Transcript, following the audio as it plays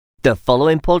The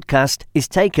following podcast is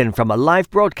taken from a live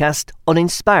broadcast on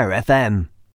Inspire FM.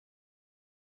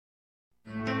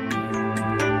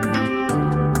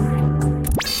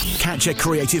 Catch a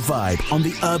creative vibe on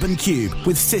the Urban Kube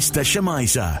with Sister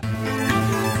Shemiza.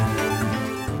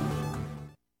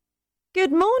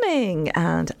 Good morning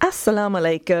and Assalamu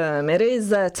alaikum. It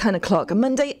is 10 o'clock,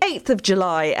 Monday, 8th of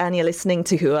July, and you're listening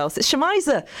to Who Else? It's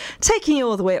Shemiza, taking you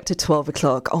all the way up to 12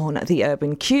 o'clock on the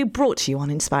Urban Kube, brought to you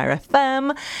on Inspire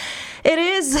FM. It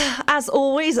is, as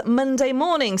always, Monday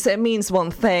morning, so it means one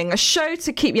thing, a show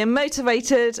to keep you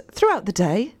motivated throughout the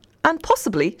day. And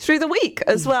possibly through the week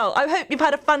as well. I hope you've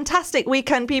had a fantastic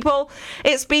weekend, people.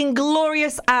 It's been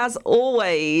glorious as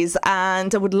always.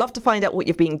 And I would love to find out what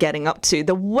you've been getting up to.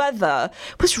 The weather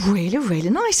was really,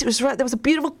 really nice. It was there was a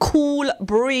beautiful cool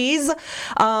breeze.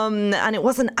 And it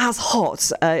wasn't as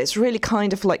hot. It's really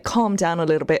kind of like calmed down a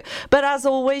little bit. But as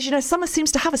always, you know, summer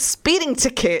seems to have a speeding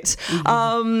ticket.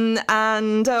 And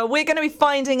we're going to be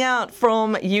finding out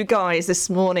from you guys this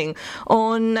morning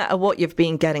on what you've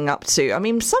been getting up to. I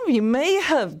mean, some of you may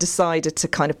have decided to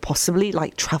kind of possibly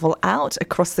like travel out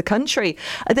across the country.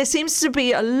 There seems to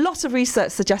be a lot of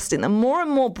research suggesting that more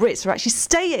and more Brits are actually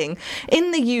staying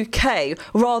in the UK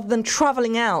rather than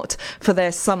travelling out for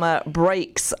their summer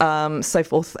breaks, so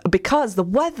forth, because the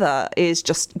weather is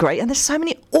just great and there's so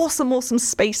many awesome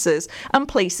spaces and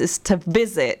places to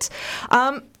visit.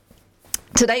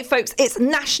 Today, folks, it's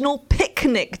National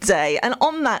Picnic Day. And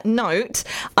on that note,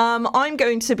 I'm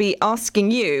going to be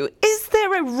asking you, is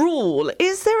there a rule?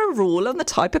 Is there a rule on the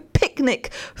type of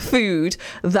picnic food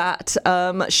that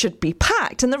should be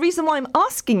packed? And the reason why I'm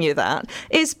asking you that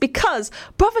is because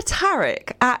Brother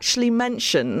Tariq actually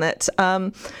mentioned that,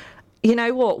 you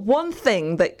know what, one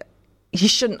thing that you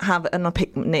shouldn't have on a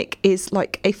picnic is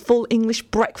like a full English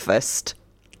breakfast.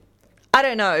 I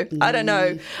don't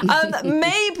know.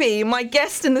 Maybe my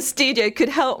guest in the studio could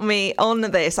help me on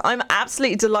this. I'm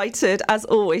absolutely delighted, as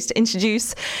always, to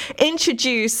introduce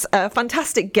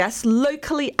fantastic guests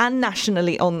locally and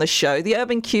nationally on the show. The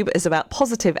Urban Kube is about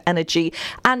positive energy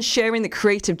and sharing the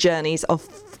creative journeys of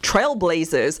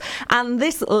trailblazers, and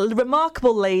this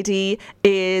remarkable lady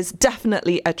is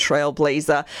definitely a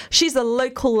trailblazer. She's a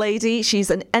local lady, she's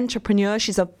an entrepreneur,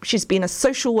 she's been a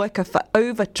social worker for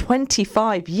over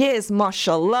 25 years,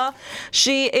 mashallah.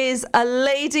 She is a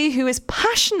lady who is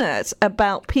passionate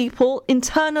about people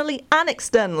internally and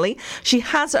externally. She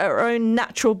has her own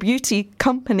natural beauty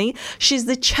company. She's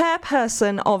the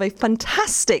chairperson of a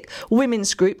fantastic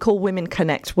women's group called Women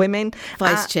Connect Women.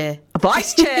 Vice chair.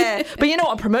 But you know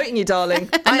what? I'm promoting you, darling.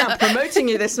 I am promoting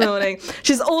you this morning.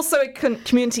 She's also a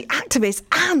community activist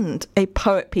and a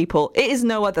poet, people. It is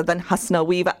no other than Hasna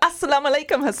Weaver. Assalamu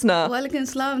alaikum, Hasna. Walaikum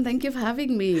salam. Thank you for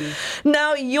having me.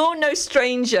 Now, you're no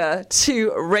stranger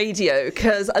to radio,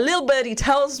 because a little birdie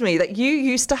tells me that you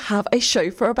used to have a show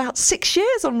for about 6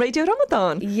 years on Radio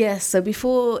Ramadan. Yes, so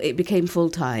before it became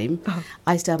full-time,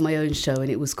 I used to have my own show, and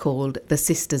it was called The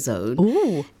Sister Zone.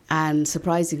 Ooh. And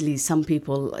surprisingly, some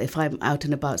people, if I'm out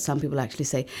and about, some people actually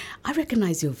say, I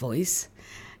recognise your voice.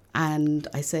 And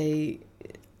I say,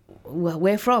 well,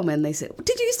 where from? And they say,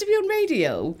 did you used to be on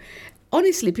radio?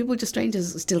 Honestly,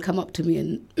 strangers still come up to me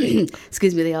and,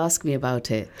 excuse me, they ask me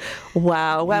about it.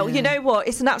 Wow. Well, You know what?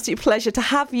 It's an absolute pleasure to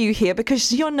have you here,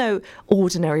 because you're no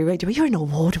ordinary radio. You're an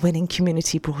award-winning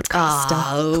community broadcaster.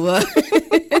 Oh.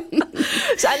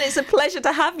 And it's a pleasure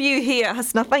to have you here,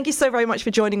 Hasna. Thank you so very much for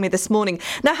joining me this morning.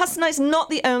 Now, Hasna is not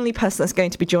the only person that's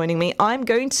going to be joining me. I'm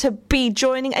going to be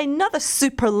joining another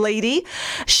super lady.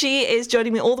 She is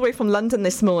joining me all the way from London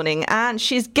this morning, and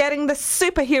she's getting the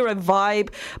superhero vibe,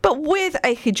 but with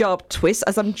a hijab twist,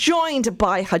 as I'm joined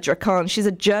by Hajra Khan. She's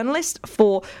a journalist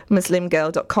for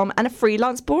MuslimGirl.com and a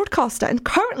freelance broadcaster, and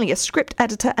currently a script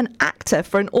editor and actor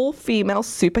for an all-female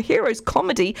superheroes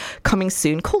comedy coming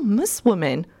soon called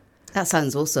Muswoman. That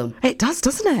sounds awesome. It does,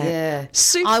 doesn't it? Yeah.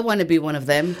 I want to be one of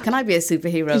them. Can I be a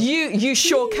superhero? You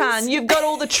sure can. You've got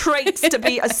all the traits to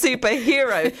be a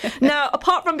superhero. Now,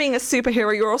 apart from being a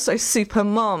superhero, you're also a super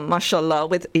mom, mashallah,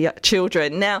 with your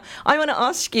children. Now, I want to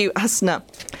ask you, Hasna,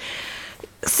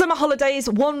 summer holidays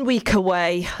 1 week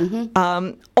away.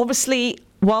 Obviously,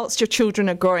 whilst your children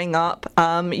are growing up,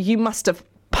 you must have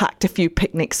packed a few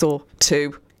picnics or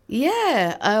two.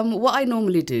 Yeah, what I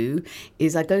normally do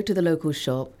is I go to the local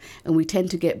shop and we tend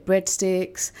to get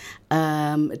breadsticks,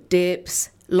 dips,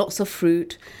 lots of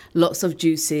fruit, lots of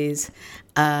juices.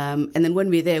 And then when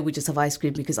we're there, we just have ice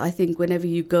cream, because I think whenever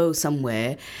you go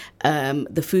somewhere,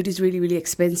 the food is really, really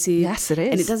expensive. Yes, it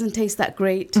is. And it doesn't taste that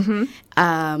great.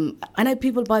 I know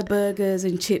people buy burgers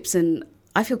and chips, and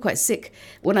I feel quite sick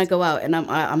when I go out and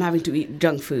I'm having to eat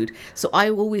junk food. So I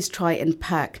always try and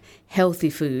pack healthy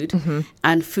food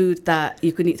and food that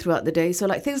you can eat throughout the day. So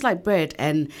like things like bread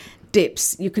and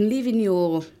dips, you can leave in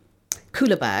your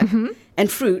cooler bag,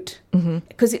 and fruit,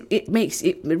 because it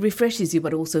refreshes you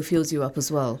but also fills you up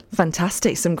as well.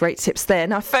 Fantastic. Some great tips there.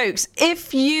 Now, folks,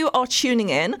 if you are tuning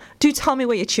in, do tell me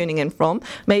where you're tuning in from.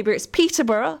 Maybe it's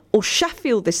Peterborough or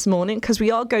Sheffield this morning, because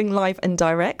we are going live and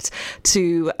direct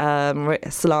to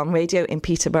Salam Radio in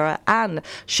Peterborough and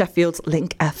Sheffield's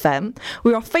Link FM.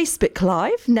 We're on Facebook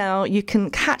Live. Now, you can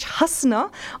catch Hasna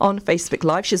on Facebook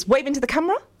Live. She's waving to the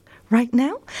camera right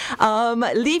now.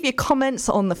 Leave your comments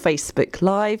on the Facebook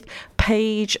Live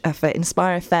page for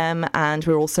Inspire FM, and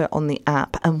we're also on the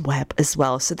app and web as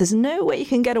well. So there's no way you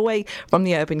can get away from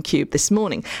the Urban Kube this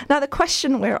morning. Now, the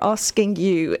question we're asking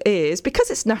you is,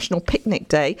 because it's National Picnic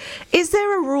Day, is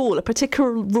there a rule, a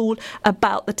particular rule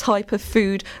about the type of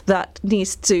food that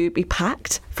needs to be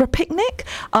packed for a picnic?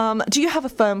 Do you have a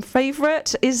firm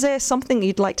favourite? Is there something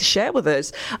you'd like to share with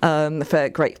us for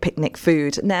great picnic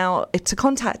food? Now, to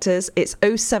contact us, it's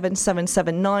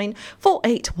 07779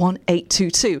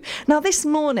 481822. Now, this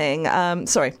morning,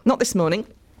 not this morning,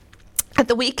 at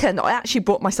the weekend, I actually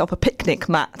bought myself a picnic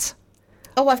mat.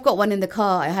 Oh, I've got one in the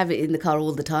car. I have it in the car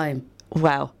all the time.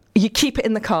 Wow. You keep it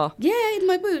in the car? Yeah, in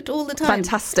my boot all the time.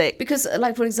 Fantastic. Because,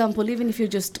 like, for example, even if you're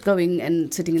just going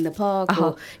and sitting in the park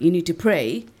or you need to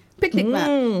pray, picnic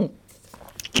mat.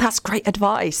 That's great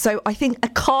advice. So I think a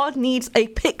car needs a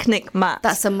picnic mat.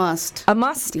 That's a must. A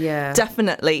must? Yeah.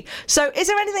 Definitely. So is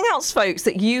there anything else, folks,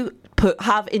 that you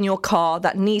have in your car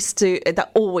that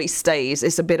always stays,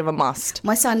 is a bit of a must?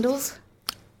 My sandals.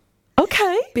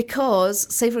 Okay.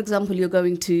 Because, say, for example, you're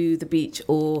going to the beach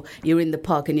or you're in the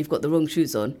park and you've got the wrong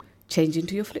shoes on, change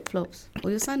into your flip-flops or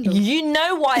your sandals. You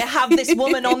know why I have this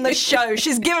woman on the show.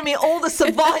 She's giving me all the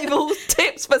survival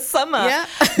tips for summer. Yeah.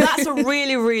 That's a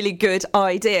really, really good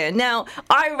idea. Now,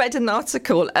 I read an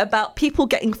article about people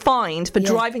getting fined for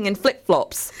driving in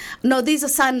flip-flops. No, these are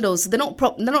sandals. They're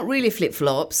not really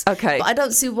flip-flops. Okay. But I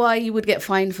don't see why you would get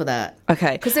fined for that.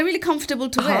 Okay. Because they're really comfortable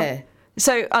to wear.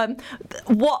 So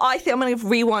what I think, I'm going to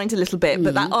rewind a little bit,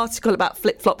 but that article about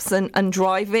flip-flops and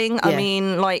driving, I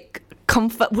mean, like,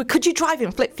 comfort. Could you drive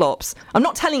in flip-flops? I'm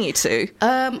not telling you to.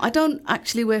 I don't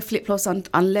actually wear flip-flops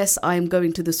unless I'm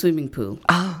going to the swimming pool.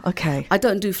 Ah, okay. I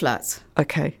don't do flats.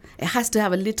 Okay. It has to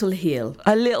have a little heel.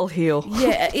 A little heel.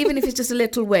 Yeah, even if it's just a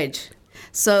little wedge.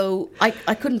 So I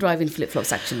couldn't drive in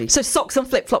flip-flops, actually. So socks and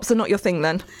flip-flops are not your thing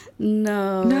then?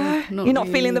 No. You're not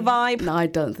feeling the vibe? No, I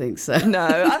don't think so. No,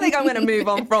 I think I'm going to move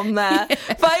on from there.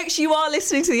 Folks, you are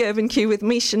listening to the Urban Kube with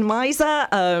me,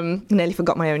 Shemiza. Nearly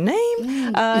forgot my own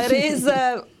name. It is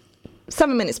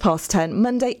 7 minutes past 10,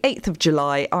 Monday, 8th of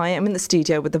July. I am in the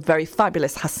studio with the very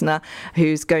fabulous Hasna,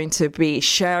 who's going to be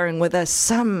sharing with us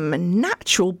some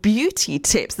natural beauty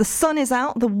tips. The sun is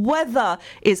out, the weather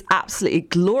is absolutely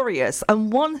glorious,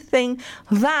 and one thing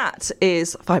that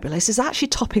is fabulous is actually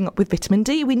topping up with vitamin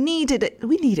D. We need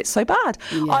it so bad.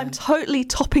 Yeah. I'm totally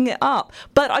topping it up,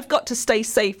 but I've got to stay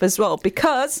safe as well,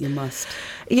 because you must.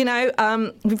 You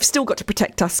know, we've still got to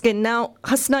protect our skin. Now,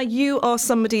 Hasna, you are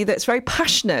somebody that's very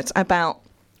passionate about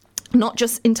not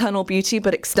just internal beauty,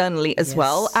 but externally as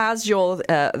well, as you're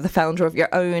the founder of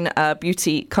your own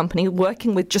beauty company,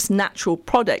 working with just natural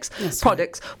products.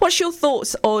 Right. What's your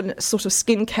thoughts on sort of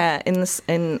skincare in this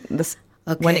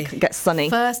when it gets sunny?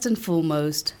 First and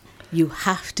foremost, you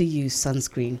have to use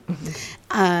sunscreen.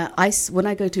 When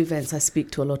I go to events, I speak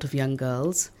to a lot of young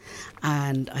girls,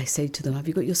 and I say to them, "Have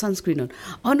you got your sunscreen on?"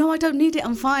 "Oh no, I don't need it.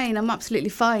 I'm fine. I'm absolutely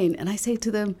fine." And I say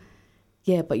to them,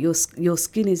 "Yeah, but your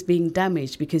skin is being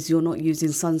damaged because you're not using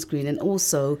sunscreen, and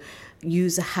also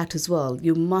use a hat as well.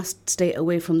 You must stay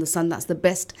away from the sun. That's the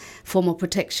best form of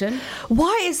protection."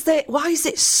 Why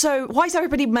is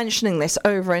everybody mentioning this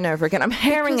over and over again? I'm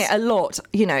hearing it a lot.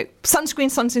 You know,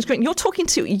 sunscreen. You're talking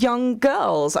to young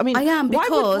girls. I mean, I am,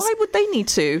 because why would they need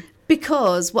to?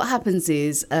 Because what happens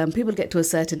is people get to a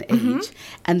certain age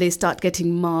and they start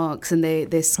getting marks, and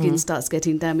their skin starts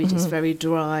getting damaged. It's very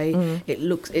dry.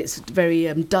 It's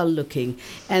very dull looking.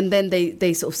 And then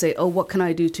they sort of say, "Oh, what can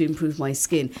I do to improve my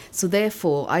skin?" So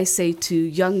therefore, I say to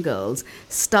young girls,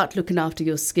 start looking after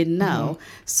your skin now.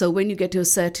 So when you get to a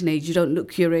certain age, you don't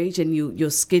look your age, and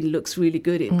your skin looks really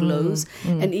good. It glows.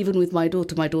 And even with my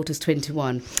daughter's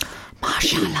 21.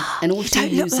 Mashallah. And all you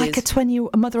don't look like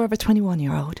a mother of a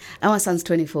 21-year-old. And my son's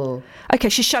 24. Okay,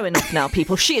 she's showing off now,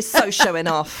 people. She is so showing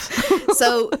off.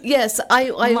 So, yes, I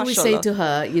always say Mashallah. to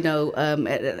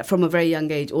her, from a very young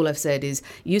age, all I've said is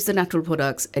use the natural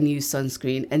products and use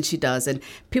sunscreen. And she does. And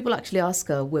people actually ask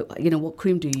her, what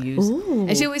cream do you use? Ooh.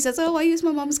 And she always says, I use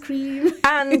my mum's cream.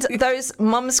 And those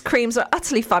mum's creams are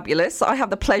utterly fabulous. I have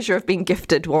the pleasure of being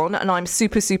gifted one, and I'm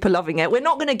super, super loving it. We're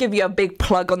not going to give you a big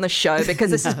plug on the show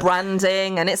because this is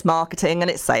branding and it's marketing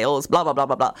and it's sales, blah, blah, blah,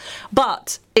 blah, blah.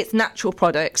 But it's natural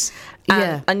products.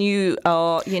 And you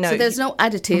are, So there's no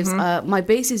additives. My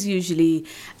base is usually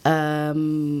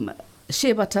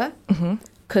shea butter,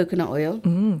 coconut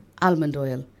oil, almond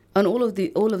oil. And all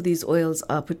of these oils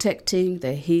are protecting,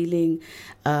 they're healing,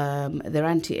 they're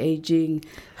anti-aging,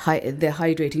 they're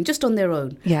hydrating just on their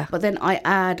own. Yeah. But then I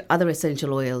add other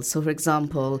essential oils. So, for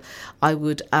example, I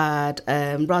would add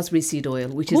raspberry seed oil,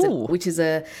 which is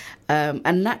a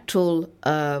natural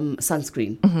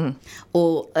sunscreen,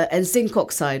 or and zinc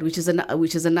oxide, which is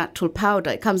a natural powder.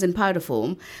 It comes in powder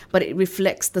form, but it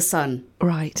reflects the sun.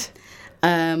 Right.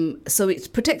 So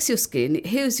it protects your skin, it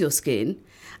heals your skin.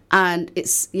 And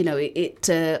it's,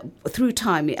 through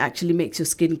time, it actually makes your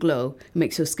skin glow,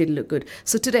 makes your skin look good.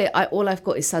 So today, all I've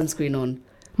got is sunscreen on.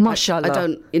 Mashallah.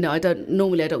 I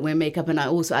don't wear makeup, and I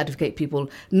also advocate people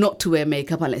not to wear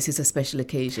makeup unless it's a special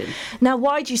occasion. Now,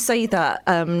 why do you say that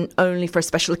only for a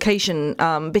special occasion?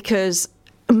 Because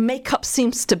makeup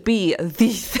seems to be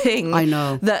the thing. I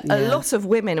know. That a lot of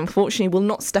women, unfortunately, will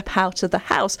not step out of the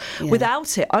house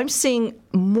without it. I'm seeing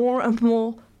more and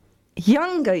more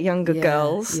younger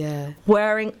girls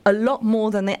wearing a lot more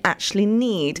than they actually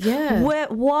need.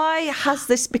 Why has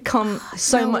this become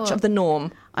so much of the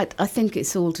norm? I think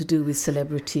it's all to do with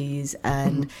celebrities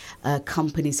and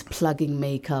companies plugging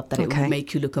makeup that it will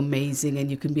make you look amazing and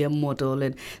you can be a model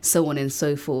and so on and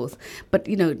so forth. But,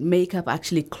 makeup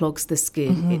actually clogs the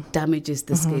skin. It damages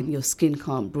the skin. Your skin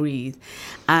can't breathe.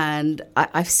 And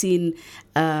I've seen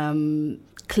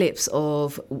clips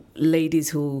of ladies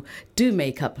who do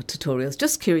makeup tutorials,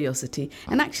 just curiosity,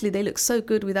 and actually they look so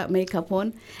good without makeup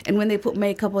on, and when they put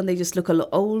makeup on they just look a lot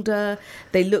older.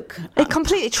 They look it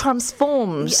completely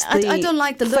transforms I don't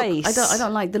like the face. look. I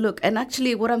don't like the look. And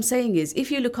actually what I'm saying is if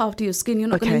you look after your skin, you're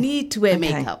not going to need to wear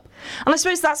makeup. And I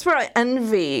suppose that's where I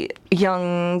envy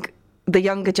the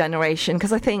younger generation,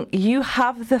 because I think you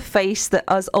have the face that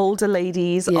us older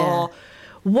ladies are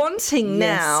wanting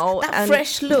now, that and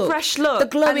fresh look, the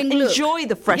glowing and look. Enjoy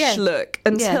the fresh look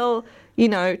until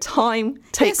time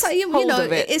takes hold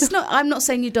of it. It's not. I'm not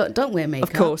saying you don't wear makeup,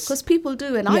 of course, because people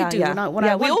do, and I do. And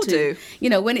I we all do.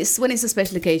 When it's a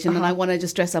special occasion and I want to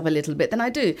just dress up a little bit, then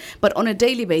I do. But on a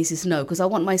daily basis, no, because I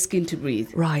want my skin to breathe.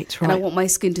 Right. And I want my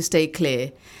skin to stay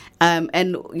clear.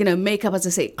 Makeup, as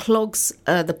I say, clogs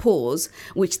the pores,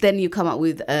 which then you come up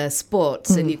with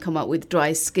spots and you come up with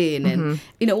dry skin and,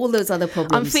 all those other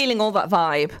problems. I'm feeling all that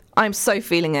vibe. I'm so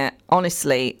feeling it,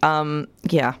 honestly.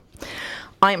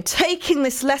 I am taking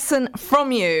this lesson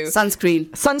from you.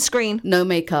 Sunscreen. No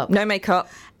makeup.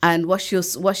 And wash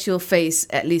your face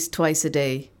at least twice a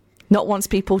day. Not once,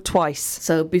 people, twice.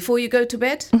 So before you go to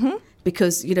bed,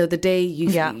 because, the day,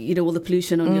 all the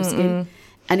pollution on your skin.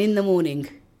 And in the morning,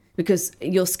 because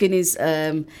your skin is,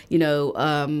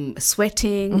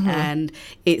 sweating and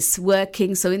it's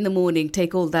working. So in the morning,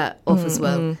 take all that off as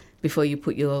well before you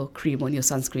put your cream on, your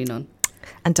sunscreen on.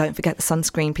 And don't forget the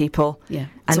sunscreen, people. Yeah.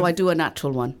 And so I do a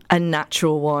natural one. A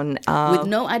natural one. With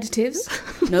no additives,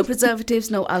 no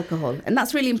preservatives, no alcohol. And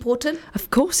that's really important.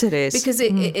 Of course it is. Because,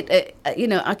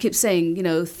 I keep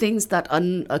saying, things that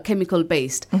are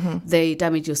chemical-based, they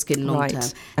damage your skin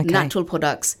long-term. Okay. Natural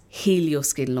products heal your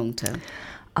skin long-term.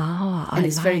 And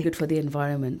it's very good for the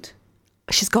environment.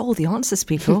 She's got all the answers,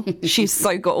 people. She's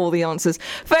so got all the answers.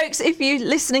 Folks, if you're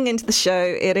listening into the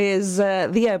show, it is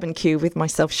the Urban Kube with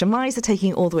myself, Shemiza,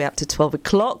 taking all the way up to 12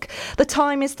 o'clock. The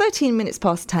time is 13 minutes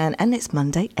past 10 and it's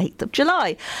Monday, 8th of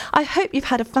July. I hope you've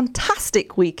had a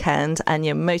fantastic weekend and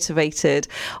you're motivated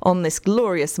on this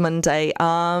glorious Monday.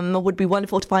 It would be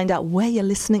wonderful to find out where you're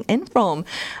listening in from.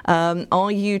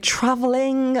 Are you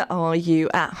travelling? Are you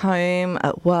at home,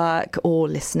 at work, or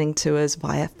listening to us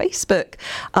via Facebook?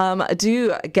 Do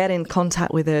get in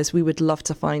contact with us. We would love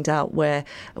to find out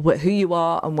who you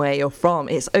are and where you're from.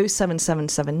 It's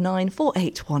 07779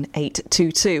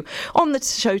 481822. On the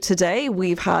show today,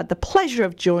 we've had the pleasure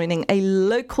of joining a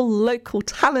local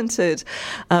talented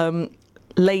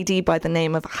lady by the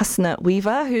name of Hasna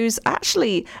Weaver, who's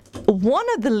actually one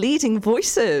of the leading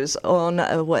voices on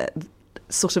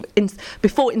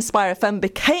before Inspire FM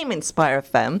became Inspire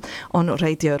FM on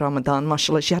Radio Ramadan.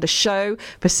 Mashallah, she had a show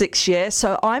for 6 years.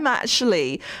 So I'm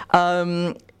actually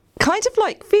kind of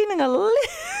like feeling a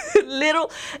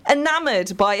little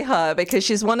enamoured by her, because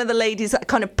she's one of the ladies that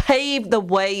kind of paved the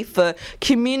way for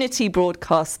community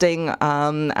broadcasting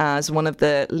as one of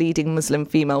the leading Muslim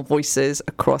female voices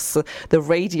across the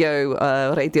Radio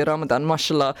Ramadan,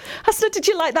 mashallah. Hasna, did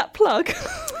you like that plug?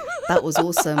 That was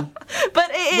awesome.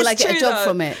 But it is Will I get true, a job though.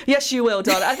 from it? Yes, you will,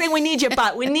 darling. I think we need you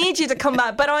back. We need you to come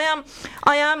back. But I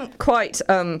am quite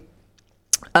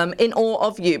in awe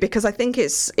of you, because I think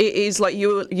it is like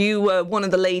you were one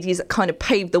of the ladies that kind of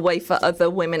paved the way for other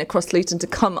women across Luton to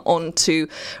come onto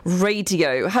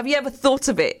radio. Have you ever thought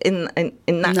of it in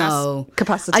that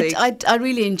capacity? I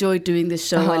really enjoyed doing this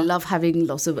show. I love having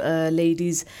lots of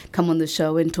ladies come on the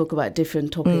show and talk about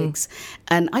different topics.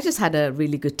 And I just had a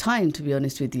really good time, to be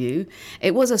honest with you.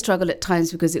 It was a struggle at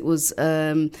times because it was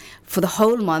for the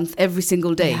whole month, every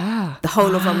single day, the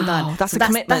whole of Ramadan. That's a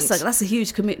commitment. That's a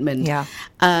huge commitment. Yeah.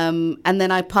 And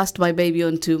then I passed my baby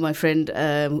on to my friend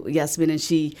Yasmin, and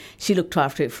she looked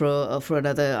after it for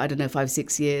another,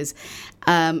 5-6 years.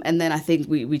 And then I think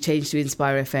we changed to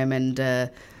Inspire FM, and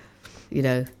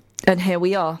And here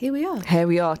we are. Here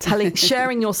we are.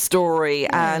 Sharing your story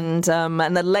and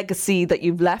the legacy that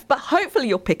you've left. But hopefully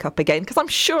you'll pick up again, because I'm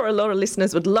sure a lot of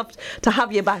listeners would love to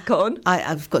have you back on.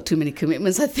 I've got too many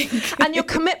commitments, I think. And your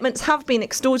commitments have been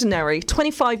extraordinary.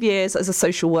 25 years as a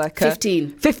social worker.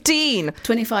 15.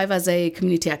 25 as a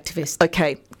community activist.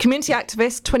 Okay. Community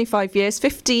activist, 25 years.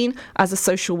 15 as a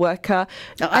social worker.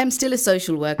 I'm still a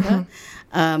social worker.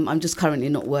 I'm just currently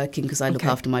not working because I look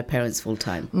after my parents full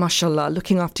time. Mashallah,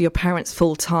 looking after your parents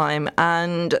full time.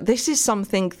 And this is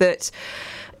something that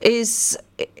is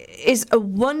a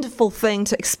wonderful thing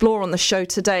to explore on the show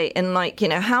today. And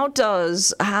how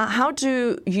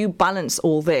do you balance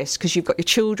all this? Because you've got your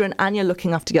children and you're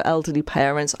looking after your elderly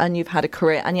parents and you've had a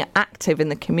career and you're active in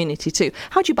the community too.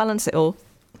 How do you balance it all?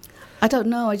 I don't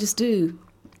know. I just do.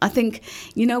 I think,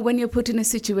 when you're put in a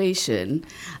situation,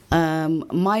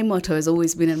 my motto has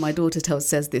always been, and my daughter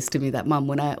says this to me, that Mum,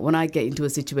 when I get into a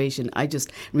situation, I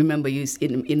just remember you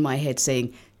in my head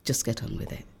saying, just get on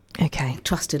with it. Okay.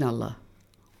 Trust in Allah.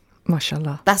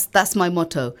 Mashallah. That's my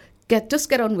motto. Just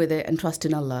get on with it and trust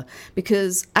in Allah.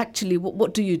 Because actually,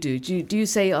 what do you do? Do you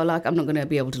say, I'm not going to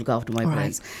be able to look after my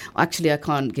parents? Actually, I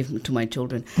can't give them to my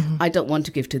children. Mm-hmm. I don't want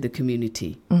to give to the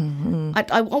community. Mm-hmm.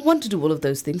 I want to do all of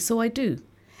those things, so I do.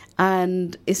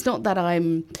 And it's not that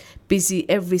I'm busy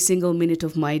every single minute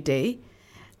of my day.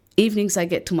 Evenings I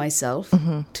get to myself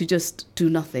to just do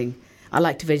nothing. I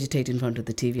like to vegetate in front of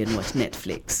the TV and watch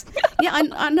Netflix. Yeah,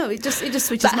 I know. It just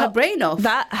switches my brain off.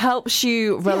 That helps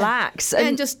you relax.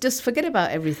 And just forget about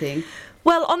everything.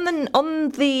 Well, on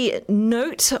the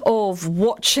note of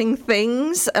watching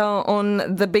things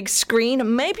on the big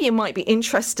screen, maybe you might be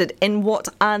interested in what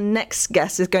our next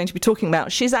guest is going to be talking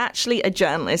about. She's actually a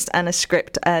journalist and a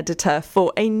script editor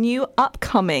for a new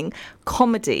upcoming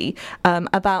comedy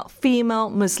about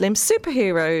female Muslim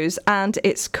superheroes, and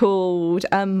it's called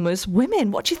Mus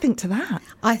Women. What do you think to that?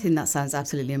 I think that sounds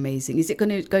absolutely amazing. Is it going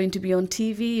to be on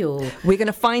TV or? We're going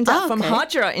to find out from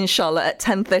Hajra, inshallah, at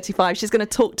 10:35. She's going to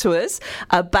talk to us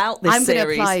about this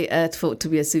series. I'm going to apply to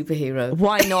be a superhero.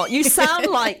 Why not? You sound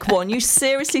like one. You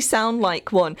seriously sound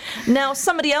like one. Now,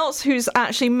 somebody else who's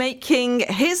actually making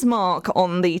his mark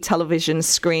on the television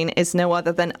screen is no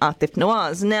other than Atif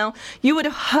Nawaz. Now, you would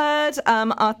have heard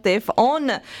Atif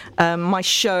on my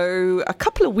show a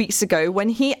couple of weeks ago when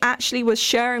he actually was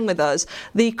sharing with us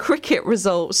the cricket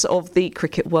results of the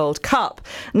Cricket World Cup.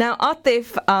 Now,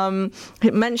 Atif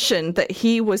mentioned that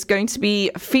he was going to be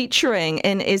featuring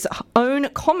in his own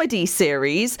comedy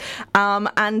series,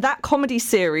 and that comedy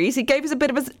series he gave us a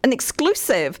bit of an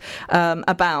exclusive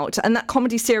about, and that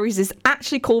comedy series is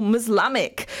actually called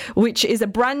Islamic, which is a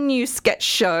brand new sketch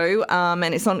show,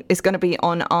 and it's going to be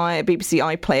on BBC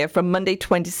iPlayer from Monday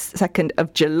 22nd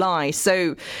of July.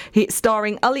 So it's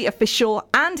starring Ali Official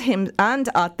and him and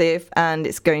Atif, and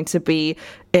it's going to be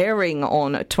airing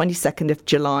on 22nd of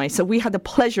July. So we had the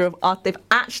pleasure of Atif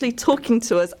actually talking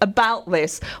to us about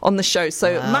this on the show.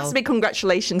 So massive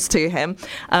congratulations to him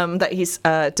that he's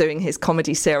doing his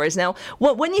comedy series. Now,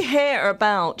 when you hear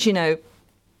about,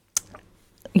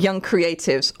 young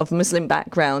creatives of Muslim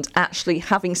background actually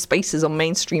having spaces on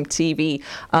mainstream TV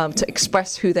to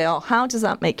express who they are, how does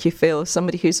that make you feel?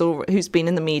 Somebody who's been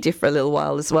in the media for a little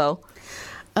while as well.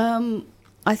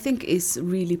 I think it's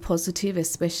really positive,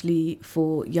 especially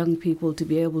for young people to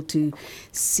be able to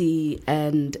see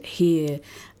and hear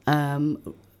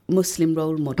Muslim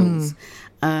role models,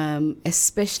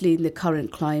 especially in the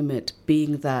current climate,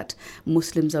 being that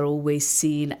Muslims are always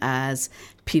seen as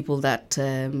people that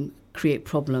create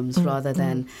problems rather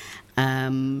than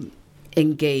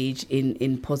engage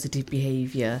in positive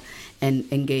behaviour and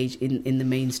engage in the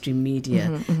mainstream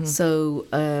media. So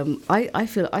I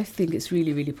think it's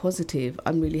really, really positive.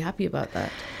 I'm really happy about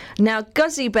that. Now,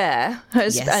 Guzzy Bear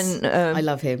has, Yes, I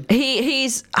love him.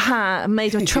 He's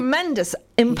made a tremendous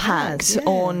impact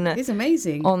He's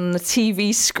amazing on the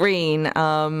TV screen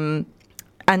and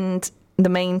the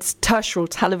main terrestrial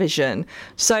television.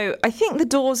 So I think the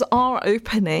doors are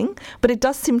opening, but it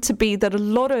does seem to be that a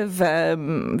lot of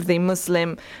the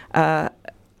Muslim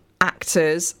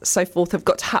actors, so forth, have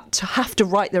got to have to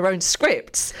write their own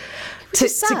scripts.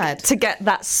 To get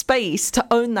that space, to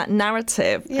own that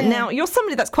narrative. Yeah. Now, you're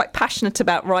somebody that's quite passionate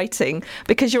about writing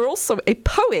because you're also a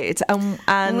poet. And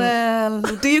well,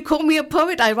 do you call me a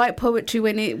poet? I write poetry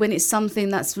when it's something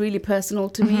that's really personal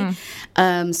to me.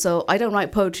 So I don't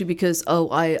write poetry because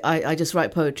I just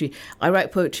write poetry. I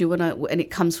write poetry when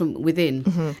it comes from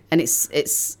within, and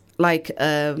it's like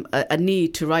a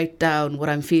need to write down what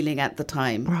I'm feeling at the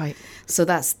time. Right. So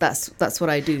that's what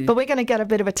I do. But we're going to get a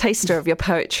bit of a taster of your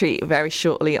poetry very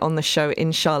shortly on the show,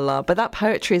 inshallah. But that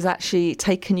poetry has actually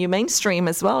taken you mainstream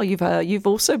as well. You've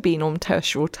also been on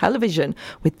terrestrial television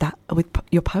with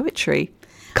your poetry.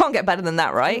 Can't get better than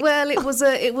that, right? Well, it was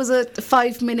a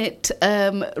 5-minute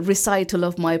recital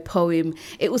of my poem.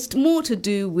 It was more to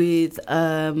do with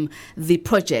the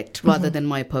project rather than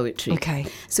my poetry. Okay.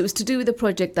 So it was to do with the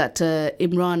project that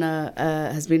Imrana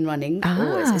has been running.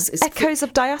 It's Echoes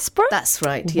of Diaspora? That's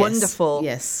right. Yes. Wonderful.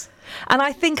 Yes. And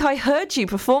I think I heard you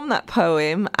perform that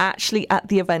poem actually at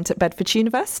the event at Bedford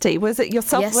University. Was it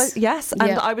yourself? Yes.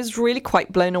 And I was really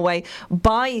quite blown away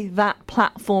by that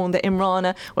platform that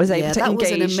Imrana was able to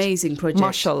engage. That was an amazing project.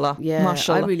 Mashallah. Yeah,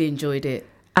 Mashallah. I really enjoyed it.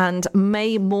 And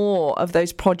may more of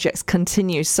those projects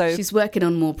continue. So she's working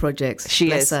on more projects.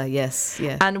 Bless her, yes,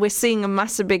 yeah. And we're seeing a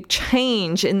massive big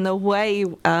change in the way,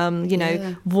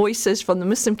 voices from the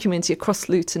Muslim community across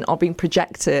Luton are being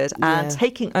projected and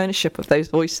taking ownership of those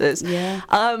voices. Yeah.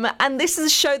 And this is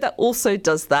a show that also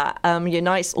does that,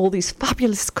 unites all these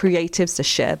fabulous creatives to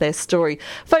share their story.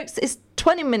 Folks, it's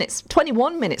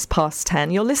 21 minutes past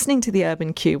 10. You're listening to the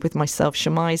Urban Kube with myself,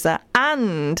 Shemiza,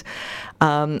 and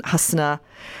Hasna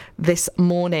this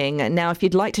morning. Now, if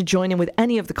you'd like to join in with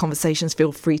any of the conversations,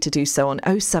 feel free to do so on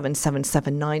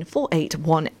 07779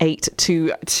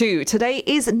 481822. Today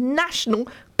is National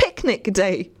Picnic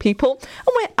Day, people,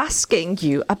 and we're asking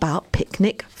you about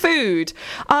picnic food.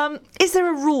 Is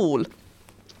there a rule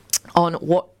on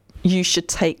what you should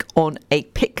take on a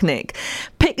picnic?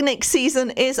 Picnic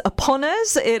season is upon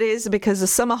us. It is because the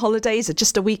summer holidays are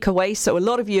just a week away, so a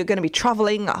lot of you are going to be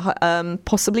travelling,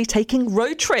 possibly taking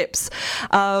road trips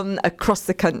across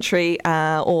the country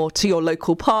or to your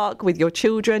local park with your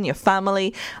children, your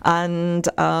family, and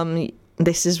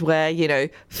this is where,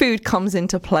 food comes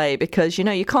into play because,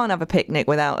 you can't have a picnic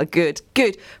without a good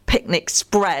picnic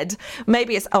spread.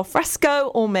 Maybe it's al fresco,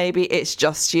 or maybe it's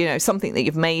just, something that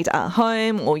you've made at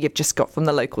home or you've just got from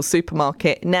the local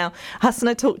supermarket. Now,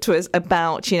 Hasna talked to us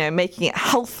about, making it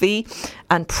healthy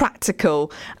and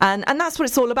practical. And that's what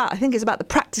it's all about. I think it's about the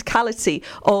practicality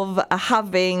of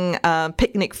having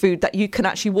picnic food that you can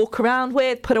actually walk around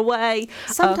with, put away.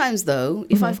 Sometimes, though,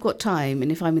 if I've got time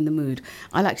and if I'm in the mood,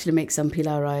 I'll actually make some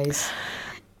pilau rice.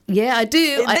 Yeah, I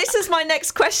do. This is my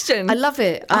next question. I love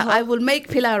it. I will make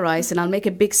pilau rice and I'll make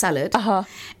a big salad,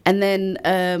 and then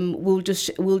we'll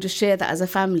just share that as a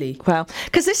family. Wow,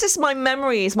 because this is my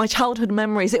memories, my childhood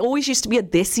memories. It always used to be a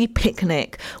desi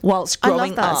picnic whilst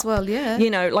growing up. I love that as well. Yeah,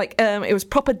 it was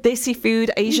proper desi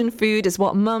food, Asian food is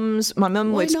what my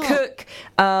mum would cook,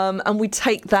 and we'd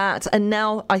take that. And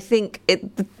now I think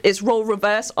it's role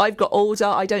reverse. I've got older.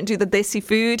 I don't do the desi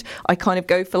food. I kind of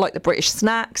go for like the British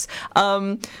snacks.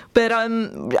 But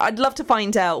I'd love to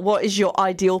find out, what is your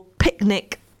ideal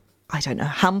picnic,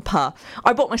 hamper?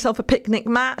 I bought myself a picnic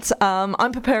mat.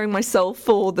 I'm preparing myself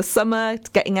for the summer,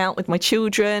 getting out with my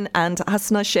children, and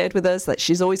Hasna shared with us that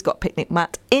she's always got a picnic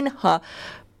mat in her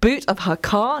boot of her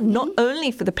car, not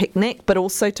only for the picnic but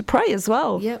also to pray as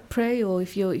well. Yeah, pray, or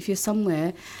if you're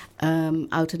somewhere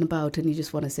out and about and you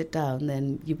just want to sit down,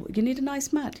 then you need a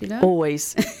nice mat,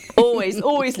 Always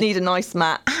need a nice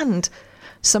mat and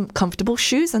some comfortable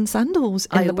shoes and sandals.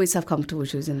 I always have comfortable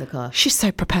shoes in the car. She's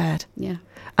so prepared. Yeah.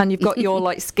 And you've got your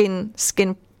skin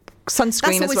sunscreen as well.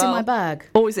 That's always in my bag.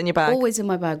 Always in your bag. Always in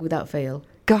my bag without fail.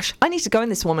 Gosh, I need to go in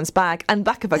this woman's bag and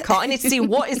back of her car. I need to see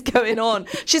what is going on.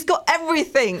 She's got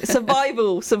everything.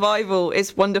 Survival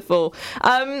is wonderful.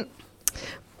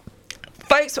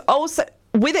 Folks, also,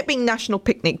 with it being National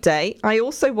Picnic Day, I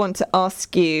also want to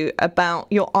ask you about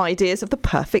your ideas of the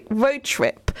perfect road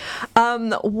trip.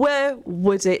 Where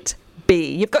would it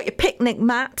be? You've got your picnic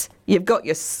mat, you've got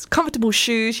your comfortable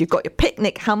shoes, you've got your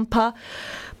picnic hamper.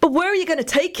 But where are you going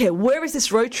to take it? Where is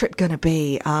this road trip going to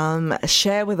be?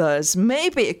 Share with us.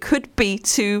 Maybe it could be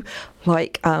to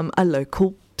a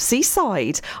local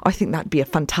seaside. I think that'd be a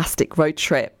fantastic road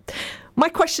trip. My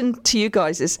question to you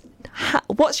guys is,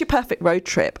 what's your perfect road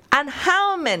trip? And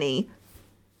how many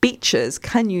beaches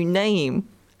can you name?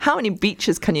 How many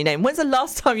beaches can you name? When's the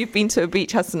last time you've been to a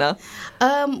beach, Hasna?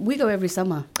 We go every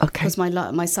summer. Okay. Because my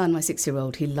son, my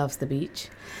 6-year-old, he loves the beach.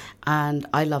 And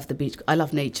I love the beach. I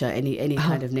love nature, any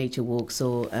kind of nature walks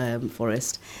or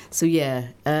forest. So yeah,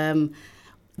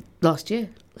 last year.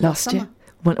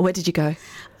 Where did you go?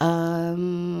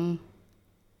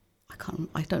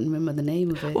 I don't remember the name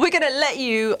of it. We're going to let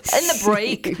you, in the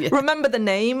break, remember the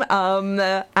name.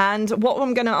 And what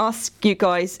I'm going to ask you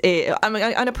guys is, I'm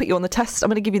going to put you on the test. I'm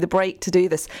going to give you the break to do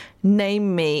this.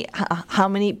 Name me, how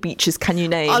many beaches can you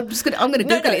name? I'm going to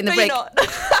Google it in the break. You're not.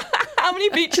 How many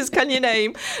beaches can you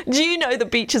name? Do you know the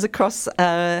beaches across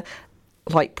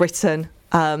Britain?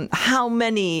 How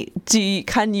many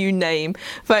can you name?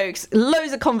 Folks,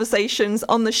 loads of conversations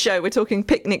on the show. We're talking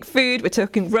picnic food, we're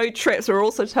talking road trips, we're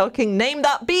also talking name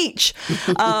that beach.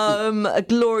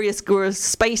 Glorious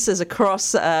spaces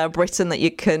across Britain that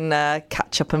you can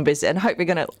catch up and visit, and I hope we're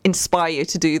going to inspire you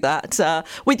to do that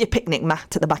with your picnic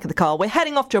mat at the back of the car. We're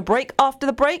heading off to a break. After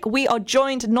the break, we are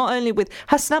joined not only with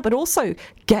Hasna, but also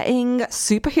getting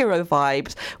superhero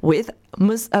vibes with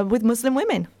Muslim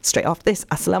women. Straight after this,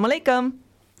 Assalamu alaikum.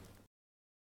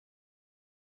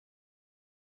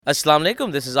 Assalamu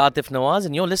alaikum, this is Atif Nawaz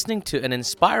and you're listening to an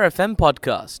Inspire FM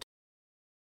podcast.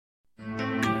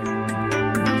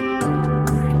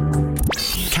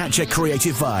 Catch a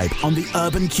creative vibe on the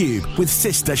Urban Kube with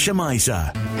Sister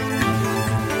Shemiza.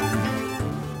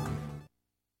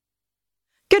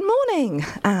 Good morning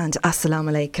and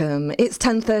Assalamu alaikum. It's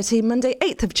 10:30, Monday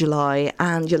 8th of July,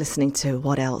 and you're listening to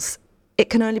What Else? It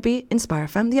can only be Inspire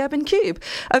FM, the Urban Kube.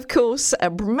 Of course,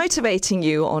 motivating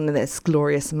you on this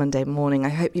glorious Monday morning. I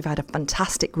hope you've had a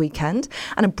fantastic weekend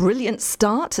and a brilliant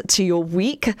start to your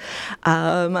week.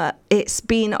 It's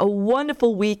been a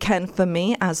wonderful weekend for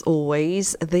me, as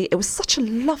always. It was such a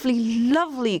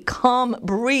lovely, calm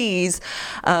breeze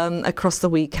across the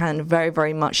weekend. Very,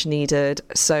 very much needed.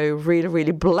 So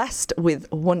really blessed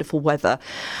with wonderful weather.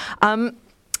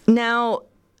 Now,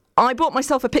 I bought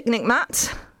myself a picnic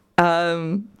mat.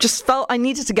 Just felt I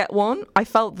needed to get one. I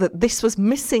felt that this was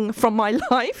missing from my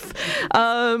life.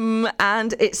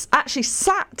 And it's actually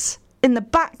sat in the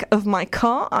back of my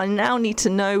car. I now need to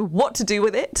know what to do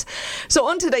with it. So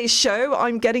on today's show,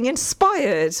 I'm getting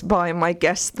inspired by my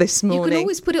guest this morning. You can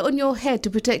always put it on your head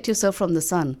to protect yourself from the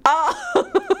sun.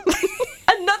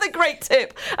 Another great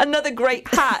tip, another great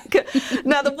hack.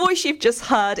 Now, the voice you've just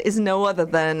heard is no other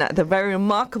than the very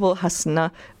remarkable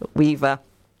Hasna Weaver.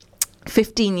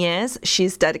 15 years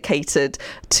she's dedicated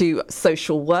to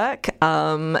social work,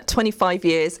 25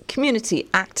 years community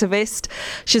activist.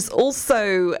 She's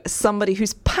also somebody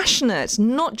who's passionate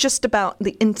not just about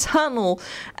the internal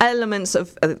elements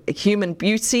of human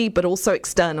beauty but also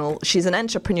external. She's an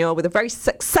entrepreneur with a very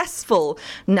successful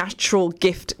natural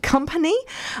gift company.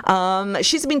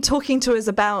 She's been talking to us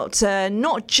about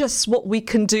not just what we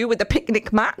can do with the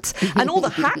picnic mat and all the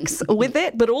hacks with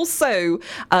it, but also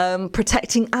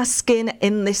protecting our skin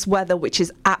in this weather, which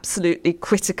is absolutely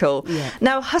critical. Yeah.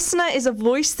 Now, Hasna is a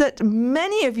voice that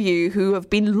many of you who have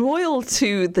been loyal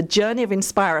to the journey of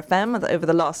Inspire FM over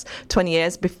the last 20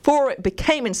 years, before it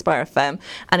became Inspire FM,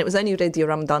 and it was only Radio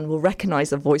Ramadan, will recognise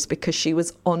the voice because she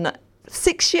was on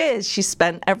 6 years she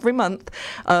spent every month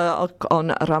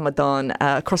on Ramadan,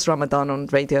 across Ramadan on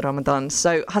Radio Ramadan.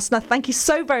 So, Hasna, thank you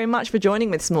so very much for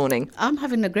joining me this morning. I'm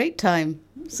having a great time.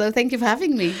 So thank you for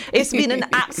having me. It's been an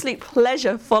absolute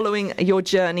pleasure following your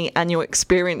journey and your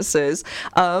experiences,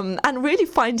 and really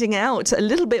finding out a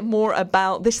little bit more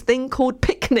about this thing called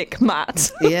picnic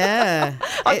mat. Yeah.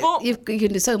 You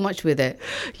can do so much with it.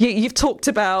 You've talked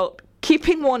about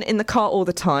keeping one in the car all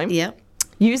the time. Yeah.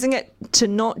 Using it to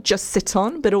not just sit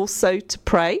on, but also to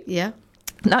pray. Yeah.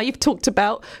 Now you've talked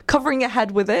about covering your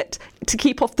head with it to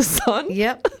keep off the sun.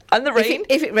 Yep. And the rain.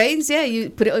 If it rains, yeah,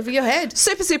 you put it over your head.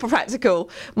 Super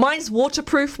practical. Mine's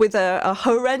waterproof with a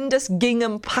horrendous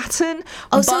gingham pattern.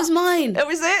 Oh, so is mine. Oh,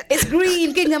 is it? It's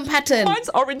green gingham pattern. Mine's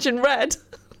orange and red.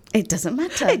 It doesn't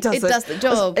matter. It doesn't. It does the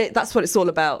job. That's what it's all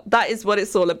about. That is what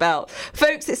it's all about.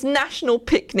 Folks, it's National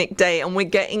Picnic Day and we're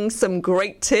getting some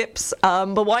great tips.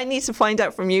 But what I need to find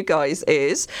out from you guys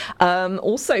is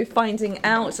also finding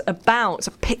out about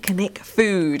picnic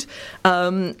food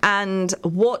and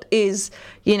what is,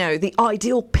 the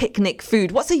ideal picnic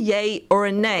food. What's a yay or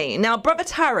a nay? Now, Brother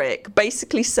Tariq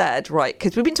basically said, right,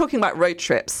 because we've been talking about road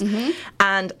trips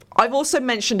and I've also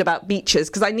mentioned about beaches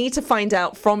because I need to find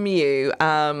out from you.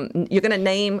 You're going to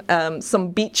name some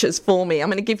beaches for me. I'm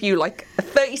going to give you like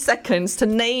 30 seconds to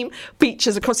name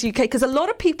beaches across the UK because a lot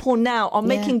of people now are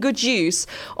making good use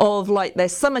of like their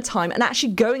summertime and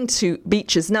actually going to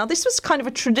beaches. Now, this was kind of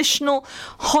a traditional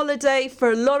holiday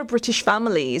for a lot of British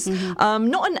families.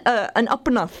 Not an up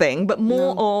and up thing, but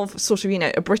more of sort of,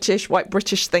 a white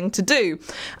British thing to do.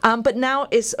 But now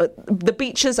it's the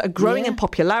beaches are growing in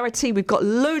popularity. We've got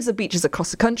loads of beaches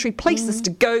across the country, places to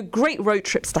go, great road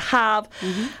trips to have.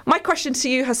 My question to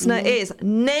you, Hasna, is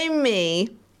name me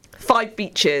 5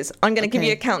 beaches. I'm going to give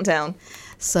you a countdown.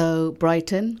 So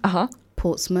Brighton,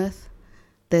 Portsmouth.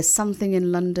 There's something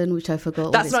in London which I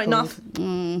forgot. That's not enough.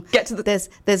 Get to the.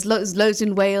 There's loads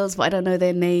in Wales, but I don't know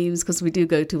their names because we do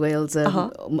go to Wales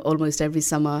almost every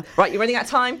summer. Right, you're running out of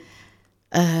time.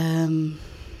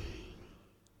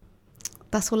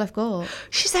 That's all I've got.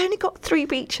 She's only got 3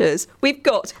 beaches. We've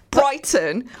got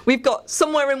Brighton. We've got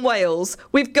somewhere in Wales.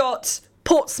 We've got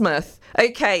Portsmouth.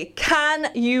 Okay, can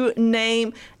you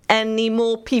name any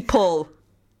more people?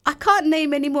 I can't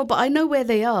name any more, but I know where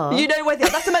they are. You know where they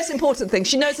are. That's the most important thing.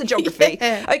 She knows the geography.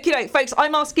 Okay, folks, I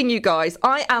am asking you guys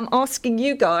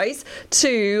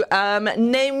to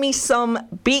name me some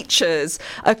beaches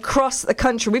across the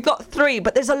country. We've got 3,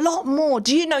 but there's a lot more.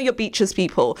 Do you know your beaches,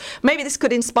 people? Maybe this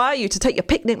could inspire you to take your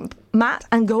picnic mat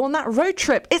and go on that road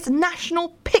trip. It's National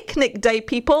Picnic Day,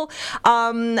 people.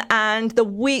 And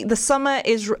the summer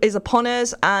is upon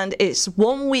us, and it's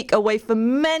 1 week away for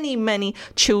many, many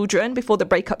children before they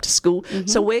break up to school.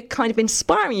 So we're kind of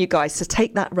inspiring you guys to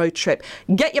take that road trip.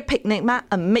 Get your picnic mat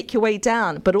and make your way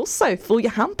down, but also fill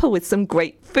your hamper with some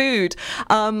great food.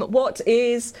 What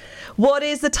is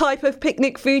the type of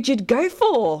picnic food you'd go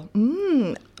for?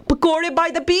 Pakora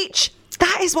by the beach?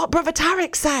 That is what Brother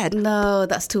Tariq said. No,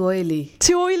 that's too oily.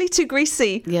 Too oily, too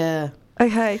greasy. Yeah.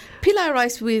 Okay. Pilau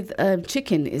rice with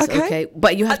chicken is okay,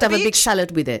 but you have to have a big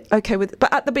salad with it. Okay,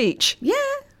 but at the beach? Yeah,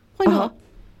 why not?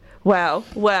 Wow.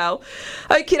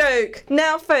 Okie doke.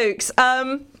 Now, folks,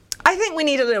 I think we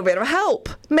need a little bit of help.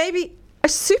 Maybe a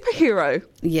superhero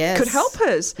could help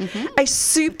us. A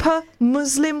super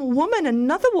Muslim woman,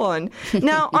 another one.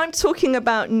 Now, I'm talking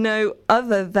about no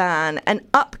other than an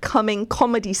upcoming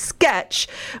comedy sketch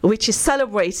which is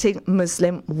celebrating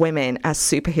Muslim women as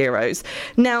superheroes.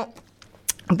 Now,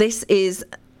 this is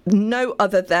no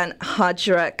other than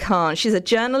Hajra Khan. She's a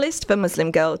journalist for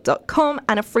MuslimGirl.com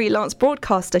and a freelance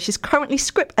broadcaster. She's currently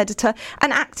script editor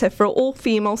and actor for an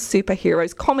all-female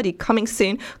superheroes comedy coming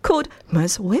soon called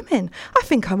Mus Women. I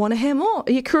think I want to hear more.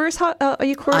 Are you curious?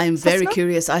 I'm very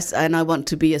curious, and I want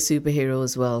to be a superhero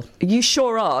as well. You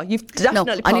sure are. You've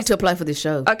definitely. I need to apply for this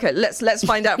show. Okay, let's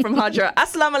find out from Hajra.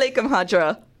 Assalamu alaikum,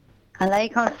 Hajra.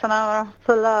 Alaikum assalam wa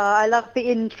rahmatullah. I love the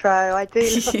intro. I do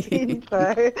love the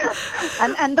intro.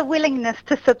 And the willingness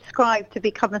to subscribe to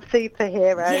become a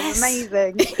superhero. Yes.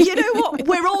 Amazing. You know what?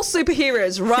 We're all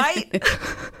superheroes, right?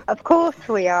 Of course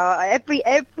we are.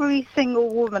 Every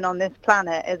single woman on this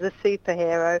planet is a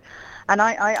superhero. And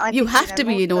I you have to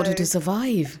be in order to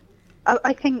survive.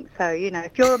 I think so.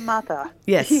 If you're a mother,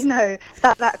 yes,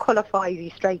 that qualifies you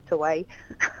straight away.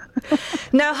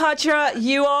 Now, Hajra,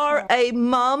 you are a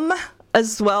mum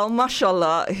as well,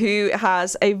 mashallah, who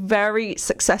has a very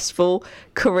successful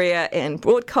career in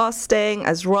broadcasting,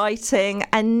 as writing,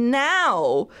 and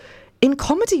now in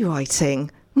comedy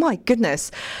writing. My goodness.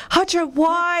 Hajra,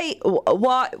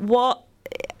 what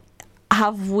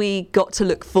have we got to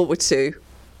look forward to?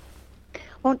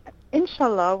 Well,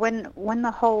 inshallah, when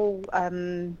the whole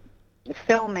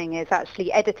filming is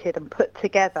actually edited and put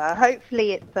together,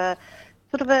 hopefully it's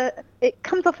it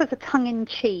comes off as a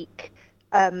tongue-in-cheek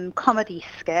comedy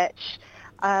sketch.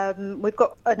 We've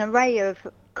got an array of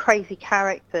crazy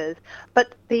characters,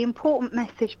 but the important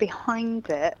message behind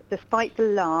it, despite the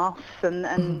laughs and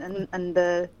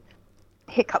the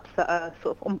hiccups that are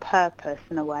sort of on purpose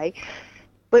in a way,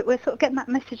 we're sort of getting that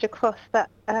message across that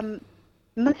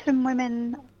Muslim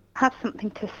women have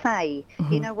something to say.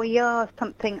 We are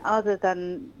something other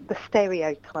than the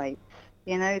stereotypes.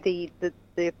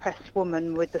 The oppressed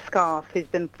woman with the scarf who's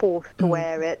been forced to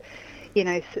wear it,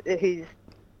 who's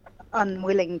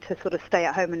unwilling to sort of stay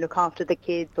at home and look after the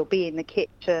kids or be in the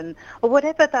kitchen or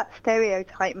whatever that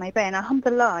stereotype may be. And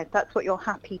alhamdulillah, if that's what you're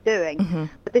happy doing.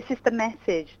 But this is the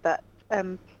message that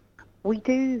we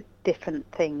do different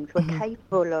things. We're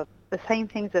capable of the same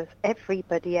things as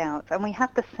everybody else, and we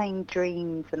have the same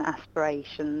dreams and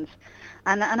aspirations.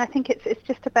 And I think it's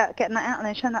just about getting that out and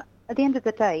then showing that at the end of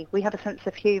the day, we have a sense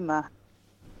of humour.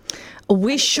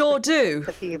 We sure do.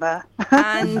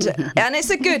 and it's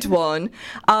a good one.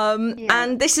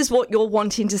 And this is what you're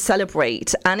wanting to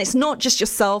celebrate. And it's not just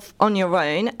yourself on your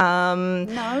own.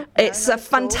 It's a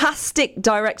fantastic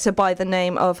director by the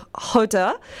name of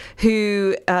Huda,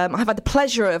 who I've had the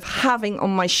pleasure of having on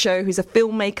my show, who's a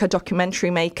filmmaker, documentary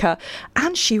maker,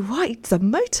 and she rides a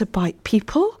motorbike,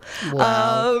 people.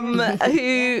 Wow.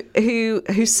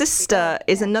 Whose sister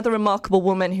is another remarkable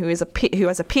woman who has a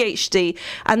PhD,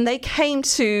 and they came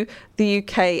to the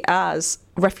UK as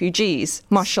refugees,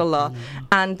 mashallah,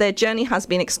 and their journey has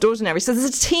been extraordinary. So there's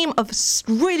a team of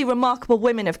really remarkable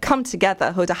women have come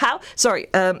together. Huda,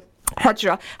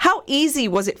 Hajra, how easy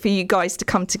was it for you guys to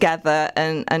come together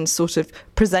and sort of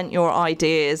present your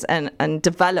ideas and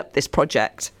develop this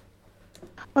project?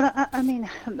 Well, I mean,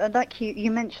 like you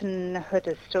mentioned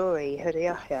Huda's story, Huda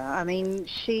Yahya. I mean,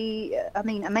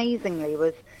 amazingly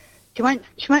was. She won't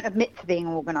admit to being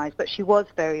organised, but she was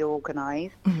very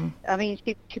organised. I mean,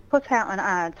 she put out an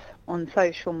ad on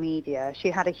social media. She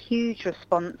had a huge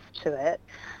response to it,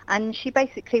 and she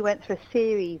basically went through a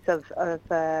series of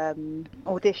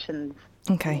auditions,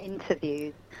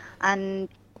 interviews, and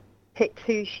picked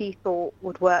who she thought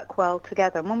would work well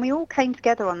together. And when we all came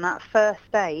together on that first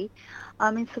day,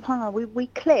 I mean, subhanAllah, we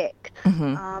clicked,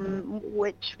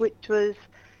 which was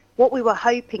what we were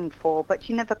hoping for, but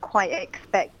you never quite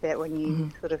expect it when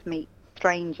you sort of meet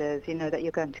strangers, you know, that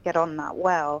you're going to get on that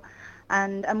well.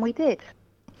 And we did.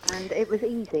 And it was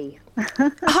easy.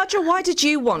 Hajra, why did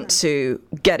you want to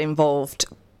get involved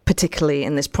particularly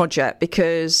in this project?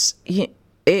 Because you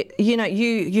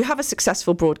have a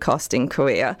successful broadcasting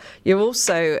career. You're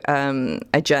also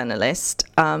a journalist.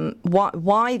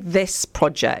 Why this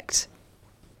project?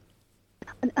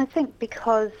 I think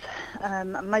because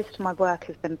most of my work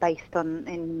has been based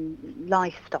in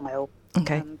lifestyle,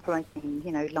 promoting,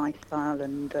 lifestyle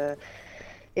and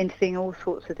interviewing all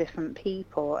sorts of different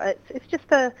people. It's just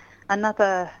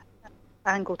another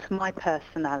angle to my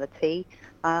personality.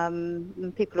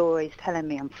 People are always telling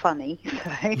me I'm funny, so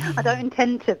I don't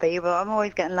intend to be, but I'm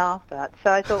always getting laughed at.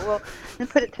 So I thought, well,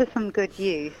 let's put it to some good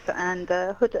use. And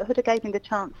Huda gave me the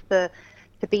chance to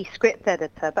be script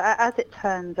editor, but as it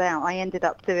turns out, I ended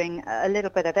up doing a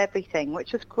little bit of everything,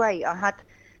 which was great. I had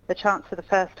the chance for the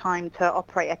first time to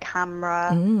operate a camera,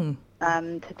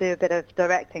 to do a bit of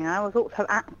directing. I was also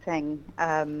acting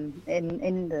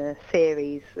in the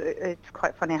series. It's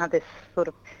quite funny. I had this sort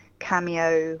of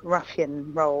cameo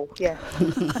ruffian role. Yeah.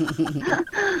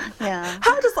 Yeah.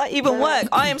 How does that even work?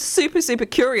 I am super, super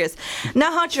curious.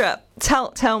 Now, Hajra,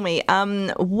 tell me,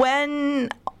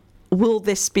 when will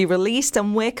this be released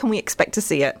and where can we expect to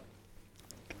see it?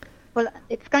 Well,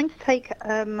 it's going to take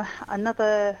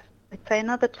another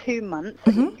 2 months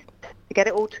at least to get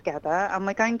it all together, and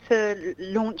we're going to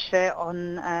launch it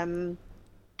on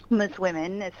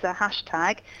Muswomen. It's a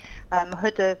hashtag.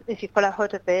 Huda, if you follow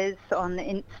Huda Viz on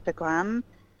Instagram,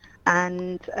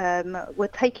 and we'll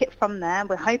take it from there.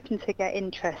 We're hoping to get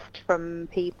interest from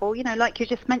people, like you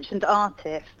just mentioned,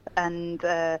 Atif and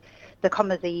the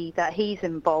comedy that he's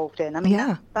involved in. I mean,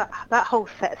 that whole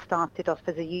set started off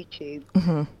as a YouTube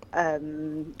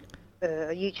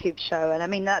YouTube show, and I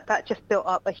mean that just built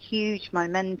up a huge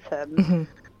momentum.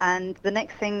 And the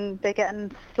next thing, they're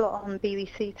getting slot on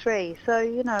BBC Three.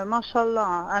 So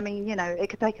mashallah. I mean, it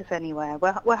could take us anywhere.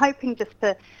 We're hoping just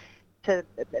to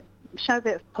show a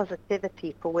bit of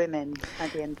positivity for women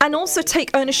at the end. And also take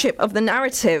ownership of the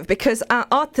narrative, because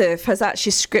Atif has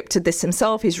actually scripted this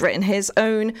himself. He's written his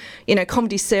own,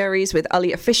 comedy series with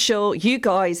Ali Official. You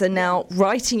guys are now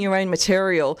writing your own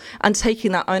material and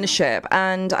taking that ownership.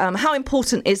 And how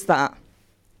important is that?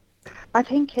 I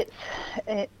think it's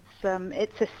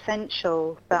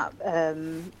essential that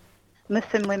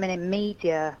Muslim women in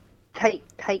media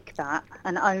take that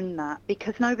and own that,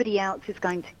 because nobody else is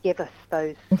going to give us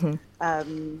those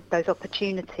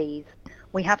opportunities.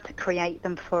 We have to create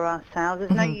them for ourselves.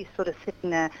 There's no use sort of sitting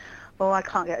there, I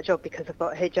can't get a job because I've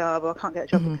got hijab, or I can't get a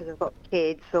job because I've got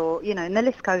kids, or and the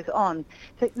list goes on.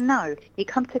 So no, you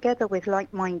come together with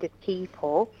like-minded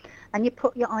people and you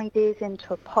put your ideas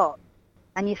into a pot,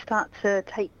 and you start to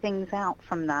take things out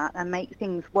from that and make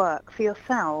things work for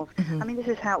yourselves. I mean, this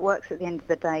is how it works at the end of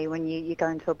the day when you go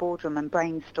into a boardroom and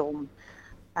brainstorm.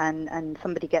 and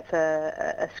somebody gets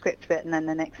a script written, and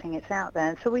the next thing it's out there.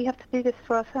 And so we have to do this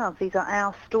for ourselves. These are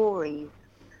our stories,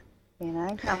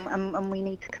 and we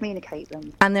need to communicate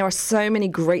them. And there are so many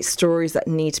great stories that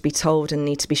need to be told and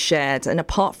need to be shared. And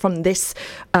apart from this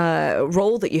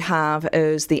role that you have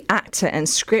as the actor and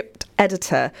script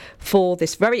editor for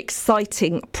this very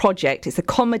exciting project, it's a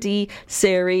comedy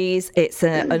series. It's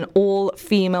an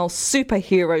all-female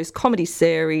superheroes comedy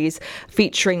series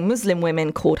featuring Muslim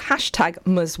women called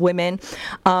 #MusWomen.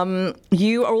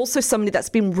 You are also somebody that's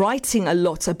been writing a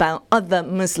lot about other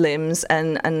Muslims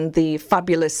and the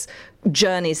fabulous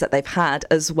journeys that they've had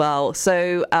as well.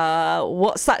 So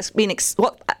what's that been?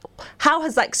 How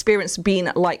has that experience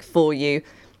been like for you,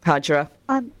 Hajra?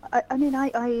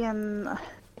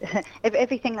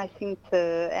 Everything I seem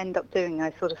to end up doing,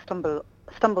 I sort of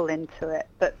stumble into it.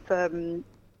 But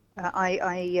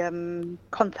I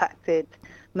contacted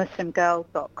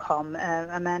MuslimGirls.com.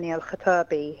 Amani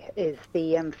Al-Khattabi is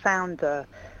the founder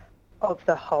of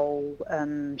the whole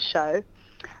show.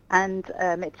 And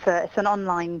it's an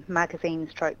online magazine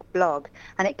 / blog,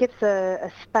 and it gives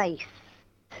a space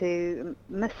to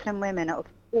Muslim women of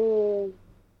all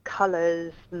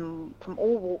colours and from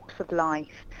all walks of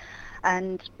life.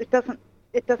 And it doesn't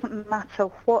matter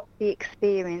what the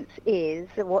experience is,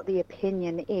 what the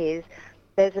opinion is.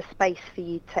 There's a space for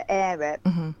you to air it.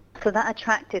 Mm-hmm. So that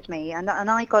attracted me, and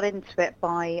I got into it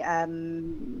by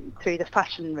through the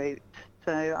fashion route.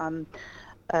 So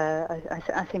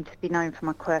I seem to be known for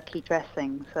my quirky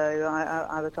dressing, so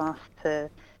I was asked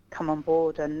to come on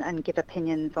board and give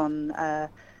opinions on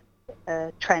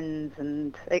trends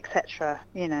and etc.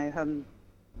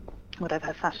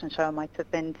 Whatever fashion show I might have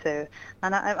been to.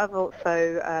 And I've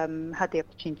also had the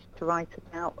opportunity to write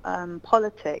about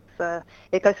politics.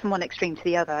 It goes from one extreme to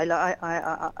the other. I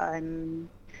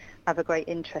have a great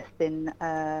interest in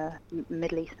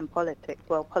Middle Eastern politics,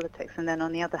 world politics, and then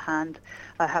on the other hand,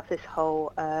 I have this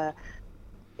whole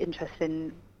interest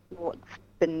in what's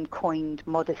been coined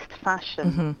modest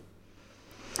fashion.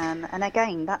 Mm-hmm. And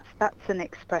again, that's an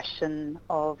expression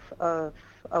of a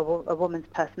woman's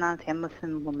personality, a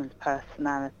Muslim woman's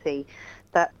personality,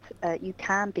 that you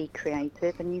can be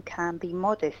creative and you can be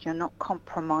modest. You're not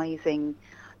compromising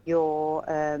your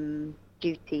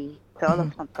duty to Allah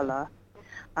subhanahu wa ta'ala.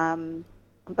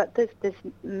 But there's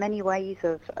many ways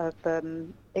of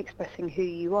expressing who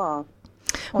you are,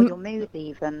 or your mood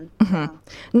even. Mm-hmm. Yeah.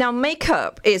 Now,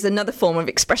 makeup is another form of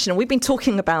expression. We've been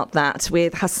talking about that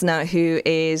with Hasna, who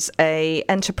is a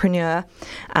entrepreneur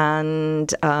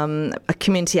and a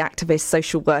community activist,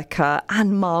 social worker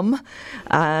and mum.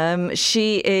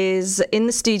 She is in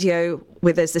the studio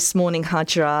with us this morning,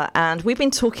 Hajra, and we've been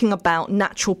talking about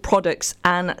natural products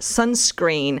and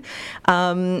sunscreen,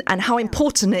 and how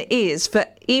important it is for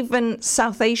even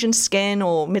South Asian skin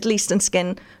or Middle Eastern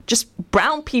skin, just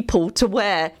brown people, to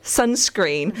wear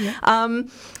sunscreen. Yeah.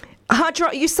 Hajra,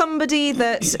 are you somebody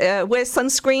that wears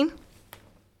sunscreen?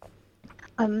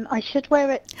 I should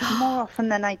wear it more often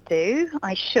than I do.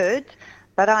 I should,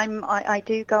 but I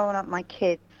do go on up my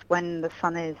kids when the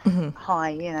sun is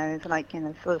high, it's like,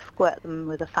 sort of squirt them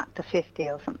with a factor 50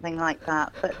 or something like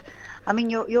that. But I mean,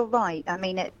 you're right. I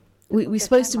mean, we're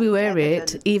supposed to be wear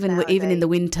it even in the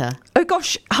winter. Oh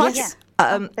gosh,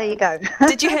 there you go.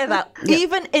 Did you hear that? Yep.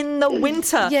 Even in the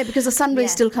winter. Yeah, because the sun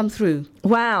rays still come through.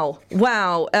 Wow.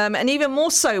 And even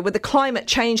more so with the climate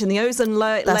change and the ozone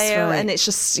layer, right. And it's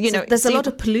just, there's a lot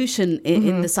of pollution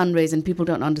in the sun rays, and people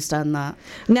don't understand that.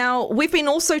 Now, we've been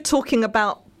also talking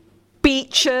about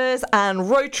beaches and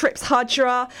road trips,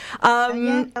 Hajra.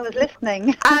 Yes, I was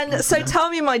listening. And so tell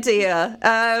me, my dear,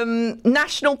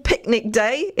 National Picnic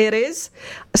Day it is.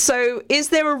 So is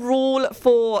there a rule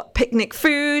for picnic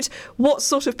food? What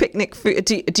sort of picnic food?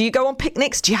 Do you go on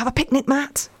picnics? Do you have a picnic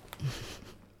mat?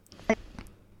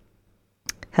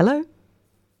 Hello?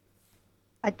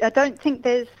 I don't think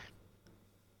there's...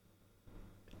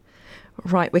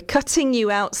 Right, we're cutting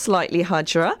you out slightly,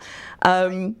 Hajra.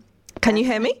 Can you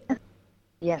hear me?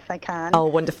 Yes, I can. Oh,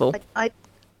 wonderful. I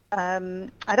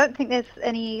don't think there's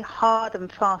any hard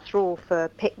and fast rule for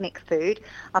picnic food,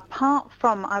 apart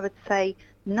from, I would say,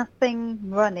 nothing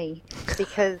runny,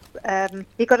 because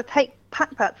you've got to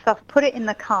pack that stuff, put it in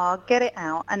the car, get it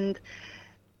out, and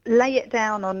lay it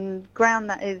down on ground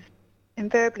that is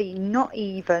invariably not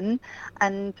even,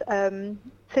 and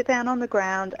sit down on the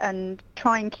ground and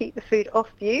try and keep the food off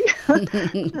you.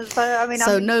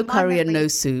 So no curry and no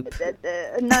soup.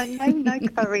 No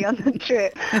curry on the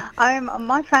trip.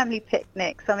 My family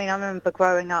picnics, I remember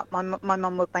growing up, my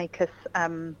mum would make us,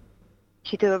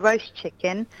 she'd do a roast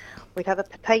chicken, we'd have a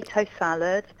potato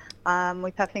salad,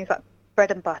 we'd have things like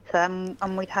bread and butter,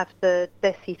 and we'd have the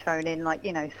desi thrown in, like,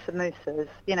 samosas,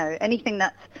 anything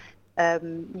that's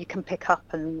you can pick up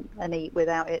and eat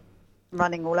without it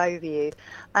running all over you,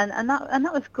 and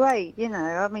that was great.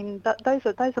 I mean, those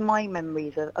are my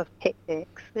memories of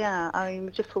picnics. Yeah, I mean,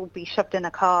 we'd just all be shoved in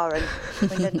a car and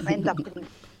we'd end up in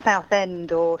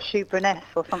Southend or Shoeburyness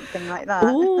or something like that.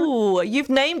 Ooh, you've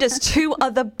named us 2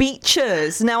 other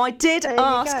beaches. Now, I did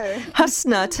ask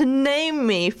Hasna to name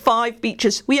me 5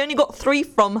 beaches. We only got 3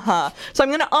 from her. So I'm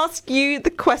going to ask you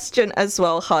the question as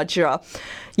well, Hajra.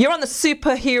 You're on the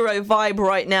superhero vibe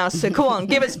right now, so go on,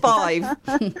 give us 5.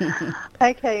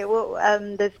 Okay, well,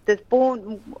 there's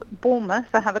Bournemouth.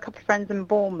 I have a couple of friends in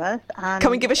Bournemouth. And, can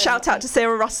we give a shout out to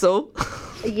Sarah Russell?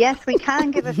 Yes, we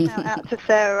can give a shout out to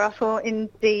Sarah Russell,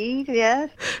 indeed, yes.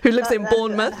 Who lives in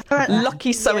Bournemouth.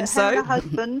 Lucky so-and-so. Her and her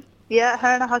husband. Yeah, her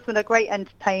and her husband are great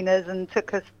entertainers and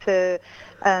took us to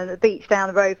the beach down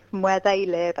the road from where they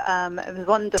live. It was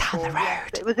wonderful. Down the road. Yes,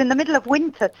 it was in the middle of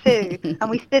winter too, and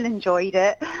we still enjoyed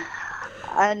it.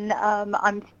 And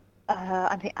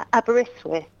I think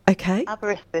Aberystwyth. Okay.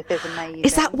 Aberystwyth is amazing.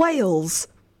 Is that Wales?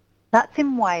 That's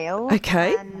in Wales.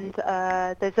 Okay. And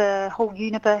there's a whole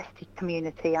university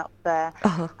community up there,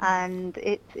 and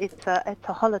it's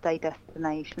a holiday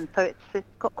destination. So it's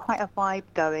got quite a vibe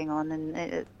going on, and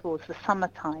it's towards the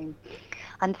summertime.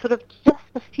 And sort of just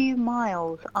a few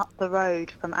miles up the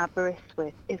road from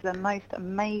Aberystwyth is the most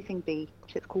amazing beach.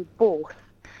 It's called Borth.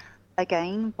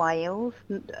 Again, Wales,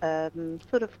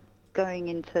 sort of going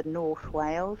into North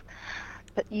Wales.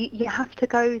 But you have to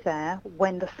go there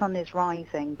when the sun is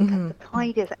rising, because the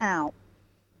tide is out.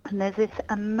 And there's this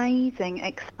amazing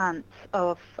expanse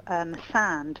of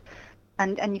sand.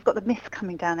 And you've got the mist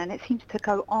coming down, and it seems to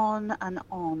go on and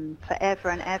on forever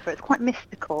and ever. It's quite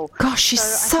mystical. Gosh, she's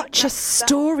such a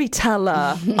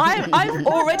storyteller. I've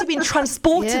already been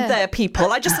transported there,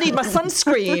 people. I just need my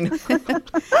sunscreen.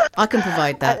 I can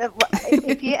provide that.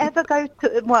 If you ever go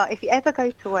to Wales,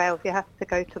 you have to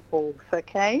go to Borth,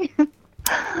 okay?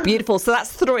 Beautiful. So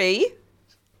that's 3.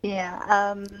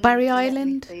 Yeah. Barry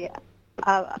Island?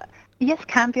 Yes,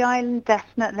 Canvey Island,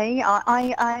 definitely.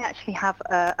 I actually have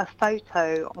a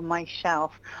photo on my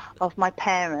shelf of my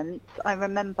parents. I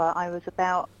remember I was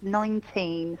about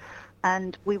 19,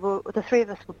 and the 3 of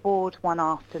us were bored one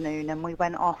afternoon, and we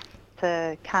went off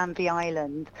to Canvey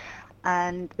Island.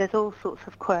 And there's all sorts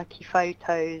of quirky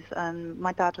photos.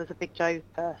 My dad was a big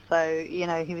joker, so he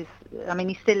was. I mean,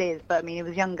 he still is, but I mean, he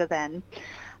was younger then.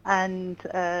 And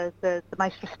the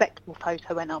most respectable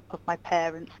photo went up of my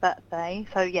parents that day.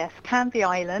 So yes, Canvey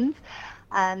Island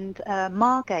and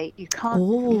Margate. You can't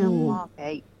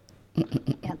Margate.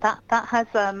 Yeah, that has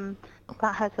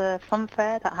a fun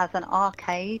fair, that has an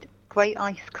arcade, great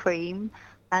ice cream,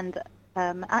 and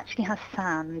actually has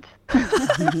sand.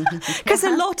 Because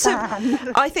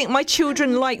I think my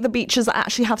children like the beaches that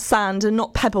actually have sand and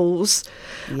not pebbles.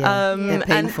 Yeah, they're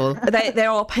painful. They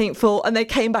are painful, and they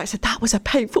came back and said, that was a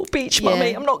painful beach,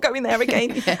 Mummy. I'm not going there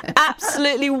again.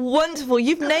 Absolutely wonderful.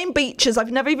 You've named beaches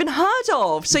I've never even heard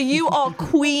of. So you are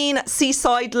Queen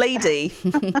Seaside Lady.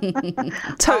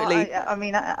 Totally. I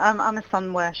mean, I'm a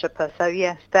sun worshipper, so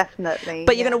yes, definitely.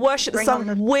 But you're going to worship the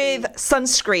sun with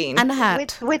sunscreen. And a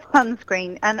hat. With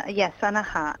sunscreen, and yes, and a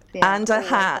hat. Yeah, and a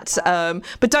hat.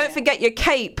 But don't forget your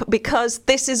cape, because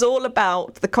this is all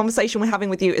about, the conversation we're having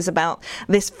with you is about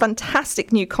this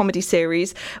fantastic new comedy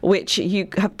series, which you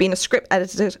have been a script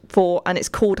editor for, and it's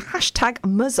called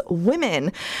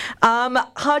 #MusWomen.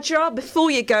 Hajra,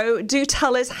 before you go, do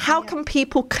tell us, how can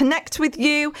people connect with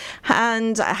you,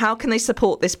 and how can they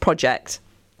support this project?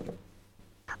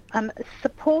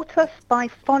 Support us by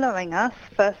following us,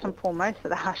 first and foremost, at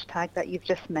the hashtag that you've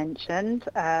just mentioned,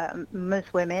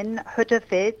 MusWomen,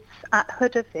 Hudavids, at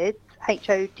Hudavids,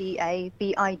 HODAVIDZ,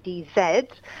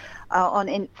 on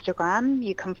Instagram.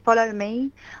 You can follow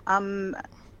me.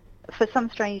 For some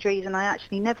strange reason, I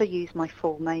actually never use my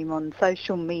full name on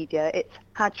social media. It's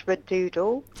Hajra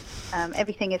Doodle.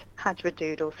 Everything is Hajra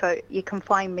Doodle. So you can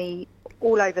find me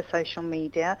all over social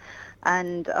media,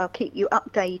 and I'll keep you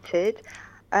updated.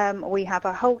 We have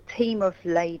a whole team of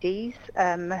ladies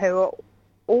who are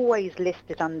always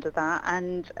listed under that,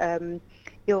 and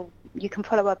you can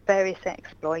follow up various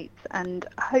exploits, and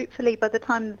hopefully by the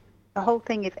time the whole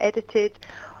thing is edited,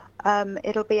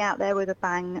 it'll be out there with a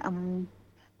bang, and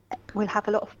we'll have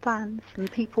a lot of fans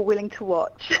and people willing to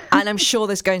watch. And I'm sure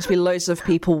there's going to be loads of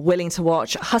people willing to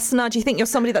watch. Hasna, do you think you're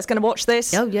somebody that's going to watch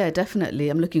this? Oh, yeah, definitely.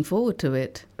 I'm looking forward to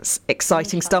it. It's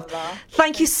exciting stuff.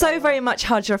 Thank you so very much,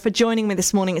 Hajra, for joining me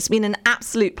this morning. It's been an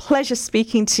absolute pleasure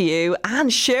speaking to you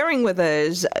and sharing with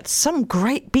us some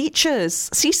great beaches,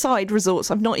 seaside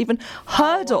resorts I've not even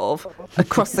heard of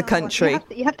across the country.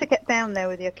 You have to get down there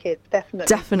with your kids, definitely.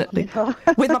 Definitely.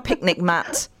 With my picnic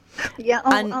mat. Yeah.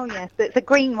 Oh, yes. It's a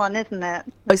green one, isn't it?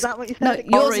 Is that what you said?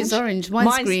 No, yours is orange.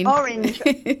 Mine's green. Orange.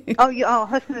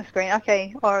 Husband's green.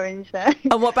 Okay, orange.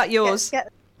 And what about yours?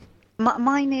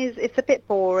 Mine is. It's a bit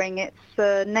boring.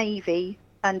 It's navy,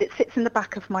 and it sits in the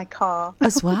back of my car.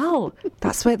 As well.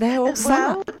 That's where they're all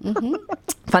sat.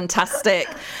 Fantastic.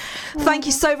 Thank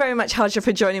you so very much, Hajra,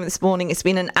 for joining me this morning. It's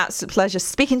been an absolute pleasure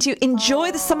speaking to you.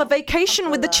 Enjoy the summer vacation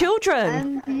with the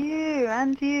children.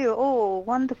 And you. Oh,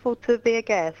 wonderful to be a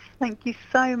guest. Thank you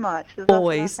so much.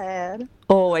 Always.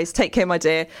 Always. Take care, my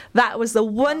dear. That was the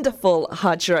wonderful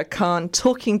Hajra Khan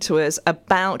talking to us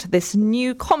about this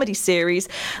new comedy series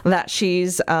that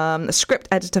she's a script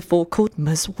editor for called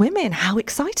Ms. Women. How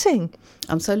exciting.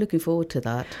 I'm so looking forward to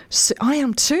that. So I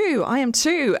am too.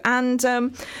 And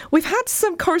we've had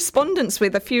some correspondence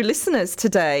with a few listeners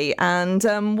today. And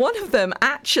one of them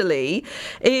actually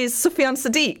is Sufyan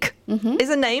Sadiq. Is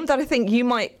a name that I think you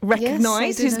might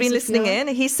recognise, who's been listening in.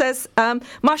 He says,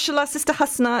 mashallah, Sister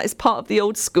Hasna is part of the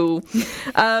old school.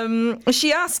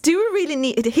 She asked, do we really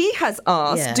need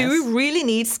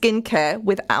skincare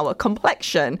with our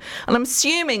complexion? And I'm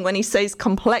assuming when he says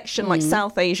complexion, like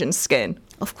South Asian skin.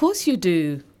 Of course you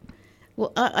do.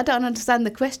 Well, I don't understand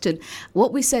the question.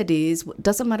 What we said is,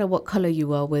 doesn't matter what colour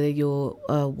you are, whether you're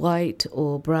white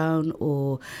or brown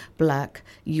or black,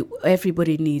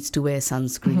 everybody needs to wear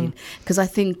sunscreen. Because I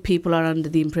think people are under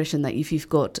the impression that if you've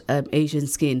got Asian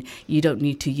skin, you don't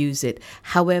need to use it.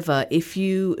 However, if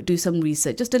you do some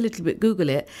research, just a little bit, Google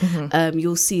it,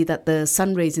 you'll see that the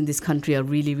sun rays in this country are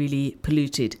really, really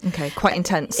polluted. Okay, quite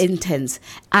intense.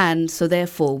 And so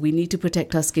therefore, we need to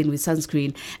protect our skin with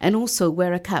sunscreen and also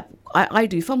wear a cap. I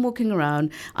do. If I'm walking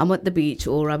around, I'm at the beach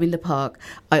or I'm in the park,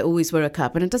 I always wear a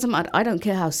cap. And it doesn't matter. I don't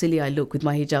care how silly I look with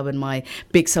my hijab and my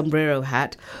big sombrero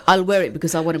hat. I'll wear it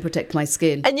because I want to protect my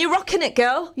skin. And you're rocking it,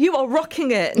 girl. You are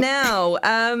rocking it. Now,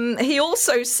 he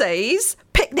also says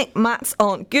picnic mats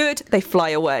aren't good. They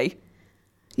fly away.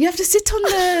 You have to sit on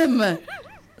them.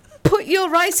 Put your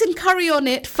rice and curry on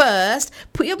it first,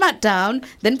 put your mat down,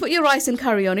 then put your rice and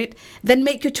curry on it, then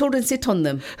make your children sit on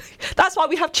them. That's why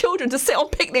we have children, to sit on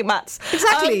picnic mats.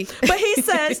 Exactly. But he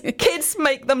says kids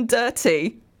make them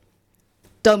dirty.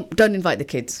 Don't invite the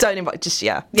kids. Don't invite, just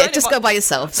go by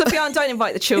yourself. Sufyan, don't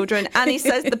invite the children. And he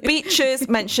says the beaches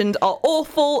mentioned are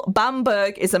awful.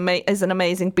 Bamberg is an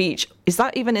amazing beach. Is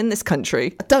that even in this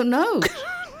country? I don't know.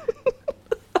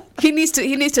 He needs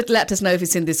to let us know if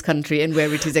it's in this country and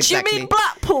where it is exactly. Do you mean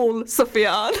Blackpool,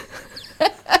 Sufyan?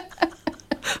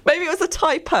 Maybe it was a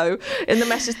typo in the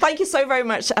message. Thank you so very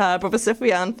much, Brother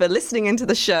Sufyan, for listening into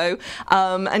the show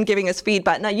and giving us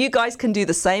feedback. Now, you guys can do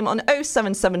the same on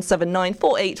 07779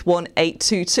 481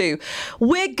 822.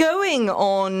 We're going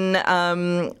on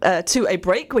to a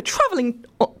break. We're travelling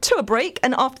to a break,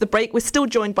 and after the break, we're still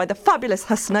joined by the fabulous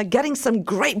Hasna, getting some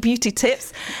great beauty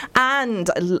tips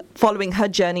and following her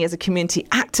journey as a community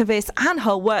activist and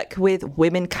her work with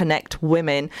Women Connect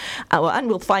Women. And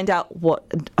we'll find out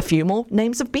a few more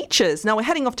names of beaches. Now, we're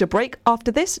heading off to a break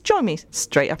after this. Join me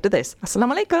straight after this.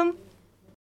 Assalamu alaikum.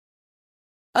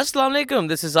 Assalamu alaikum,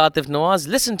 this is Atif Nawaz.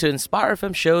 Listen to Inspire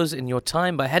FM shows in your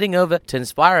time by heading over to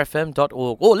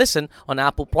inspirefm.org or listen on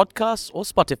Apple Podcasts or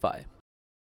Spotify.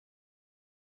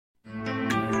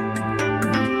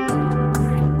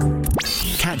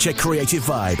 Catch a creative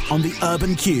vibe on the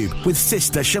Urban Kube with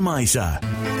Sister Shemiza.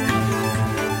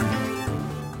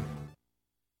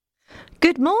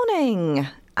 Good morning.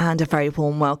 And a very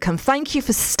warm welcome. Thank you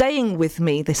for staying with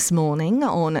me this morning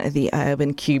on the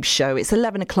Urban Kube Show. It's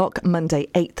 11 o'clock, Monday,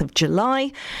 8th of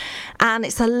July. And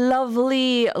it's a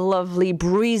lovely, lovely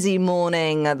breezy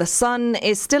morning. The sun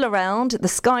is still around. The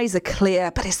skies are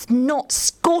clear, but it's not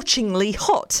scorchingly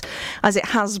hot as it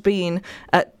has been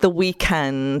at the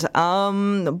weekend.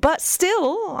 But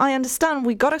still, I understand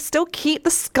we got to still keep the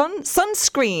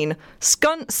sunscreen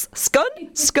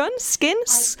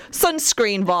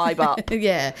vibe up.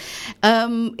 Yeah.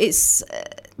 It's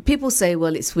people say,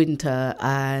 well, it's winter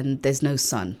and there's no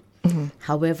sun.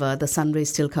 However, the sun rays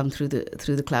still come through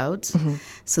the clouds.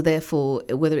 So therefore,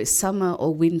 whether it's summer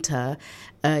or winter,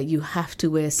 you have to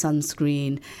wear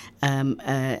sunscreen,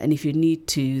 and if you need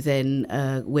to, then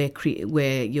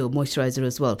wear your moisturizer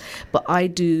as well. But I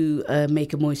do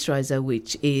make a moisturizer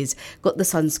which is got the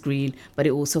sunscreen, but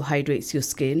it also hydrates your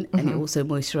skin, and it also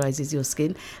moisturizes your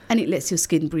skin, and it lets your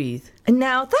skin breathe.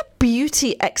 Now, that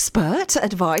beauty expert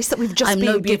advice that we've just been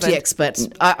given... I'm no beauty expert.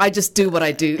 I just do what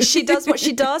I do. She does what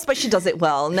she does, but she does it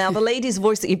well. Now, the lady's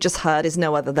voice that you've just heard is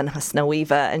no other than Hasna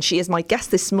Weaver, and she is my guest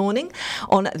this morning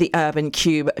on the Urban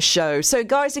Kube Show. So,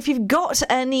 guys, if you've got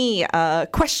any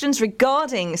questions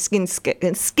regarding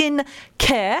skin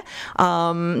care,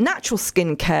 natural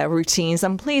skin care routines,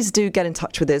 then please do get in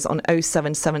touch with us on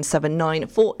 07779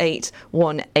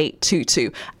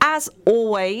 481822. As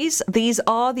always, these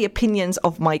are the opinions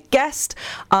of my guest.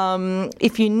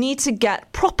 If you need to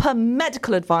get proper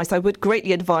medical advice, I would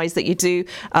greatly advise that you do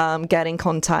get in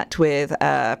contact with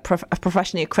a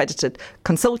professionally accredited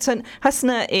consultant.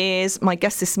 Hasna is my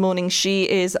guest this morning. She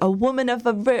is a woman of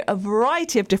a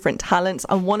variety of different talents,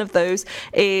 and one of those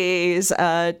is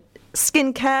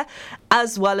skincare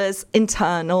as well as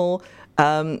internal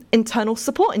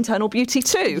support, internal beauty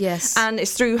too. Yes. And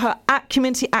it's through her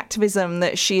community activism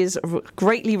that she is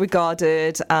greatly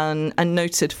regarded and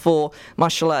noted for,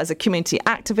 mashallah, as a community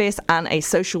activist and a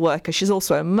social worker. She's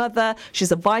also a mother.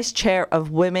 She's a vice chair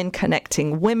of Women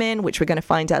Connecting Women, which we're going to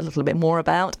find out a little bit more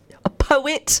about. A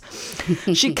poet.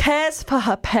 She cares for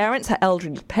her parents, her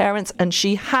elderly parents, and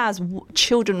she has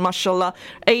children, mashallah,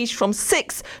 aged from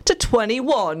 6 to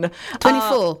 21.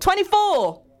 24.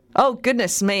 24! Oh,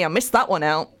 goodness me, I missed that one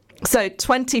out. So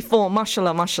 24,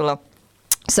 mashallah, mashallah.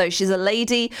 So she's a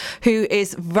lady who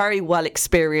is very well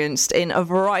experienced in a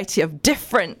variety of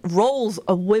different roles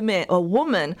a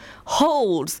woman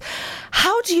holds.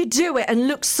 How do you do it and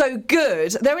look so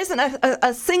good? There isn't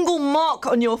a single mark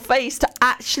on your face to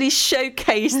actually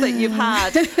showcase that you've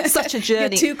had such a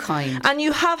journey. You're too kind. And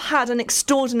you have had an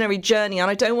extraordinary journey, and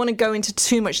I don't want to go into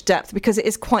too much depth because it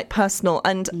is quite personal,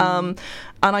 and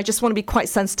I just want to be quite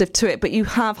sensitive to it. But you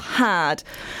have had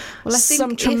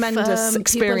some tremendous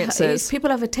experiences. If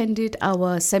people have attended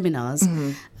our seminars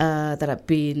that have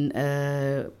been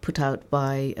put out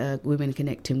by Women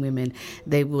Connecting Women,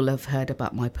 they will have heard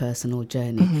about my personal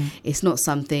journey. It's not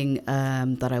something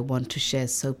that I want to share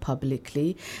so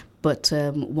publicly. But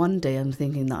one day I'm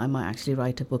thinking that I might actually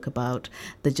write a book about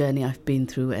the journey I've been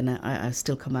through, and I've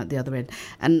still come out the other end.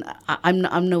 And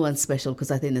I'm no one special, because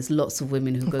I think there's lots of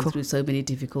women who go through so many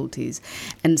difficulties.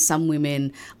 And some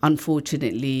women,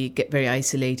 unfortunately, get very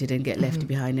isolated and get left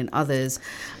behind, and others,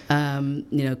 come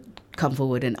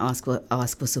forward and ask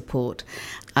for support.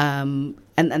 And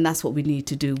that's what we need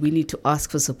to do. We need to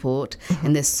ask for support.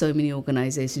 And there's so many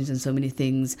organizations and so many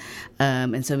things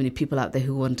and so many people out there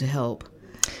who want to help.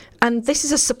 And this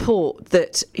is a support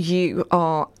that you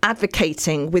are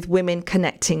advocating with Women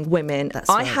Connecting Women. That's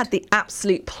I right. had the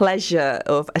absolute pleasure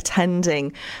of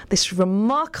attending this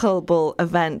remarkable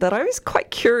event that I was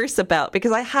quite curious about,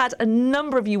 because I had a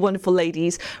number of you wonderful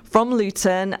ladies from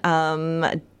Luton,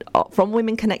 from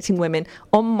Women Connecting Women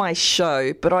on my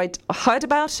show, but I'd heard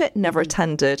about it, never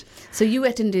attended. So you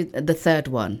attended the third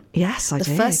one? Yes, I did.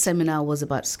 The first seminar was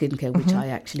about skincare, which I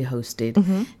actually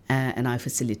hosted and I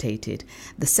facilitated.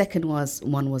 The second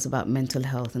one was about mental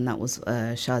health, and that was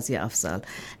Shazia Afzal.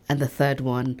 And the third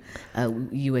one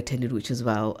you attended, which was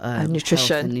about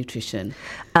nutrition. Health and nutrition.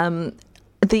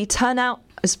 The turnout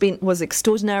was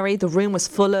extraordinary. The room was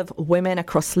full of women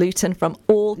across Luton from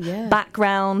all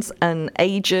backgrounds and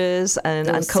ages.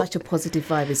 And such a positive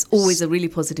vibe. It's always a really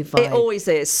positive vibe. It always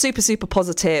is. Super, super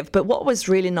positive. But what was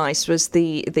really nice was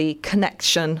the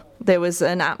connection. There was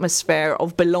an atmosphere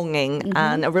of belonging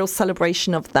and a real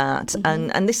celebration of that.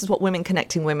 And this is what Women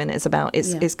Connecting Women is about.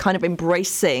 Is kind of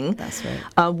embracing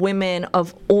women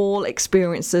of all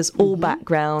experiences, all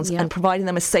backgrounds, and providing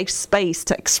them a safe space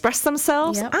to express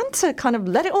themselves and to kind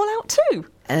of let it all out too.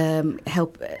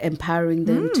 Help empowering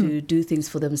them to do things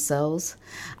for themselves,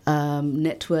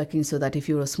 networking, so that if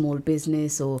you're a small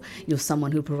business or you're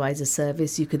someone who provides a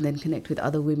service, you can then connect with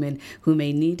other women who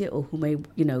may need it or who may,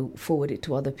 forward it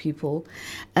to other people,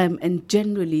 and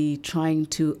generally trying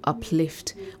to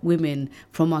uplift women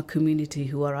from our community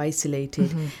who are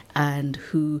isolated and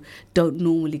who don't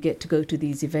normally get to go to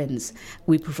these events.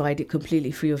 We provide it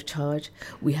completely free of charge.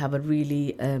 We have a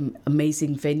really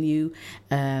amazing venue,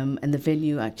 and the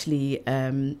venue actually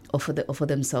offer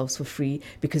themselves for free,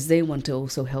 because they want to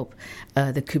also help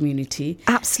the community.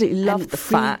 Absolutely love the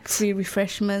fact. Free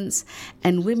refreshments.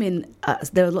 And women,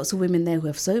 there are lots of women there who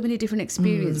have so many different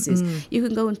experiences. You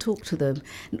can go and talk to them.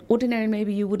 Ordinarily,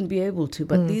 maybe you wouldn't be able to,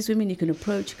 but these women you can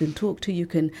approach, you can talk to,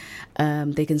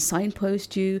 they can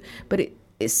signpost you. But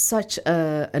it's such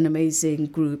an amazing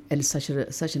group and such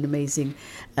an amazing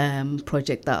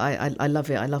project that I love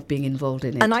it. I love being involved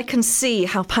in it. And I can see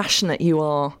how passionate you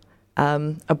are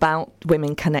about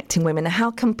women, connecting women.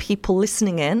 How can people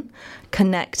listening in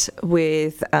connect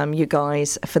with you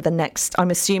guys for the next?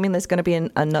 I'm assuming there's going to be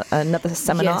another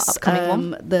seminar, upcoming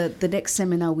one. The next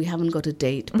seminar, we haven't got a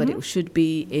date, but it should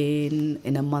be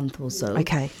in a month or so.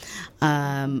 Okay.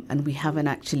 And we haven't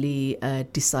actually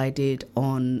decided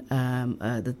on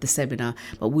the seminar,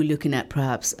 but we're looking at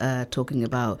perhaps talking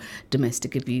about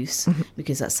domestic abuse,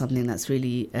 because that's something that's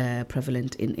really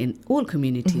prevalent in all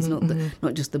communities,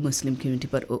 not just the Muslim community,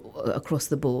 but across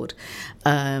the board.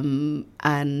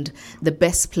 And the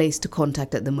best place to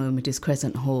contact at the moment is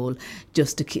Crescent Hall,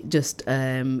 just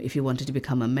if you wanted to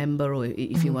become a member, or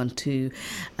if you want to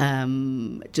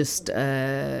just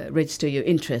register your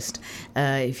interest.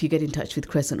 If you get in touch with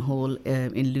Crescent Hall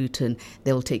in Luton,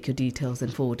 they'll take your details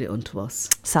and forward it on to us.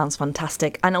 Sounds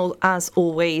fantastic. And as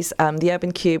always, the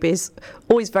Urban Kube is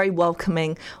always very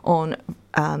welcoming on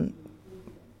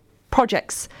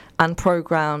projects and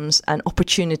programs and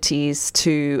opportunities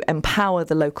to empower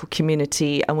the local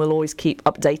community, and we'll always keep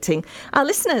updating our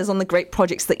listeners on the great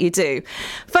projects that you do.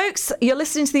 Folks, you're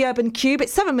listening to the Urban Kube.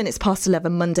 It's 7 minutes past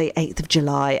 11, Monday 8th of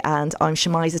July, and I'm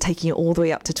Shemiza, taking you all the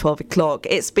way up to 12 o'clock.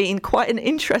 It's been quite an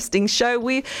interesting show.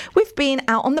 We've been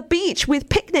out on the beach with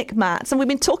picnic mats, and we've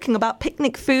been talking about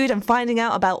picnic food and finding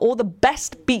out about all the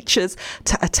best beaches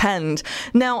to attend.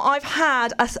 Now, I've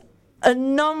had a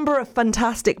number of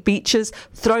fantastic beaches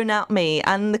thrown at me,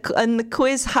 and the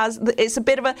quiz it's a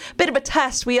bit of a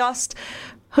test. We asked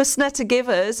Hasna to give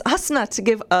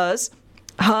us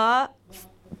her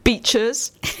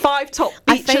beaches, 5 top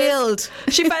beaches. I failed.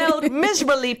 She failed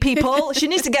miserably, people. She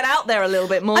needs to get out there a little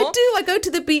bit more. I do. I go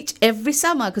to the beach every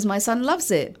summer because my son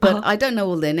loves it, but I don't know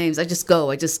all their names. I just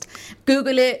go. I just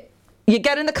Google it. You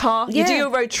get in the car, you do your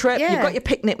road trip, you've got your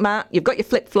picnic mat, you've got your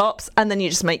flip-flops, and then you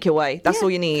just make your way. That's all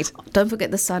you need. Don't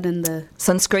forget the sun and the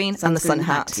sunscreen and the sun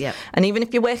hat. Yep. And even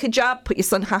if you wear hijab, put your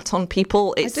sun hat on,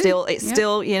 people. It's still,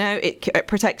 it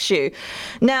protects you.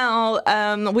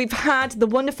 Now, we've had the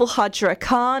wonderful Hajra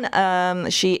Khan.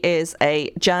 She is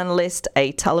a journalist,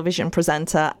 a television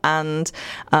presenter, and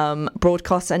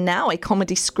broadcaster, now a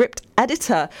comedy script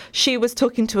editor. She was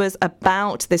talking to us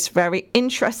about this very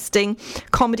interesting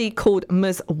comedy called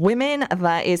Ms. Women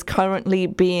that is currently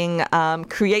being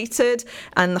created,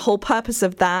 and the whole purpose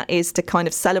of that is to kind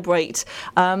of celebrate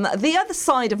the other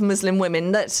side of Muslim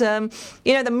women that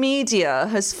the media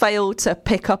has failed to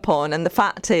pick up on. And the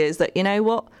fact is that, you know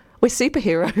what, we're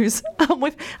superheroes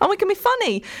and we can be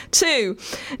funny too.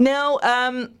 Now,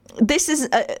 this is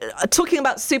talking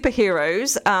about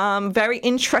superheroes. Very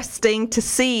interesting to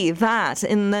see that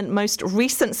in the most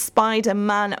recent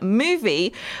Spider-Man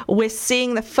movie, we're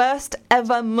seeing the first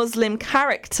ever Muslim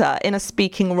character in a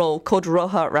speaking role called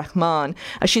Roha Rahman.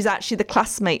 She's actually the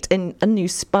classmate in a new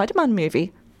Spider-Man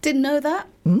movie. Didn't know that.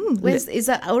 Is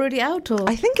that already out? Or?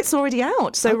 I think it's already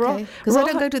out. So because I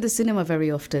don't go to the cinema very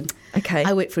often. Okay,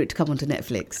 I wait for it to come onto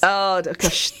Netflix. Oh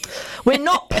gosh, we're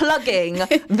not plugging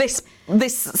this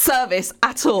service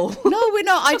at all. No, we're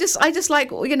not. I just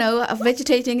like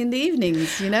vegetating in the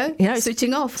evenings.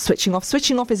 Switching off.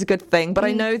 Switching off is a good thing, but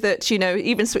I know that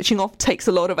even switching off takes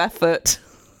a lot of effort.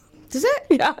 Does it?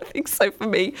 Yeah, I think so for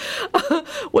me.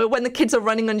 Well, when the kids are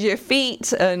running under your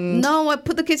feet and... No, I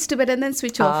put the kids to bed and then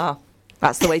switch off.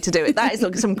 That's the way to do it. That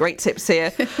is some great tips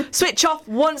here. Switch off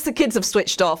once the kids have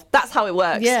switched off. That's how it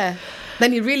works. Yeah.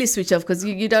 Then you really switch off because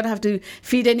you don't have to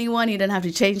feed anyone, you don't have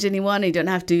to change anyone, you don't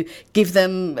have to give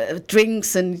them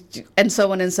drinks and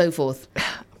so on and so forth.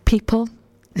 People,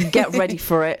 get ready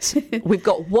for it. We've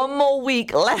got one more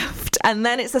week left and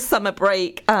then it's a summer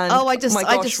break and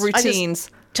routines.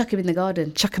 Chuck him in the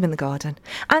garden. Chuck him in the garden.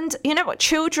 And you know what,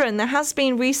 children, there has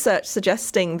been research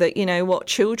suggesting that,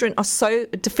 children are so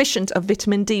deficient of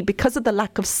vitamin D because of the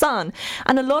lack of sun.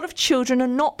 And a lot of children are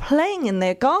not playing in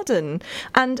their garden.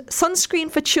 And sunscreen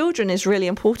for children is really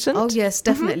important. Oh, yes,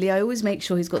 definitely. I always make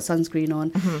sure he's got sunscreen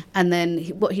on. And then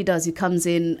what he does, he comes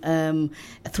in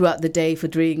throughout the day for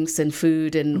drinks and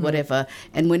food and whatever.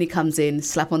 And when he comes in,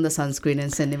 slap on the sunscreen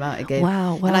and send him out again.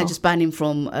 Wow. And I just ban him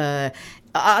from...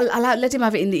 I'll let him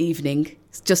have it in the evening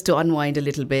just to unwind a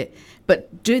little bit.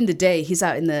 But during the day, he's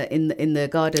out in the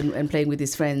garden and playing with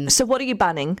his friends. So what are you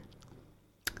banning?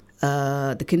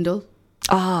 The Kindle.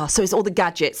 So it's all the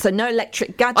gadgets. So no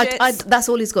electric gadgets. That's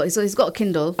all he's got. So he's got a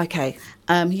Kindle. Okay.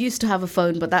 He used to have a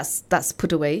phone, but that's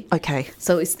put away. Okay.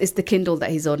 So it's the Kindle that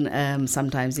he's on.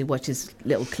 Sometimes he watches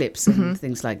little clips and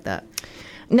things like that.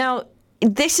 Now,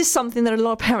 this is something that a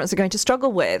lot of parents are going to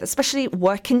struggle with, especially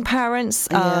working parents.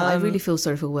 I really feel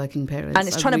sorry for working parents. And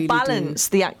it's trying to balance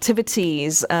the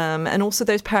activities and also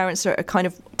those parents are kind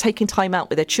of taking time out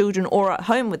with their children or at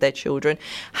home with their children.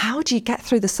 How do you get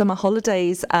through the summer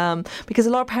holidays? Because a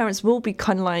lot of parents will be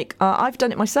kind of like, I've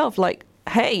done it myself, like,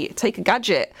 hey, take a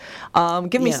gadget,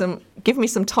 give me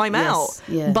some time out.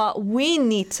 Yeah. But we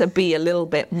need to be a little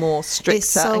bit more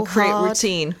stricter and create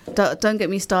routine. Don't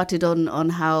get me started on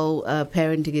how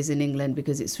parenting is in England,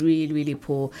 because it's really, really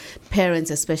poor. Parents,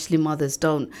 especially mothers,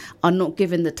 are not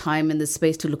given the time and the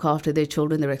space to look after their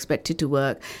children. They're expected to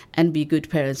work and be good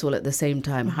parents all at the same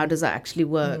time. How does that actually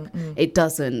work? It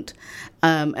doesn't.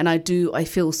 And I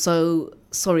feel so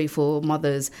sorry for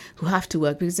mothers who have to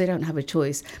work because they don't have a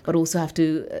choice, but also have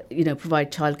to, provide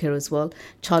childcare as well.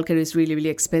 Childcare is really, really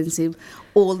expensive.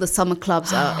 All the summer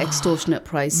clubs are extortionate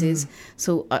prices.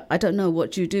 So I don't know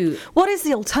what you do. What is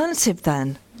the alternative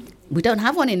then? We don't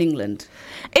have one in England.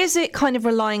 Is it kind of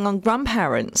relying on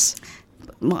grandparents?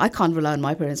 I can't rely on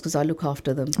my parents because I look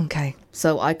after them. Okay.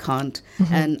 So I can't.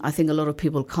 And I think a lot of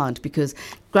people can't, because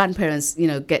grandparents,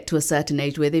 get to a certain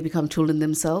age where they become children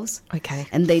themselves. Okay.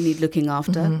 And they need looking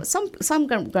after. Some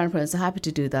grandparents are happy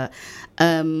to do that.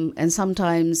 And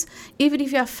sometimes, even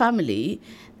if you have family,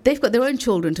 they've got their own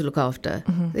children to look after.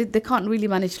 They can't really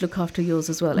manage to look after yours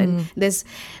as well. And there's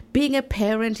being a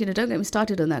parent, don't get me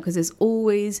started on that, because there's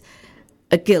always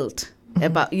a guilt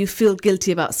about, you feel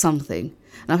guilty about something.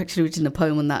 And I've actually written a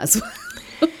poem on that as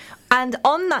well. And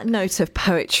on that note of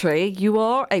poetry, you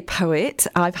are a poet.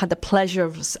 I've had the pleasure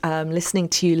of listening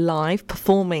to you live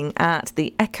performing at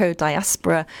the Echo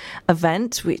Diaspora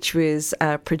event, which was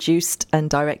produced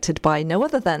and directed by no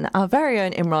other than our very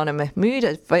own Imran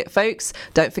Mahmood. Folks,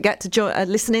 don't forget to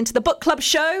listen into the book club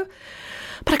show.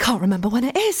 But I can't remember when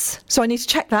it is, so I need to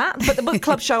check that. But the book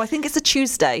club show, I think it's a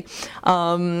Tuesday.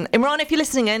 Imran, if you're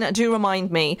listening in, do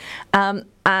remind me.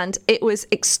 And it was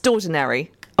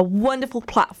extraordinary. A wonderful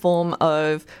platform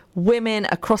of women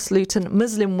across Luton,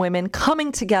 Muslim women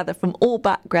coming together from all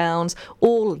backgrounds.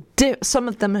 Some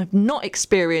of them have not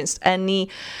experienced any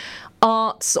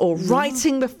arts or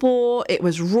writing before. It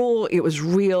was raw, it was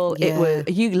real.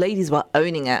 You ladies were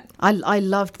owning it. I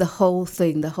loved the whole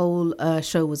thing. The whole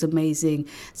show was amazing.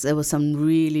 So there was some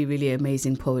really, really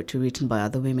amazing poetry written by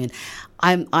other women.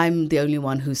 I'm the only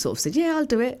one who sort of said, yeah, I'll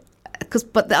do it.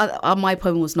 But my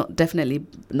poem was definitely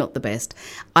not the best.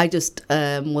 I just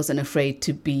wasn't afraid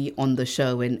to be on the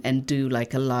show and do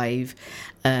like a live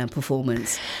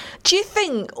performance. Do you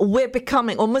think we're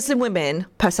becoming, or Muslim women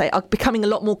per se, are becoming a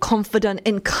lot more confident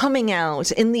in coming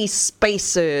out in these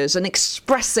spaces and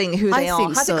expressing who they are?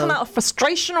 Has it come out of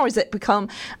frustration, or has it become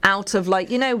out of like,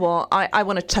 you know what, I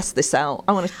want to test this out.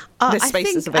 This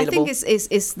space is available. I think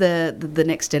it's the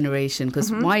next generation,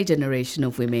 because my generation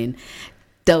of women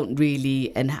don't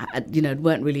really, and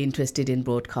weren't really interested in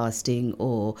broadcasting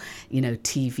or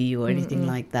TV or anything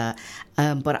like that.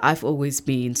 But I've always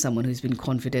been someone who's been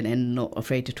confident and not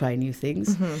afraid to try new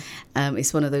things.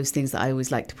 It's one of those things that I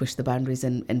always like to push the boundaries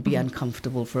and be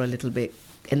uncomfortable for a little bit,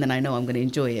 and then I know I'm going to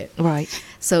enjoy it. Right.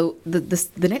 So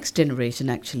the next generation,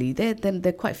 actually,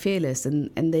 they're quite fearless,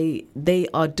 and they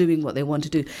are doing what they want to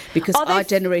do, because our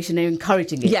generation are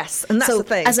encouraging it. Yes, and that's the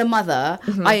thing. As a mother,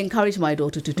 I encourage my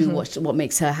daughter to do what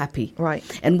makes her happy, right,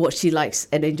 and what she likes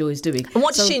and enjoys doing. And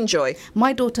what does she enjoy?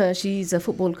 My daughter, she's a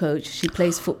football coach. She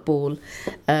plays football.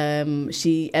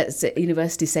 She at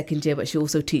university second year, but she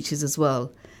also teaches as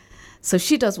well. So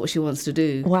she does what she wants to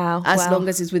do. Wow! As long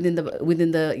as it's within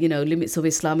the limits of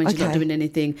Islam, and she's not doing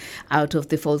anything out of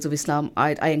the folds of Islam.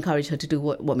 I encourage her to do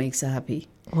what makes her happy.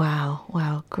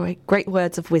 Wow! Great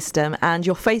words of wisdom. And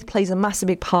your faith plays a massive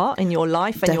big part in your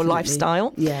life and your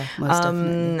lifestyle. Yeah, most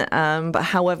definitely. But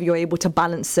however you're able to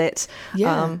balance it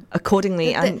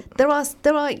accordingly. There are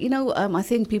I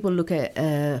think people look at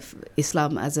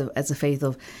Islam as a faith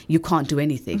of you can't do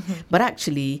anything. But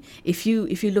actually, if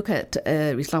you look at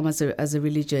Islam as a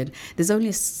religion, there's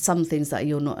only some things that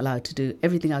you're not allowed to do.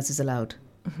 Everything else is allowed.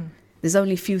 There's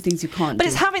only a few things you can't do. But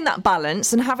it's having that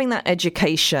balance and having that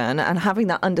education and having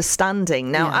that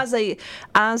understanding. Now, as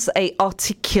a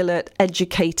articulate,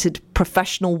 educated,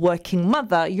 professional working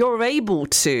mother, you're able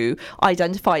to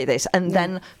identify this and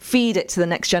then feed it to the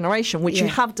next generation, which you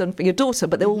have done for your daughter.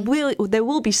 But there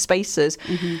will be spaces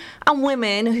and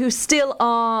women who still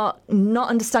are not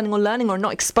understanding or learning or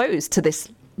not exposed to this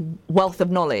wealth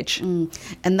of knowledge.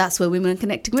 And that's where Women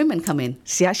Connecting Women come in.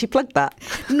 See how she plugged that?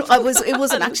 No, it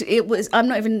wasn't actually. It was. I'm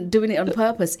not even doing it on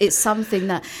purpose. It's something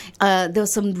that there are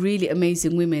some really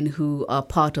amazing women who are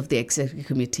part of the executive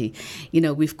committee. You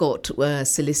know, we've got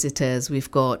solicitors,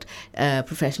 we've got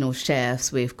professional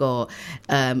chefs, we've got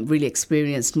really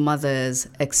experienced mothers,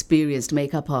 experienced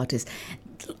makeup artists.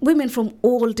 Women from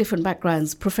all different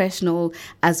backgrounds, professional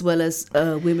as well as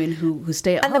women who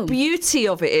stay at home. And the beauty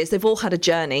of it is they've all had a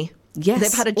journey. Yes,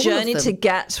 they've had a journey to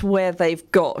get where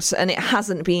they've got, and it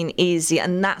hasn't been easy,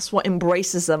 and that's what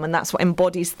embraces them and that's what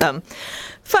embodies them.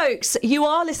 Folks, you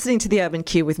are listening to the Urban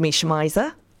Kube with me,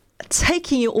 Shemiza,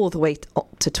 taking you all the way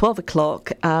up to 12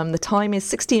 o'clock. The time is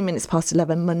 16 minutes past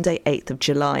 11, Monday, 8th of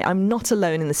July. I'm not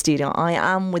alone in the studio. I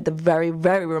am with the very,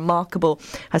 very remarkable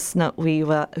Hasna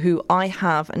Weaver, who I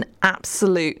have an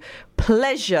absolute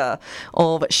pleasure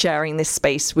of sharing this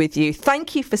space with you.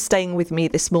 Thank you for staying with me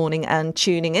this morning and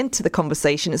tuning into the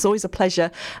conversation. It's always a pleasure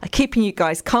keeping you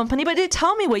guys company, but do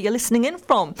tell me where you're listening in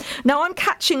from. Now, I'm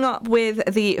catching up with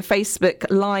the Facebook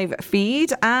live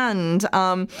feed, and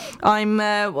I'm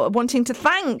wanting to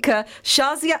thank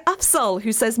Shazia Afzal,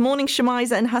 who says, morning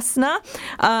Shemiza and Hasna.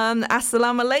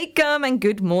 Assalamu alaikum and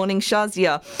good morning,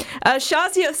 Shazia.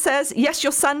 Shazia says, yes,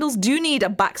 your sandals do need a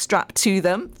backstrap to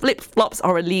them. Flip-flops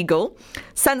are illegal.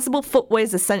 Sensible footwear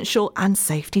is essential, and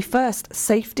safety first.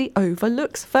 Safety over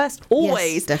looks first,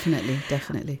 always. Yes,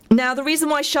 definitely. Now, the reason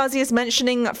why Shazia is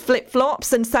mentioning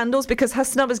flip-flops and sandals, because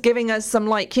Hasna was giving us some,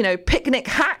 picnic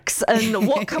hacks and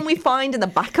what can we find in the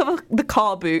back of the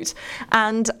car boot.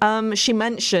 And she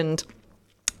mentioned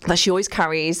that she always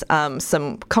carries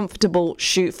some comfortable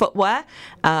shoe footwear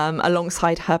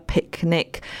alongside her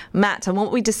picnic mat. And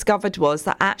what we discovered was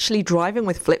that actually driving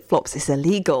with flip-flops is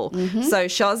illegal. So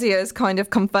Shazia has kind of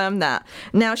confirmed that.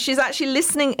 Now, she's actually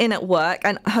listening in at work,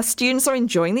 and her students are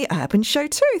enjoying the Urban Show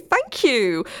too. Thank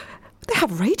you. They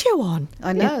have radio on.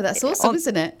 I know, that's awesome,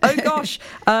 isn't it? Oh gosh.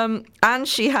 And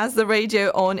she has the radio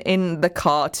on in the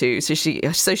car too. So she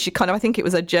kind of, I think it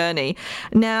was a journey.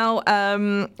 Now,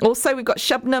 also we've got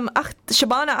Shabana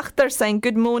Akhtar saying,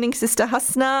 good morning, Sister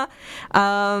Hasna.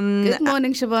 Good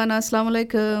morning, Shabana. Assalamu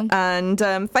alaikum.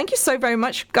 And thank you so very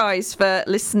much, guys, for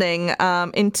listening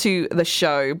into the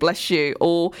show. Bless you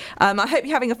all. I hope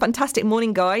you're having a fantastic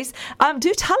morning, guys.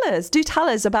 Do tell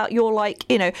us about your,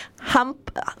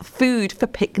 food for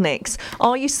picnics.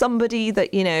 Are you somebody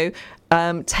that,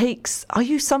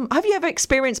 have you ever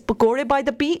experienced Bagore by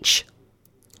the beach?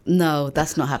 No,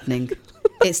 that's not happening.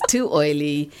 It's too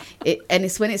oily, and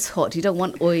it's when it's hot. You don't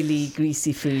want oily,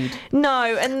 greasy food. No,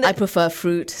 and I prefer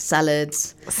fruit,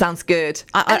 salads. Sounds good.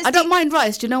 I don't mind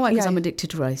rice. Do you know why? Because I'm addicted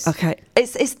to rice. Okay,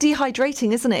 it's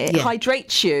dehydrating, isn't it? It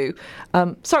hydrates you.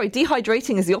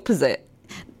 Dehydrating is the opposite.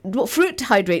 Well, fruit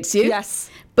hydrates you. Yes.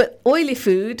 But oily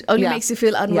food only makes you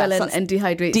feel unwell and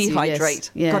dehydrates you.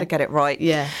 Dehydrate. Yes. Got to get it right.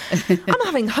 Yeah. I'm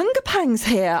having hunger pangs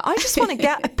here. I just want to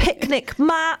get a picnic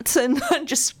mat and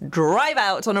just drive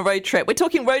out on a road trip. We're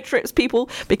talking road trips, people,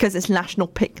 because it's National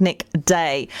Picnic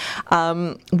Day.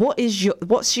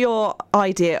 What's your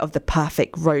idea of the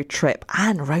perfect road trip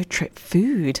and road trip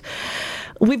food?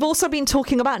 We've also been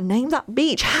talking about name that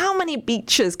beach. How many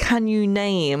beaches can you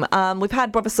name? We've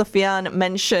had Brother Sufyan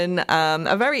mention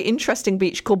a very interesting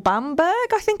beach called Bamberg,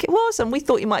 I think it was, and we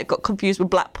thought you might have got confused with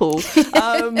Blackpool.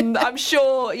 I'm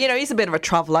sure, he's a bit of a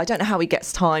traveller. I don't know how he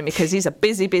gets time because he's a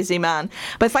busy, busy man.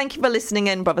 But thank you for listening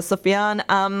in, Brother Sufyan.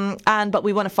 But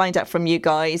we want to find out from you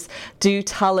guys. Do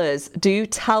tell us.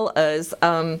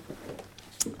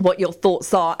 What your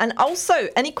thoughts are, and also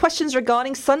any questions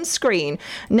regarding sunscreen.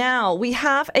 Now, we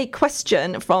have a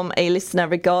question from a listener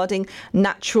regarding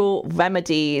natural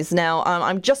remedies. Now,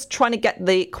 I'm just trying to get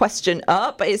the question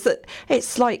up.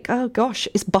 It's like, oh gosh,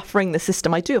 it's buffering the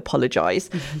system. I do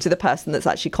apologise to the person that's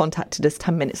actually contacted us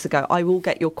 10 minutes ago. I will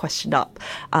get your question up,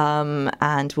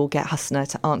 and we'll get Hasna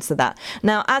to answer that.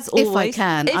 Now, as always, if I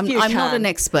can, I'm not an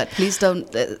expert. Please don't.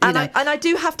 I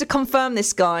do have to confirm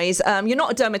this, guys. You're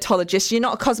not a dermatologist. You're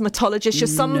not a cosmetologist. You're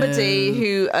somebody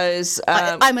who is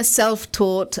I'm a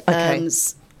self-taught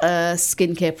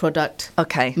skincare product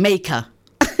maker.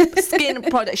 Skin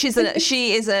product.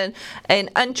 She is an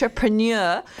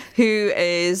entrepreneur who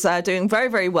is doing very,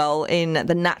 very well in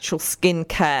the natural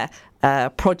skincare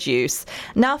produce.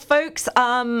 Now, folks,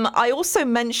 I also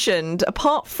mentioned,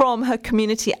 apart from her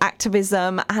community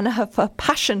activism and her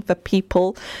passion for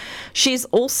people, she's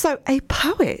also a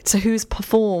poet who's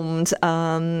performed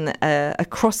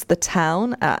across the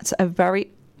town at a very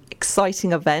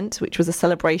exciting event, which was a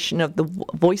celebration of the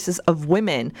voices of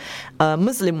women,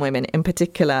 Muslim women in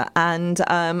particular. And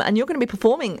you're going to be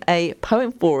performing a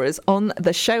poem for us on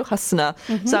the show, Hasna.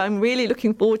 So I'm really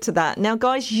looking forward to that. Now,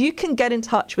 guys, you can get in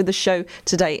touch with the show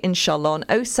today, inshallah, on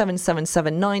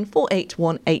 07779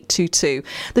 481822.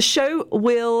 The show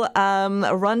will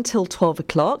run till 12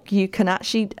 o'clock. You can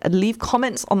actually leave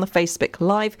comments on the Facebook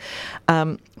Live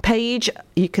page.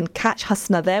 You can catch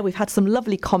Hasna there. We've had some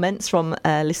lovely comments from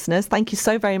listeners. Thank you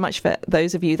so very much for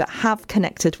those of you that have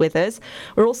connected with us.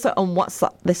 We're also on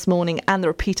WhatsApp this morning, and the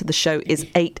repeat of the show is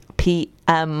 8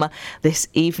 p.m. this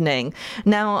evening.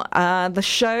 Now, the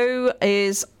show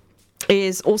is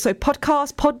also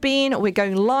podcast, Podbean. We're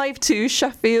going live to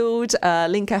Sheffield,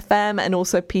 Link FM, and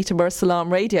also Peterborough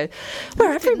Salam Radio.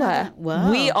 We're everywhere.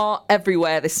 Wow. We are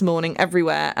everywhere this morning,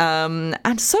 everywhere.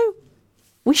 And so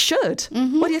we should.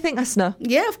 What do you think, Hasna?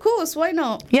 Yeah, of course. Why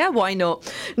not? Yeah, why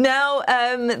not? Now,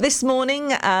 this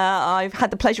morning, I've had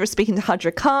the pleasure of speaking to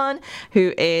Hadra Khan,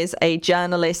 who is a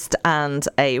journalist and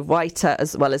a writer,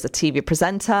 as well as a TV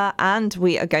presenter. And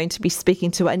we are going to be speaking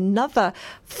to another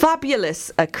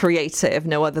fabulous creative,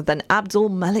 no other than Abdul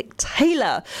Malik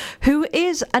Tailor, who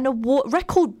is an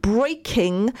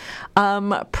record-breaking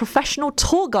professional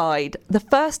tour guide, the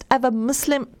first ever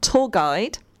Muslim tour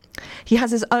guide. He has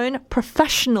his own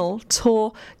professional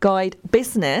tour guide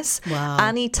business. Wow.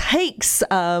 And he takes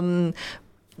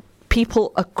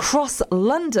people across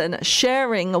London,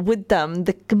 sharing with them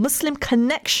the Muslim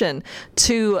connection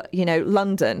to,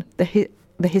 London, the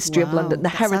history of London, the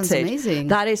that sounds heritage. amazing.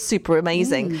 That is super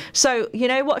amazing. So, you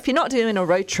know what? If you're not doing a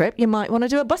road trip, you might want to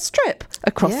do a bus trip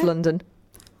across London.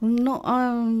 Not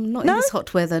in this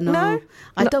hot weather, no.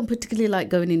 I don't particularly like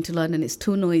going into London. It's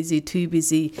too noisy, too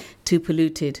busy, too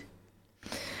polluted.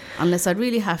 Unless I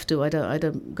really have to, I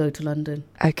don't go to London.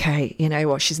 Okay, you know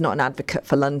what? She's not an advocate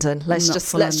for London. Let's just.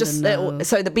 So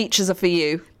the beaches are for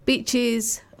you.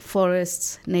 Beaches,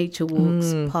 forests, nature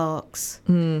walks, parks.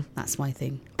 That's my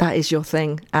thing. That is your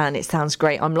thing, and it sounds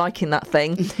great. I'm liking that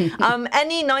thing.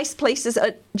 Any nice places?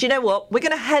 Do you know what? We're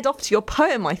going to head off to your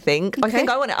poem. I think. Okay.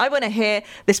 I want to hear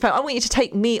this poem. I want you to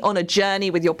take me on a journey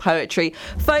with your poetry,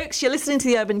 folks. You're listening to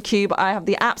the Urban Kube. I have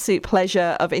the absolute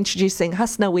pleasure of introducing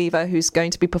Hasna Weaver, who's going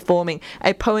to be performing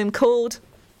a poem called.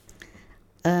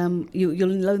 You'll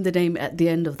learn the name at the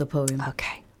end of the poem.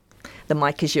 Okay, the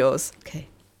mic is yours. Okay.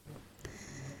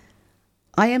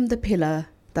 I am the pillar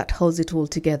that holds it all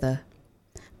together,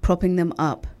 propping them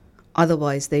up,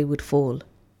 otherwise they would fall.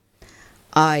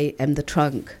 I am the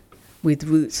trunk, with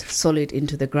roots solid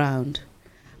into the ground,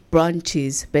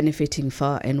 branches benefiting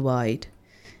far and wide,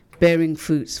 bearing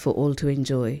fruits for all to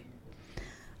enjoy.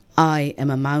 I am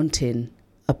a mountain,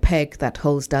 a peg that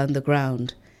holds down the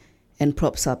ground and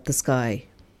props up the sky.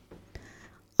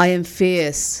 I am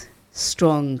fierce,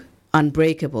 strong,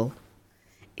 unbreakable.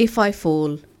 If I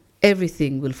fall,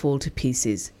 everything will fall to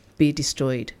pieces, be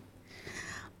destroyed.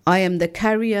 I am the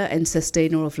carrier and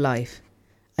sustainer of life,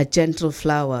 a gentle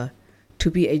flower to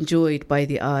be enjoyed by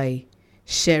the eye,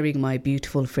 sharing my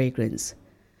beautiful fragrance.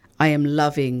 I am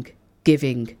loving,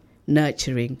 giving,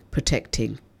 nurturing,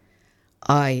 protecting.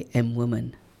 I am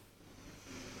woman.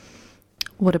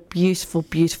 What a beautiful,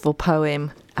 beautiful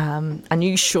poem. And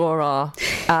you sure are.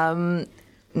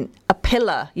 A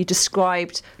pillar. You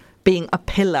described being a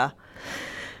pillar.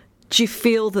 Do you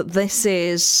feel that this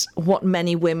is what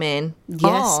many women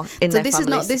are in their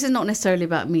families? This is not necessarily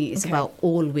about me. It's about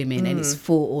all women, and it's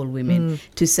for all women.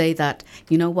 To say that,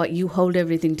 you know what, you hold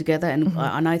everything together,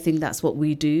 and I think that's what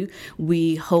we do.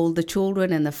 We hold the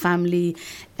children and the family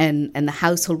and the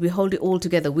household. We hold it all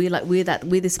together. We're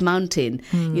this mountain.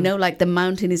 You know, like the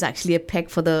mountain is actually a peg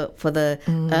for the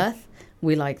earth.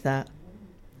 We like that.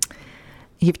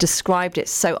 You've described it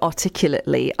so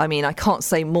articulately. I mean, I can't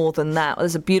say more than that.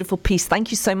 There's a beautiful piece. Thank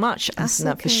you so much,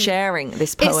 Hasna, for sharing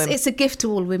this poem. It's a gift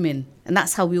to all women, and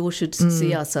that's how we all should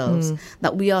see ourselves,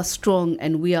 that we are strong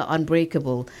and we are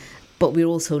unbreakable, but we're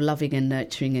also loving and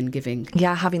nurturing and giving.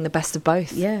 Yeah, having the best of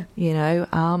both. Yeah. You know,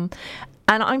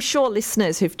 and I'm sure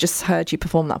listeners who've just heard you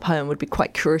perform that poem would be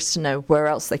quite curious to know where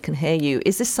else they can hear you.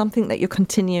 Is this something that you're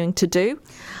continuing to do?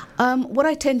 What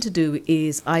I tend to do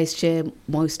is I share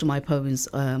most of my poems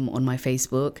on my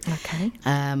Facebook. Okay.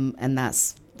 And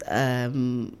that's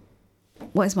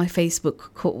what is my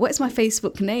Facebook called? What is my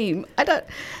Facebook name?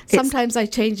 Sometimes I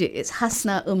change it. It's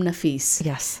Hasna Nafis.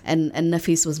 Yes. And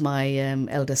Nafis was my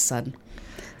eldest son.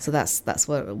 So that's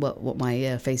what my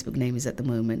Facebook name is at the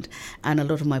moment, and a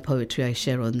lot of my poetry I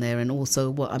share on there, and also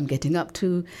what I'm getting up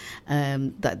to,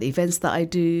 that the events that I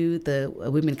do, the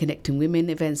Women Connecting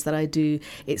Women events that I do.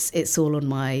 It's all on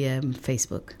my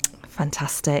Facebook.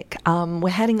 Fantastic. We're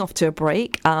heading off to a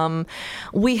break.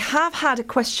 We have had a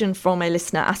question from a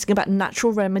listener asking about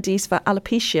natural remedies for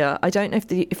alopecia. I don't know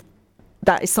if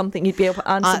that is something you'd be able to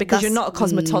answer because you're not a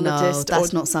cosmetologist. No,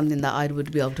 that's not something that I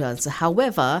would be able to answer.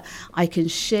 However, I can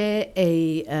share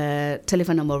a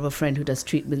telephone number of a friend who does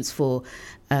treatments for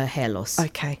hair loss.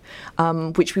 Okay,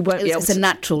 which we won't be able to...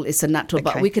 It's a natural, okay.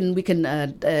 But we can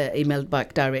email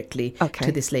back directly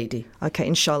to this lady. Okay,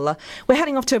 inshallah. We're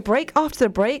heading off to a break. After the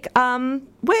break,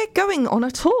 we're going on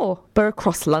a tour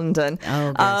across London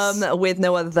with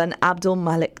no other than Abdul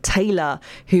Malik Tailor,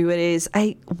 who is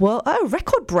a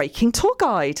record-breaking tour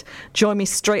guide. Join me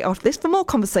straight after this for more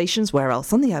conversations. Where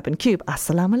else on the Urban Kube?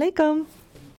 Assalamu alaikum.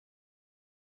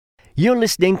 You're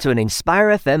listening to an Inspire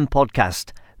FM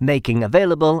podcast, making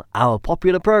available our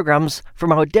popular programs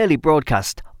from our daily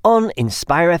broadcast on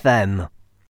Inspire FM.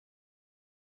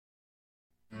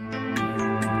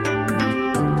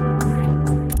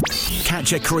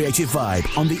 Catch a creative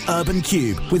vibe on the Urban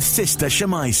Kube with Sister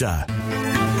Shemiza.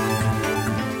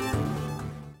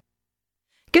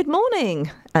 Good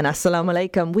morning and assalamu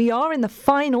alaikum. We are in the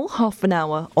final half an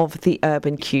hour of the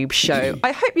Urban Kube Show.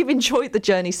 I hope you've enjoyed the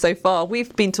journey so far.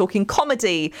 We've been talking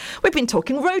comedy, we've been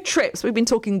talking road trips, we've been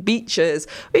talking beaches,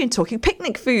 we've been talking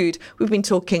picnic food, we've been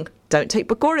talking don't take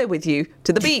Bakura with you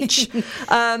to the beach.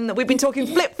 We've been talking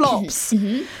flip-flops.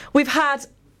 We've had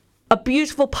a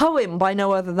beautiful poem by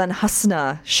no other than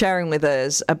Hasna sharing with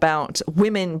us about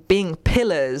women being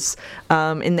pillars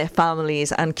in their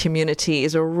families and community.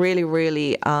 Is a really,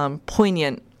 really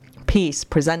poignant piece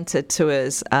presented to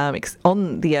us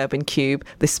on the Urban Kube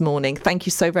this morning. Thank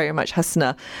you so very much,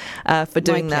 Hasna, for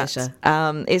doing that.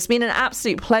 It's been an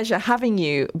absolute pleasure having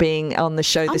you being on the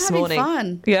show this morning.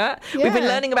 Fun. Yeah? We've been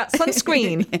learning about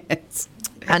sunscreen. Yes.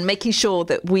 And making sure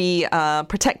that we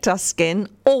protect our skin,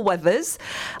 all weathers.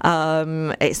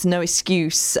 It's no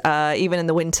excuse, even in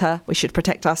the winter, we should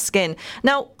protect our skin.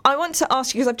 Now, I want to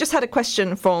ask you, because I've just had a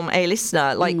question from a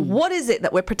listener, what is it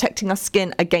that we're protecting our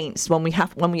skin against when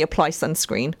we apply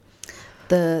sunscreen?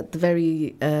 The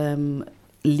very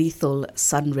lethal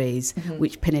sun rays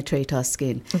which penetrate our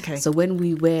skin. Okay. So when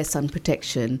we wear sun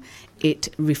protection, it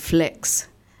reflects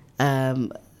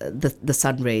the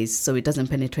sun rays, so it doesn't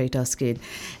penetrate our skin,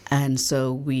 and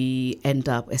so we end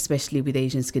up, especially with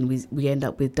Asian skin, we end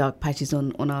up with dark patches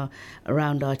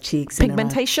around our cheeks.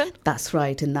 Pigmentation? That's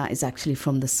right, and that is actually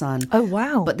from the sun. Oh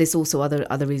wow! But there's also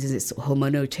other reasons. It's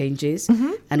hormonal changes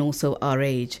and also our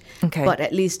age. Okay. But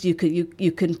at least you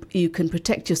can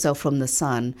protect yourself from the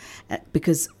sun,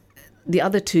 because the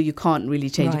other two you can't really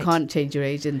change. Right. You can't change your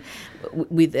age, and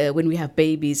with when we have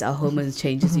babies, our hormones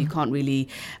changes. You can't really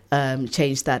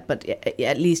change that. But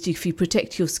at least if you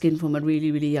protect your skin from a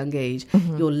really, really young age,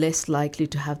 you're less likely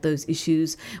to have those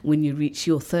issues when you reach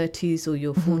your 30s or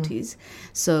your 40s.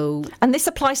 So, and this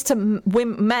applies to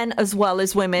men as well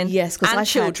as women. Yes, and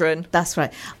children. That's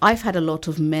right. I've had a lot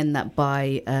of men that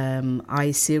buy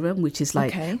eye serum, which is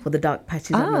like for the dark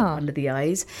patches under the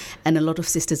eyes, and a lot of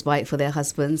sisters buy it for their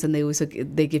husbands, and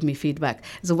they give me feedback.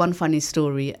 There's one funny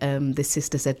story. This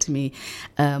sister said to me,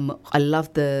 I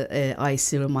love the eye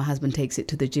serum. My husband takes it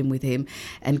to the gym with him,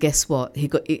 and guess what?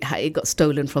 It got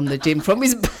stolen from the gym from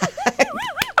his bag.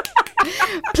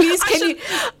 Please,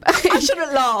 I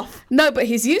shouldn't laugh. No, but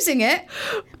he's using it.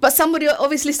 But somebody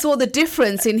obviously saw the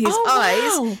difference in his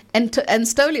eyes and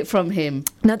stole it from him.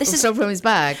 Now stole from his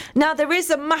bag. Now there is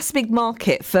a mass big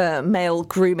market for male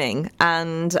grooming,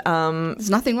 and there's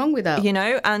nothing wrong with that.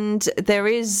 And there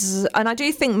is, and I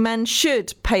do think men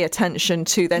should pay attention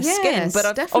to their skin,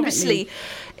 but obviously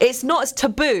it's not as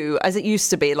taboo as it used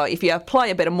to be. Like if you apply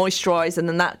a bit of moisturiser and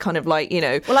then that kind of well,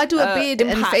 I do a beard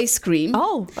and face cream.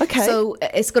 Oh, okay. So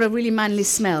it's got a really manly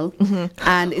smell,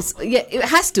 and it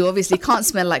has to. Obviously, it can't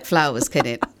smell like flowers, can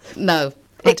it? No.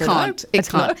 It can't.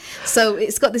 So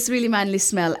it's got this really manly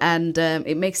smell, and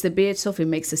it makes the beard soft, it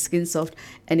makes the skin soft,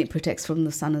 and it protects from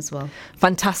the sun as well.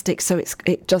 Fantastic. So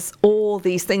it does all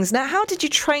these things. Now, how did you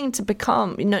train to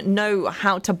become, know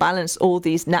how to balance all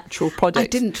these natural products? I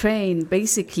didn't train.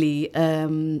 Basically,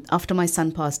 after my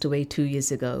son passed away 2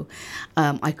 years ago,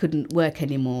 I couldn't work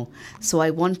anymore. So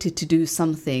I wanted to do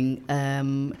something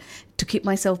to keep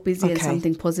myself busy and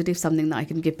something positive, something that I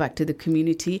can give back to the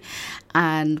community.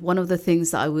 And one of the things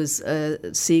that I was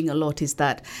seeing a lot is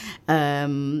that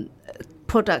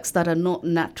products that are not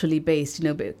naturally based,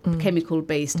 but chemical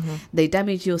based. They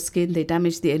damage your skin, they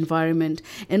damage the environment,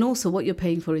 and also what you're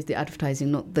paying for is the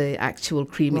advertising, not the actual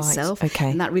cream itself.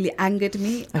 Okay. And that really angered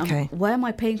me. Okay. Why am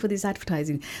I paying for this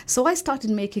advertising? So I started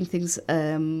making things,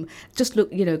 going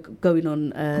on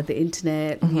the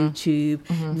internet, YouTube,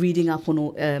 reading up on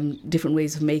all, different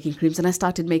ways of making creams, and I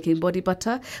started making body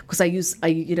butter because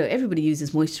everybody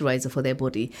uses moisturizer for their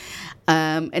body,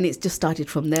 and it's just started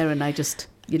from there, and I just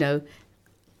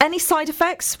Any side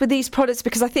effects with these products?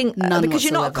 Because I think because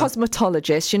you're not a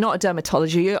cosmetologist, you're not a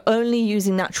dermatologist, you're only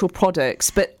using natural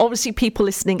products. But obviously, people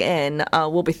listening in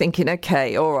will be thinking,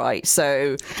 okay, all right.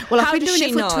 So, I've been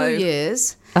doing it for 2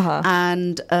 years,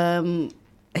 and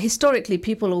historically,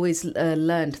 people always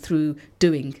learned through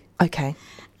doing. Okay.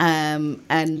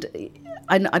 And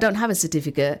I don't have a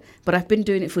certificate, but I've been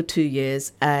doing it for 2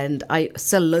 years, and I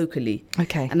sell locally.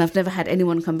 Okay. And I've never had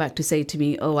anyone come back to say to me,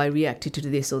 "Oh, I reacted to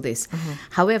this or this."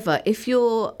 However, if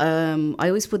you're, I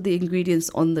always put the ingredients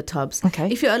on the tubs. Okay.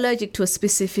 If you're allergic to a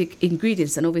specific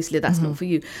ingredients, then obviously that's not for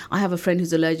you. I have a friend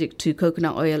who's allergic to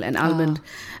coconut oil and almond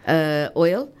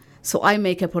oil. So I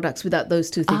make her products without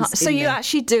those two things. So you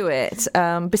actually do it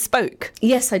bespoke?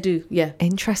 Yes, I do. Yeah.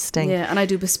 Interesting. Yeah, and I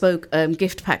do bespoke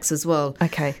gift packs as well.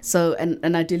 Okay. So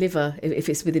and I deliver if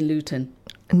it's within Luton.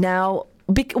 Now,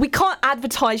 we can't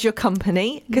advertise your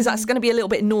company because that's going to be a little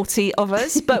bit naughty of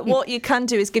us. But what you can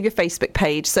do is give your Facebook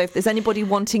page. So if there's anybody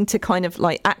wanting to kind of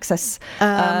like access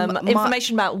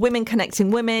information about women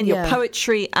connecting women, your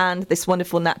poetry, and this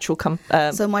wonderful natural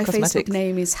so my cosmetics. Facebook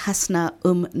name is Hasna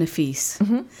Nafis.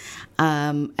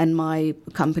 And my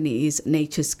company is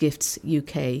Nature's Gifts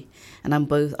UK, and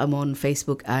I'm on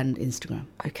Facebook and Instagram.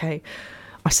 Okay.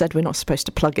 I said we're not supposed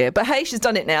to plug it, but hey, she's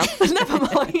done it now. Never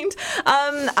mind.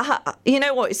 You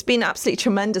know what? It's been absolutely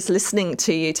tremendous listening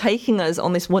to you, taking us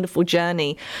on this wonderful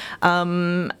journey.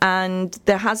 And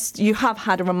you have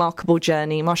had a remarkable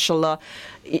journey, mashallah.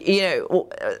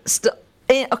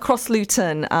 Across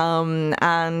Luton,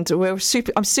 and I'm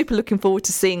super looking forward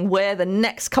to seeing where the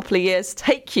next couple of years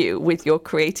take you with your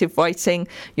creative writing,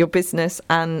 your business,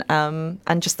 and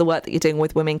just the work that you're doing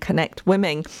with Women Connect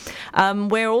Women.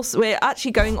 We're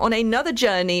actually going on another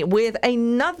journey with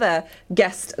another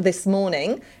guest this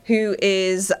morning who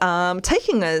is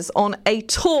taking us on a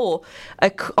tour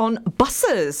on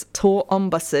buses.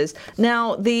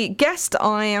 Now, the guest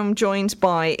I am joined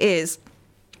by is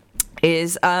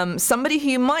somebody who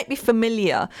you might be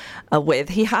familiar with.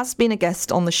 He has been a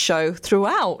guest on the show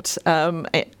throughout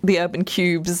the Urban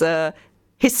Kube's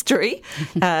history.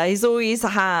 He's always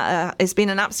it's been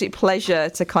an absolute pleasure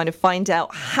to kind of find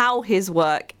out how his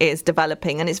work is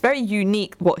developing, and it's very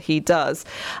unique what he does.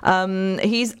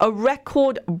 He's a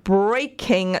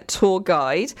record-breaking tour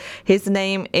guide. His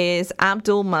name is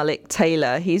Abdul Malik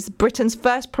Tailor. He's Britain's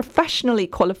first professionally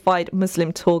qualified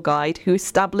Muslim tour guide who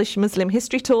established Muslim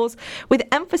history tours with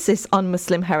emphasis on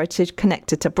Muslim heritage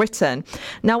connected to Britain.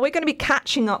 Now, we're going to be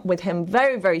catching up with him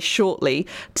very, very shortly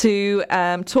to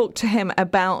talk to him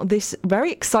about this very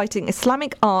exciting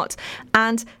Islamic art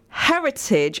and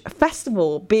heritage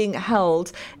festival being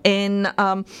held in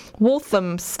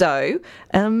Waltham,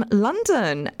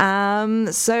 London.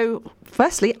 So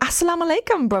firstly, assalamu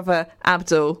alaikum, brother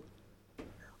Abdul.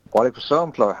 Walaikum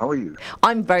salam, Flo. How are you?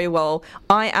 I'm very well.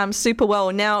 I am super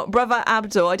well. Now, brother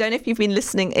Abdul, I don't know if you've been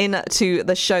listening in to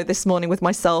the show this morning with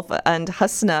myself and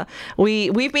Hasna.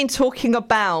 We've been talking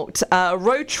about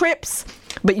road trips,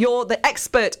 but you're the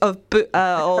expert of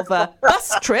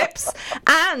bus trips,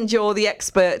 and you're the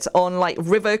expert on like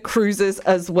river cruises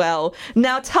as well.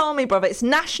 Now, tell me, brother, it's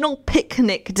National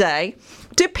Picnic Day.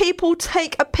 Do people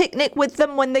take a picnic with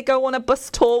them when they go on a bus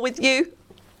tour with you?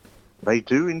 They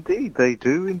do indeed. They're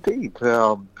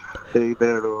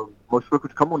most welcome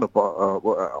to come on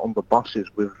the buses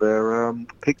with their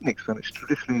picnics, and it's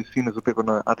traditionally seen as a bit of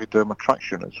an added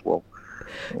attraction as well.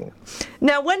 Yeah.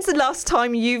 Now, when's the last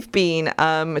time you've been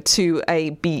to a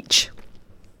beach?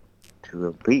 To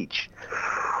a beach?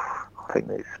 I think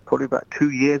it's probably about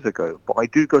 2 years ago, but I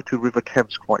do go to River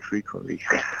Thames quite frequently.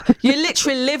 You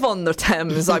literally live on the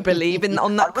Thames, I believe,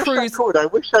 on that cruise. I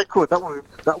wish I could. That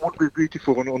would be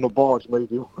beautiful on a barge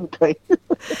maybe one day.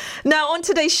 Now, on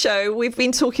today's show, we've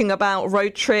been talking about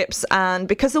road trips, and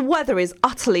because the weather is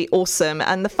utterly awesome,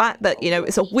 and the fact that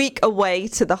it's a week away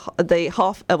to the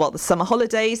summer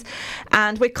holidays,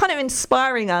 and we're kind of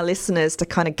inspiring our listeners to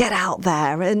kind of get out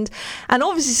there, and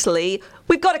obviously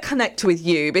we've got to connect with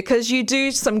you because you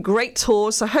do some great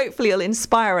tours, so hopefully it'll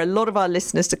inspire a lot of our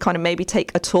listeners to kind of maybe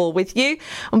take a tour with you.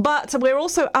 But we're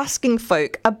also asking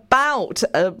folk about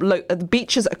the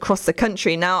beaches across the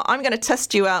country. Now, I'm going to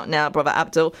test you out now, brother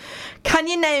Abdul. Can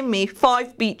you name me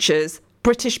 5 beaches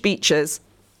British beaches?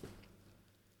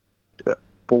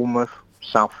 Bournemouth,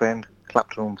 Southend,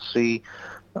 Clapton-on-Sea,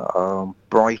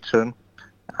 Brighton,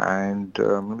 and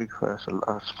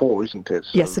that's 4, isn't it?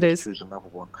 So yes, it is. Choose another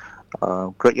one.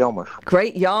 Great Yarmouth.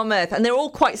 Great Yarmouth, and they're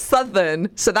all quite southern,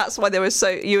 so that's why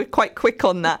you were quite quick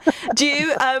on that. Do you?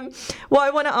 What I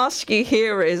want to ask you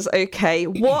here is, okay,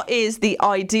 what is the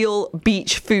ideal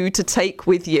beach food to take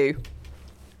with you?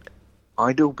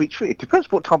 Ideal beach food. It depends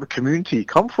what type of community you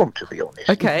come from, to be honest.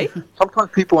 Okay.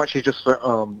 Sometimes people actually just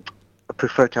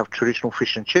prefer to have traditional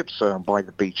fish and chips by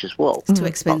the beach as well. It's too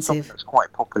expensive. It's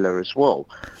quite popular as well.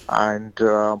 And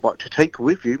but to take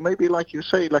with you, maybe like you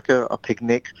say, like a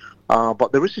picnic.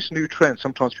 But there is this new trend.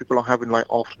 Sometimes people are having like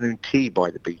afternoon tea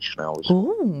by the beach now.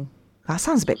 Oh, that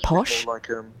sounds a bit posh. Like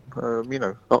a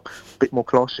bit more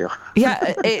classier.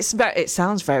 Yeah, it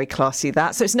sounds very classy.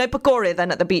 That so it's no pakora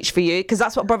then at the beach for you, because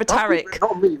that's what Brother Tariq.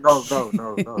 Not me. No.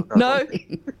 No.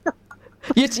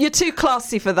 You're too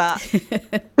classy for that.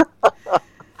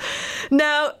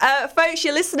 Now, folks,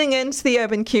 you're listening in to the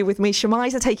Urban Kube with me,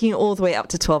 Shemiza, taking you all the way up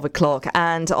to 12 o'clock.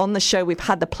 And on the show, we've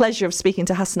had the pleasure of speaking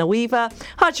to Hasna Weaver,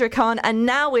 Hajra Khan, and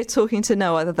now we're talking to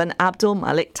no other than Abdul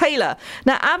Malik Tailor.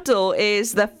 Now, Abdul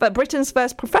is Britain's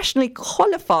first professionally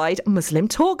qualified Muslim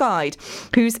tour guide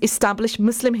who's established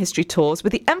Muslim history tours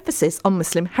with the emphasis on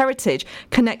Muslim heritage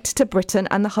connected to Britain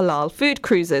and the halal food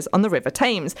cruises on the River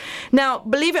Thames. Now,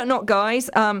 believe it or not, guys,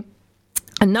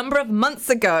 a number of months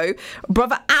ago,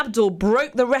 Brother Abdul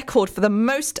broke the record for the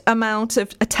most amount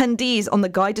of attendees on the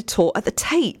guided tour at the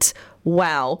Tate.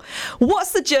 Wow.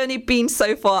 What's the journey been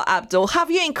so far, Abdul? Have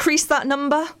you increased that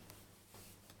number?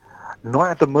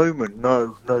 Not at the moment,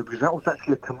 no, because that was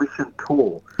actually a commissioned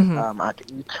tour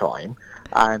at E-Time,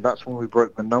 and that's when we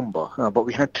broke the number. But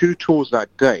we had 2 tours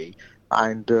that day,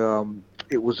 and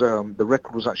it was the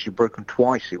record was actually broken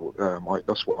twice.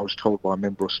 That's what I was told by a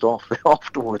member of staff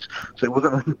afterwards. So it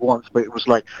wasn't only once, but it was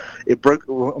like it broke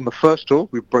on the first tour.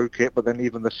 We broke it, but then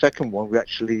even the second one, we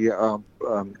actually got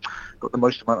the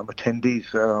most amount of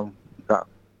attendees that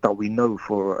we know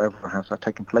for ever has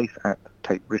taken place at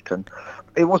Tate Britain.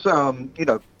 It was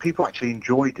people actually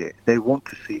enjoyed it. They want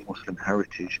to see Muslim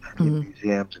heritage in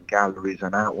museums and galleries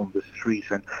and out on the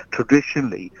streets. And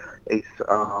traditionally, it's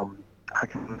how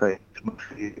can I say, it's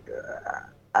mostly,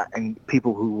 and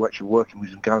people who actually work in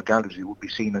museum galleries would be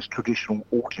seen as traditional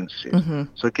audiences.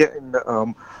 So getting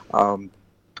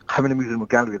having a museum or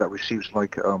gallery that receives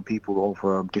like people of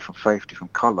different faith,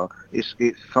 different colour, it's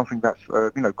something that's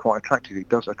quite attractive. It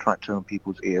does attract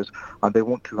people's ears, and they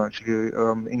want to actually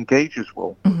engage as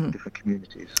well with different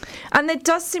communities. And there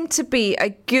does seem to be a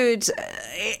good.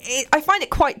 I find it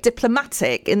quite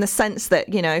diplomatic in the sense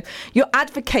that you're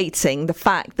advocating the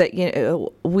fact that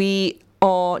we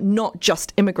are not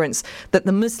just immigrants, that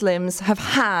the Muslims have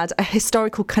had a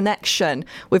historical connection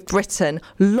with Britain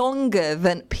longer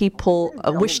than people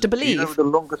wish to believe. Do you know the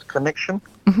longest connection?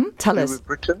 Tell us. With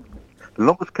Britain? The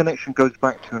longest connection goes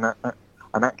back to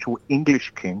an actual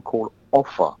English king called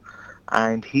Offa,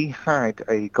 and he had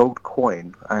a gold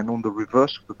coin, and on the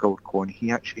reverse of the gold coin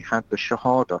he actually had the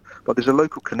Shahada. But there's a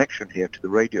local connection here to the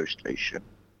radio station.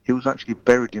 He was actually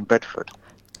buried in Bedford.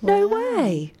 No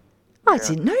way. I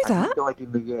didn't know that. He died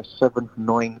in the year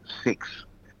 796.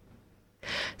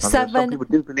 Some people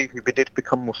do believe he did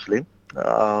become Muslim.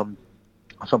 Some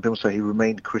people say he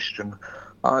remained Christian.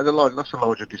 That's a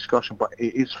larger discussion, but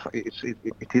it is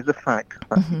a fact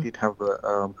that he did have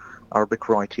Arabic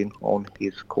writing on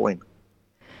his coin.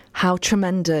 How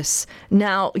tremendous.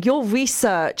 Now, your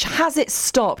research, has it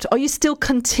stopped? Are you still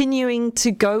continuing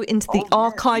to go into the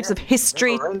archives of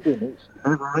history? It's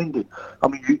never ending. I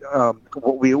mean,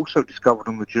 what we also discovered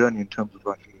on the journey in terms of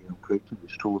actually creating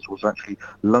these tours was actually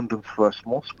London's first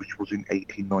mosque, which was in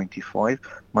 1895.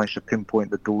 Managed to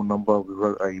pinpoint the door number. We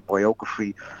wrote a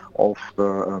biography of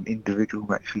the individual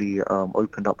who actually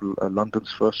opened up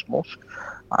London's first mosque.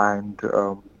 And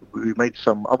we made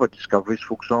some other discoveries,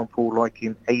 for example, like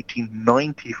in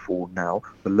 1894 now,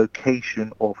 the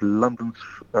location of London's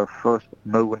first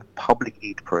known public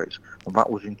Eid prayers, and that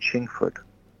was in Chingford.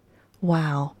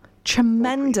 Wow,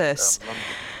 tremendous.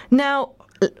 Now,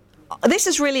 this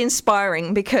is really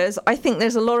inspiring because I think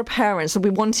there's a lot of parents will be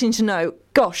wanting to know,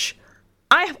 gosh,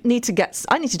 I need to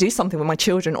do something with my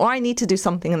children, or I need to do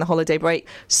something in the holiday break.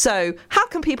 So how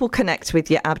can people connect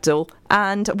with you, Abdul?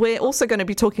 And we're also going to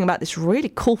be talking about this really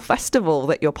cool festival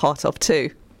that you're part of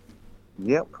too.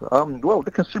 Yep. Well,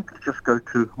 they can simply just go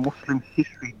to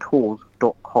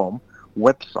muslimhistorytours.com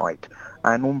website,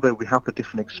 and on there we have the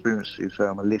different experiences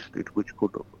listed, which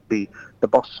could be the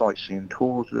bus sightseeing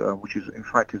tours, which is in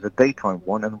fact is a daytime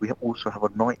one, and we also have a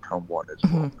nighttime one as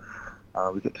well.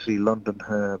 We get to see London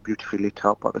beautifully lit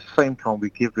up. At the same time, we're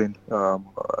giving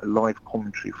live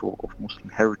commentary of Muslim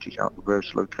heritage out of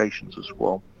various locations as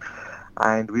well.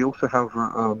 And we also have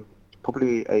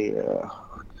probably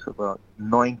it's about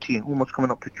 19, almost coming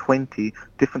up to 20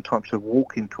 different types of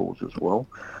walking tours as well.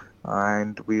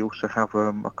 And we also have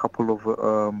a couple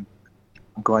of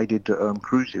guided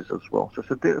cruises as well. So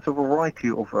it's a variety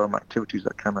of activities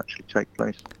that can actually take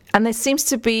place. And there seems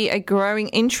to be a growing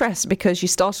interest because you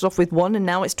started off with one and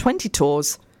now it's 20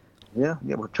 tours. Yeah,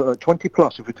 well, 20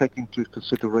 plus if we take into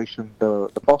consideration the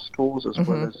bus tours as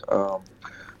well as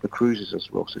the cruises as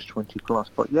well. So it's 20 plus.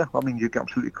 But yeah, I mean, you're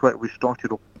absolutely correct. We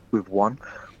started off with one,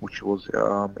 which was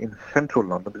in central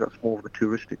London, because that's more of the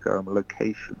touristic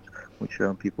locations, which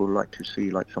people like to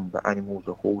see, like some of the animals,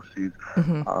 the horses,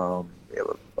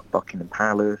 Buckingham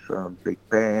Palace, Big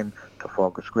Ben,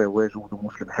 Trafalgar Square. Where's all the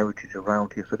Muslim heritage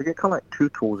around here? So they get kind of like two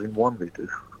tours in one, they do.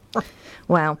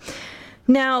 Wow.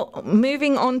 Now,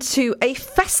 moving on to a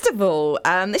festival.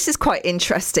 This is quite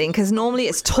interesting because normally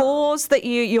it's tours that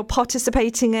you're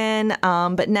participating in,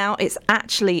 but now it's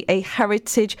actually a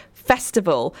heritage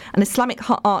festival, an Islamic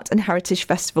art and heritage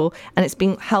festival, and it's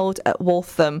being held at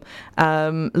Waltham,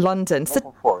 London.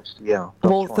 Waltham Forest, yeah.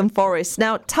 Waltham Forest.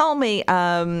 Now, tell me,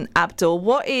 Abdul,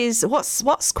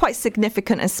 what's quite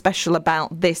significant and special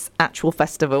about this actual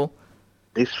festival?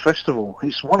 This festival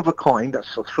is one of a kind.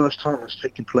 That's the first time it's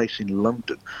taking place in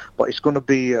London, but it's going to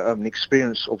be an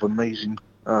experience of amazing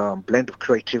blend of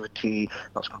creativity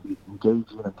that's going to be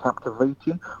engaging and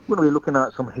captivating. We're going to be looking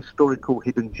at some historical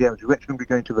hidden gems. We're actually going to be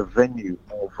going to the venue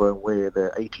of where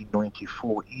the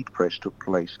 1894 Eid press took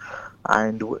place.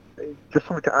 And just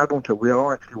something to add on to it, we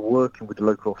are actually working with the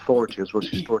local authority as well as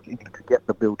Historic England to get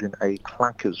the building a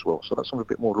plaque as well. So that's something a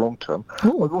bit more long term.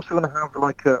 We're also going to have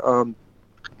like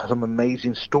some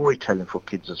amazing storytelling for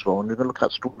kids as well, and we're going to look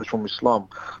at stories from Islam,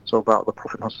 so about the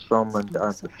Prophet Muhammad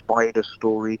and the spider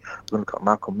story. We're going to look at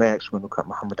Malcolm X, we're going to look at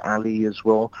Muhammad Ali as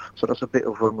well, so that's a bit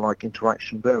of like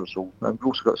interaction there as well. And we've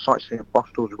also got sightseeing bus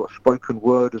tours, we've got spoken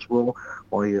word as well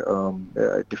by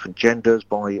different genders,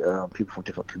 by people from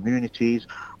different communities,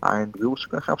 and we're also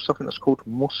going to have something that's called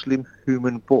Muslim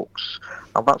Human Books,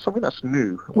 and that's something that's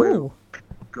new, where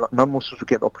non-Muslims will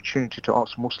get the opportunity to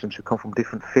ask Muslims who come from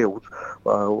different fields,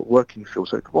 working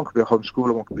fields. So one could be a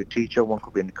homeschooler, one could be a teacher, one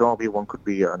could be a Nagabi, one could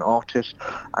be an artist.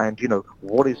 And,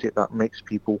 what is it that makes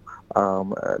people,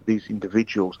 these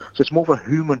individuals? So it's more of a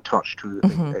human touch to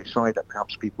a side that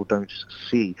perhaps people don't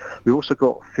see. We've also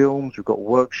got films, we've got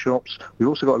workshops. We've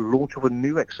also got a launch of a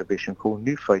new exhibition called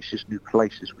New Faces, New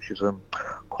Places, which is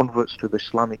converts to the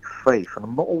Islamic faith. And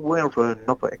I'm not aware of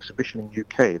another exhibition in the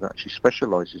UK that actually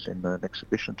specialises in an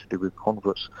exhibition to do with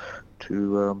converts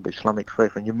to the Islamic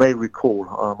faith. And you may recall,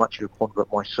 I'm actually a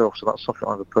convert myself, so that's something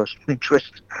I have a personal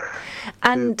interest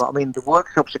in. But I mean, the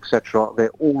workshops, etc.,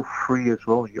 they're all free as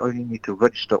well. You only need to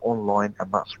register online,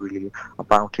 and that's really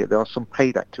about it. There are some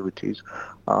paid activities,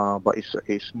 but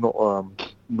it's not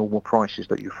normal prices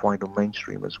that you find on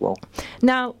mainstream as well.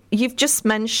 Now, you've just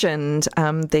mentioned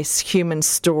this human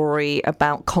story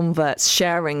about converts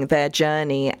sharing their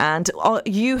journey, and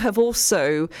you have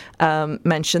also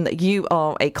mentioned that you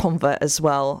are a convert as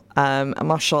well,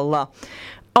 mashallah.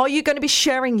 Are you going to be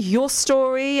sharing your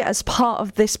story as part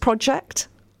of this project?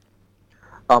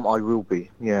 I will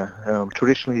be, yeah.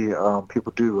 Traditionally,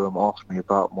 people do ask me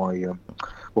about my...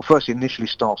 well, first, it initially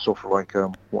starts off like,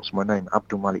 what's my name?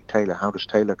 Abdul Malik Tailor. How does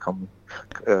Tailor come,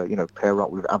 pair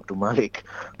up with Abdul Malik?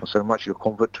 And so I'm actually a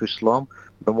convert to Islam.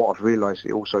 Then what I've realised,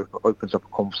 it also opens up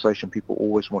a conversation. People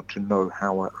always want to know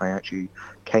how I actually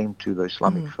came to the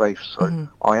Islamic faith. So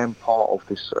I am part of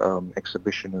this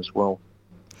exhibition as well.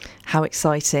 How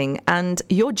exciting. And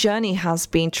your journey has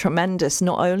been tremendous.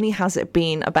 Not only has it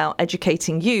been about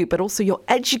educating you, but also you're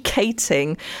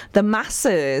educating the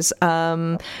masses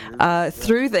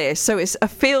through this. So it's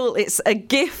a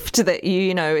gift that,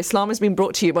 Islam has been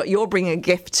brought to you, but you're bringing a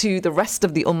gift to the rest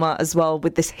of the Ummah as well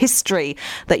with this history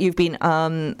that you've been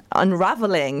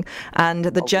unraveling. And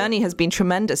the journey has been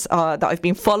tremendous that I've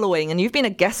been following. And you've been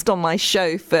a guest on my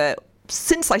show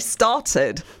since I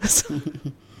started.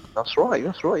 That's right,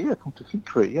 yeah, come to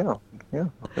think of it, yeah.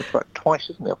 It's about twice,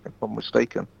 isn't it, I think, if I'm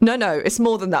mistaken. No, it's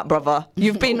more than that, brother.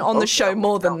 You've been on the show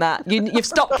more than that. You've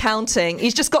stopped counting.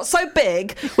 He's just got so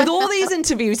big with all these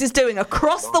interviews he's doing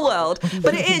across the world.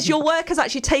 But your work has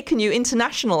actually taken you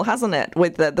international, hasn't it,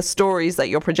 with the stories that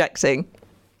you're projecting?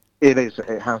 It is,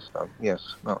 it has done,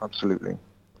 yes, no, absolutely.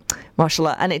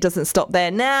 MashaAllah, and it doesn't stop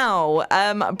there. Now,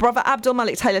 Brother Abdul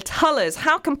Malik Tailor, tell us,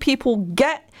 how can people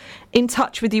get in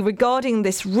touch with you regarding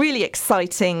this really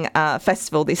exciting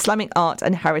festival, the Islamic Art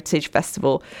and Heritage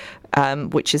Festival,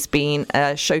 which has been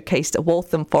showcased at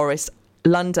Waltham Forest,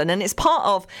 London, and it's part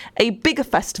of a bigger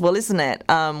festival, isn't it,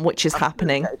 which is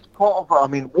happening? Yeah, it's part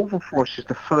of, Waltham Forest is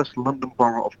the first London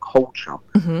borough of culture,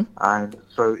 and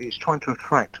so it's trying to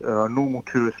attract normal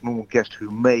tourists, normal guests who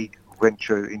may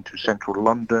venture into central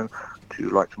London to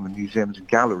like some of the museums and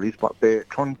galleries, but they've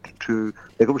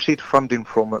received funding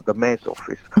from the Mayor's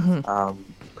office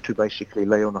to basically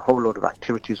lay on a whole lot of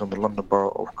activities on the London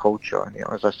Borough of Culture. And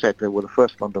as I said, they were the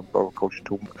first London Borough of Culture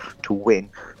to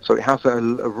win. So it has a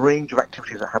range of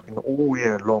activities that happen all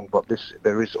year long, but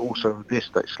there is also the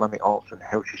Islamic Arts and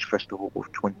Heritage Festival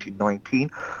of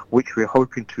 2019, which we're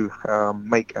hoping to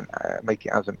make it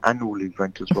as an annual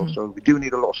event as well. So we do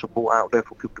need a lot of support out there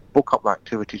for people to book up the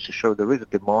activities to show there is a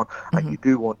demand, and you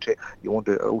do want it. You want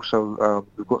to also,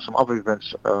 we've got some other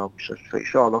events,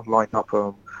 inshallah, lined up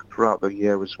throughout the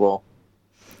year as well.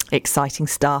 Exciting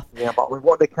stuff. Yeah, but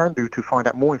what they can do to find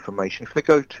out more information, if they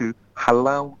go to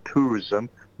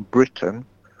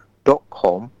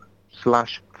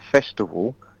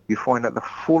halaltourismbritain.com/festival, you find out the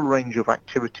full range of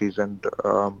activities and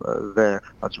there,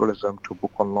 as well as to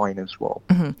book online as well.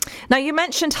 Now, you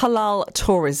mentioned halal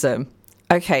tourism.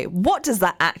 Okay, what does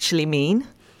that actually mean?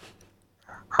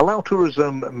 Halal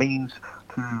tourism means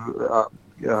to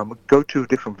go to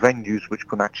different venues which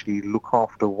can actually look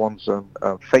after one's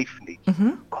faith needs.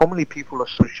 Commonly, people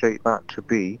associate that to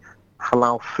be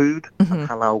halal food and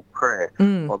halal prayer.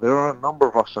 Well, there are a number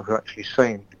of us who are actually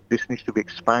saying this needs to be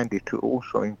expanded to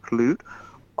also include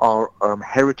our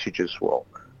heritage as well.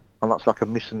 And that's like a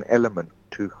missing element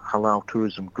to halal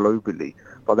tourism globally.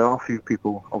 But there are a few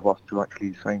people of us who are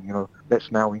actually saying,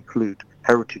 let's now include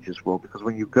heritage as well, because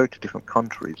when you go to different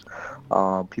countries,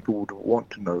 people would want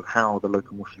to know how the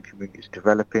local Muslim community is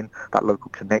developing, that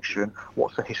local connection,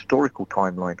 what's the historical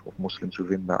timeline of Muslims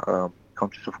within that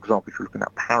country. So, for example, if you're looking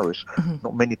at Paris,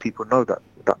 not many people know that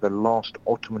the last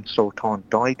Ottoman Sultan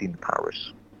died in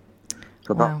Paris.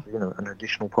 So that's an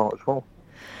additional part as well.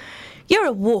 You're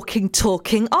a walking,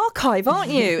 talking archive,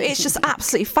 aren't you? It's just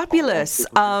absolutely fabulous.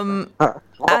 And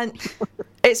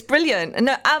it's brilliant.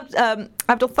 No,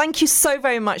 Abdul, thank you so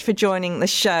very much for joining the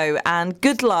show, and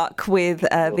good luck with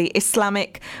the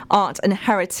Islamic Art and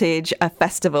Heritage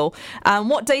Festival.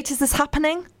 What date is this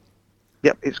happening?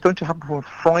 Yep, it's going to happen from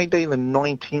Friday the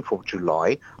 19th of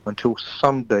July until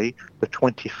Sunday the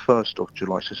 21st of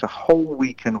July. So it's a whole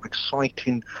weekend of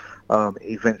exciting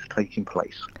events taking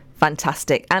place.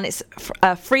 Fantastic. And it's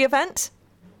a free event?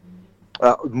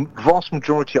 Vast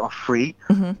majority are free.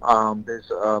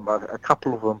 There's a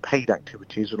couple of paid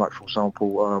activities, like, for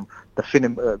example,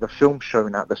 the film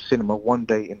showing at the cinema one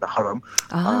day in the Haram.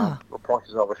 The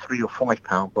prices are £3 or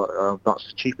 £5, but that's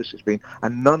the cheapest it's been.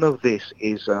 And none of this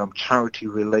is charity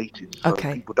related, so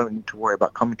people don't need to worry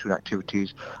about coming to the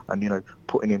activities and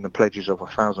putting in the pledges of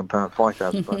 £1,000,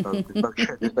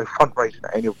 £5,000. There's no fundraising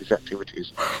at any of these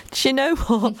activities. Do you know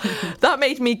what? That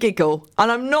made me giggle,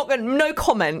 and I'm not going. No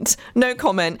comment.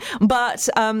 But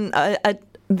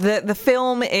the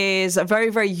film is a very,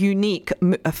 very unique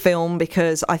film,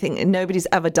 because I think nobody's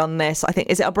ever done this. I think,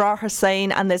 is it Abrar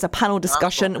Hussain? And there's a panel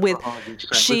discussion with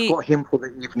We've got him for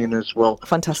the evening as well.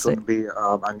 Fantastic. It's going to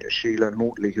be and Sheila and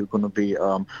Mortley, who's going to be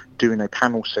doing a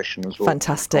panel session as well.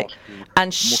 Fantastic.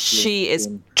 And she is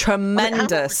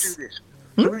tremendous.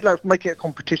 So we'd like to make it a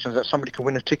competition that somebody can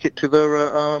win a ticket to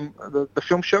the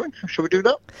film showing. Shall we do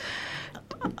that?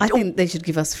 I think they should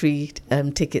give us free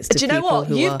tickets to people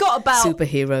who are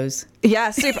superheroes. Yeah,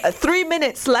 3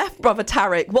 minutes left, Brother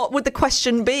Tariq. What would the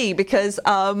question be? Because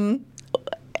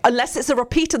unless it's a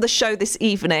repeat of the show this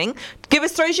evening, throw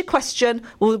us your question.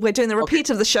 We're doing the repeat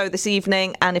of the show this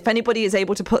evening, and if anybody is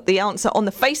able to put the answer on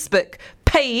the Facebook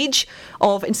page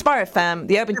of Inspire FM,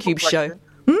 the Urban Kube Show.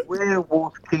 Where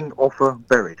was King Offa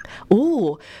buried?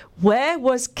 Ooh, where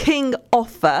was King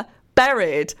Offa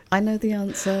buried? I know the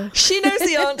answer. She knows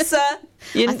the answer.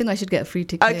 I think I should get a free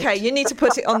ticket. Okay, you need to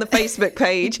put it on the Facebook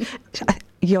page.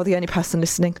 You're the only person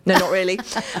listening. No, not really.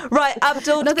 Right,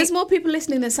 Abdul. No, there's more people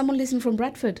listening. There's someone listening from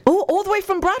Bradford. Oh, all the way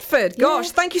from Bradford.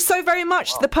 Gosh, thank you so very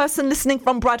much to the person listening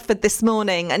from Bradford this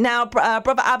morning. And now,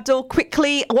 Brother Abdul,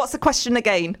 quickly, what's the question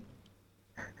again?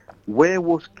 Where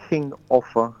was King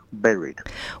Offa buried?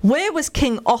 Where was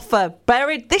King Offa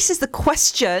buried? This is the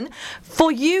question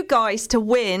for you guys to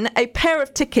win a pair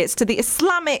of tickets to the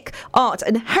Islamic Art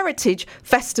and Heritage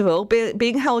Festival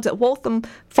being held at Waltham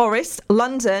Forest,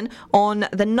 London, on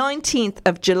the 19th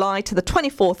of July to the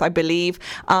 24th, I believe.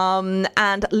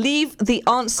 And leave the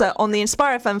answer on the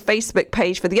Inspire FM Facebook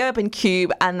page for the Urban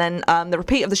Kube, and then the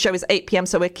repeat of the show is 8 p.m,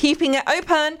 so we're keeping it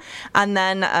open, and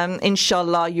then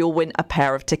inshallah you'll win a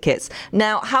pair of tickets.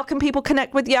 Now, how can people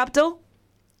connect with you, Abdul?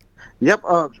 Yep,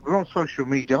 we're on social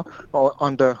media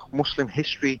under Muslim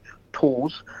History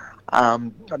Tours,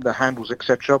 the handles,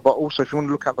 etc. But also, if you want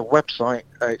to look at the website,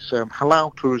 it's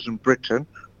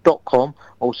halaltourismbritain.com.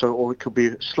 Also, or it could be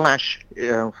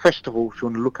 /festival if you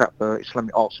want to look at the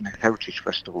Islamic Arts and Heritage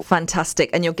Festival.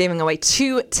 Fantastic. And you're giving away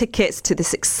 2 tickets to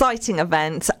this exciting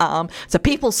event. So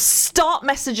people start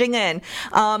messaging in.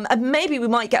 And maybe we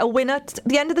might get a winner at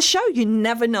the end of the show. You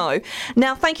never know.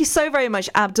 Now, thank you so very much,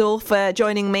 Abdul, for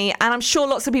joining me. And I'm sure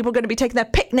lots of people are going to be taking their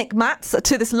picnic mats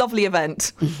to this lovely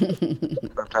event.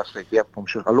 Fantastic. Yep, I'm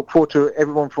sure. I look forward to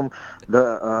everyone from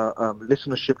the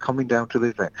listenership coming down to the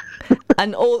event.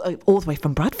 And all the way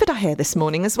from Bradford, I hear, this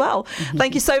morning as well.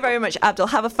 Thank you so very much, Abdul.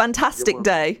 Have a fantastic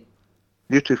day.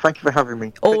 You too. Thank you for having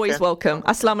me. Always welcome.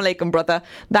 Assalamu alaikum, brother.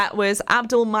 That was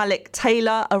Abdul Malik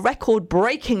Tailor, a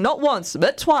record-breaking, not once,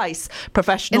 but twice,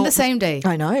 professional... In the same day.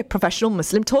 I know, professional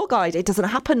Muslim tour guide. It doesn't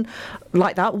happen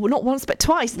like that, not once, but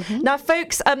twice. Now,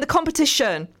 folks, the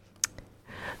competition.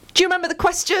 Do you remember the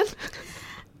question?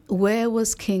 Where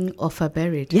was King Offa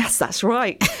buried? Yes, that's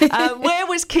right. Where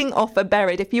was King Offa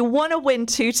buried? If you want to win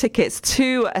 2 tickets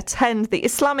to attend the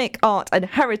Islamic Art and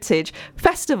Heritage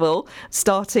Festival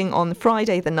starting on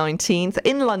Friday the 19th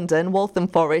in London, Waltham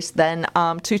Forest, then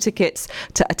 2 tickets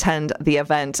to attend the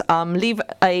event. Leave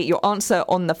your answer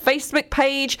on the Facebook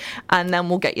page and then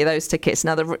we'll get you those tickets.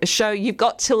 Now, the show, you've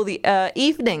got till the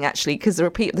evening, actually, because the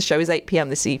repeat of the show is 8 p.m.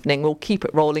 this evening. We'll keep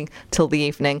it rolling till the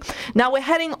evening. Now, we're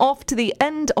heading off to the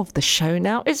end of the show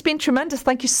now. It's been tremendous.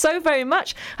 Thank you so very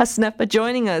much, Hasna, for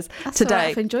joining us today. Right.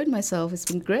 I've enjoyed myself. It's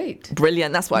been great.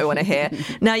 Brilliant. That's what I want to hear.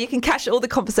 Now, you can catch all the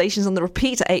conversations on the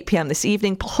repeat at 8 p.m. this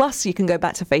evening. Plus, you can go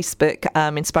back to Facebook,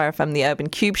 Inspire FM, the Urban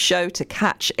Kube Show, to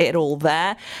catch it all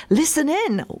there. Listen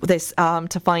in this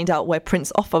to find out where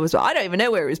Prince Offa was born. I don't even know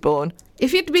where he was born.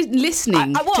 If you'd been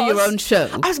listening to your own show.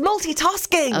 I was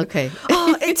multitasking. Okay.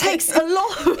 Oh, it takes a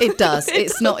lot. It does.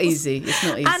 It's not easy. It's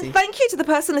not easy. And thank you to the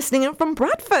person listening in from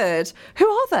Bradford. Who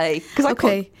are they?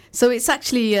 So it's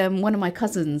actually one of my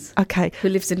cousins. Okay. Who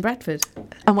lives in Bradford.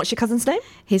 And what's your cousin's name?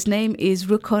 His name is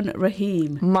Rukon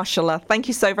Rahim. Mashallah. Thank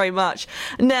you so very much.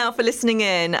 Now for listening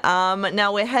in.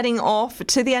 Now we're heading off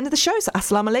to the end of the show. So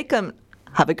assalamu alaikum.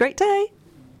 Have a great day.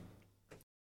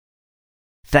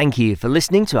 Thank you for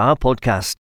listening to our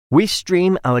podcast. We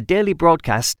stream our daily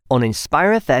broadcast on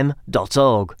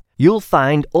inspirefm.org. You'll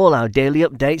find all our daily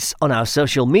updates on our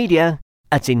social media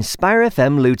at Inspire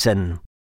FM Luton.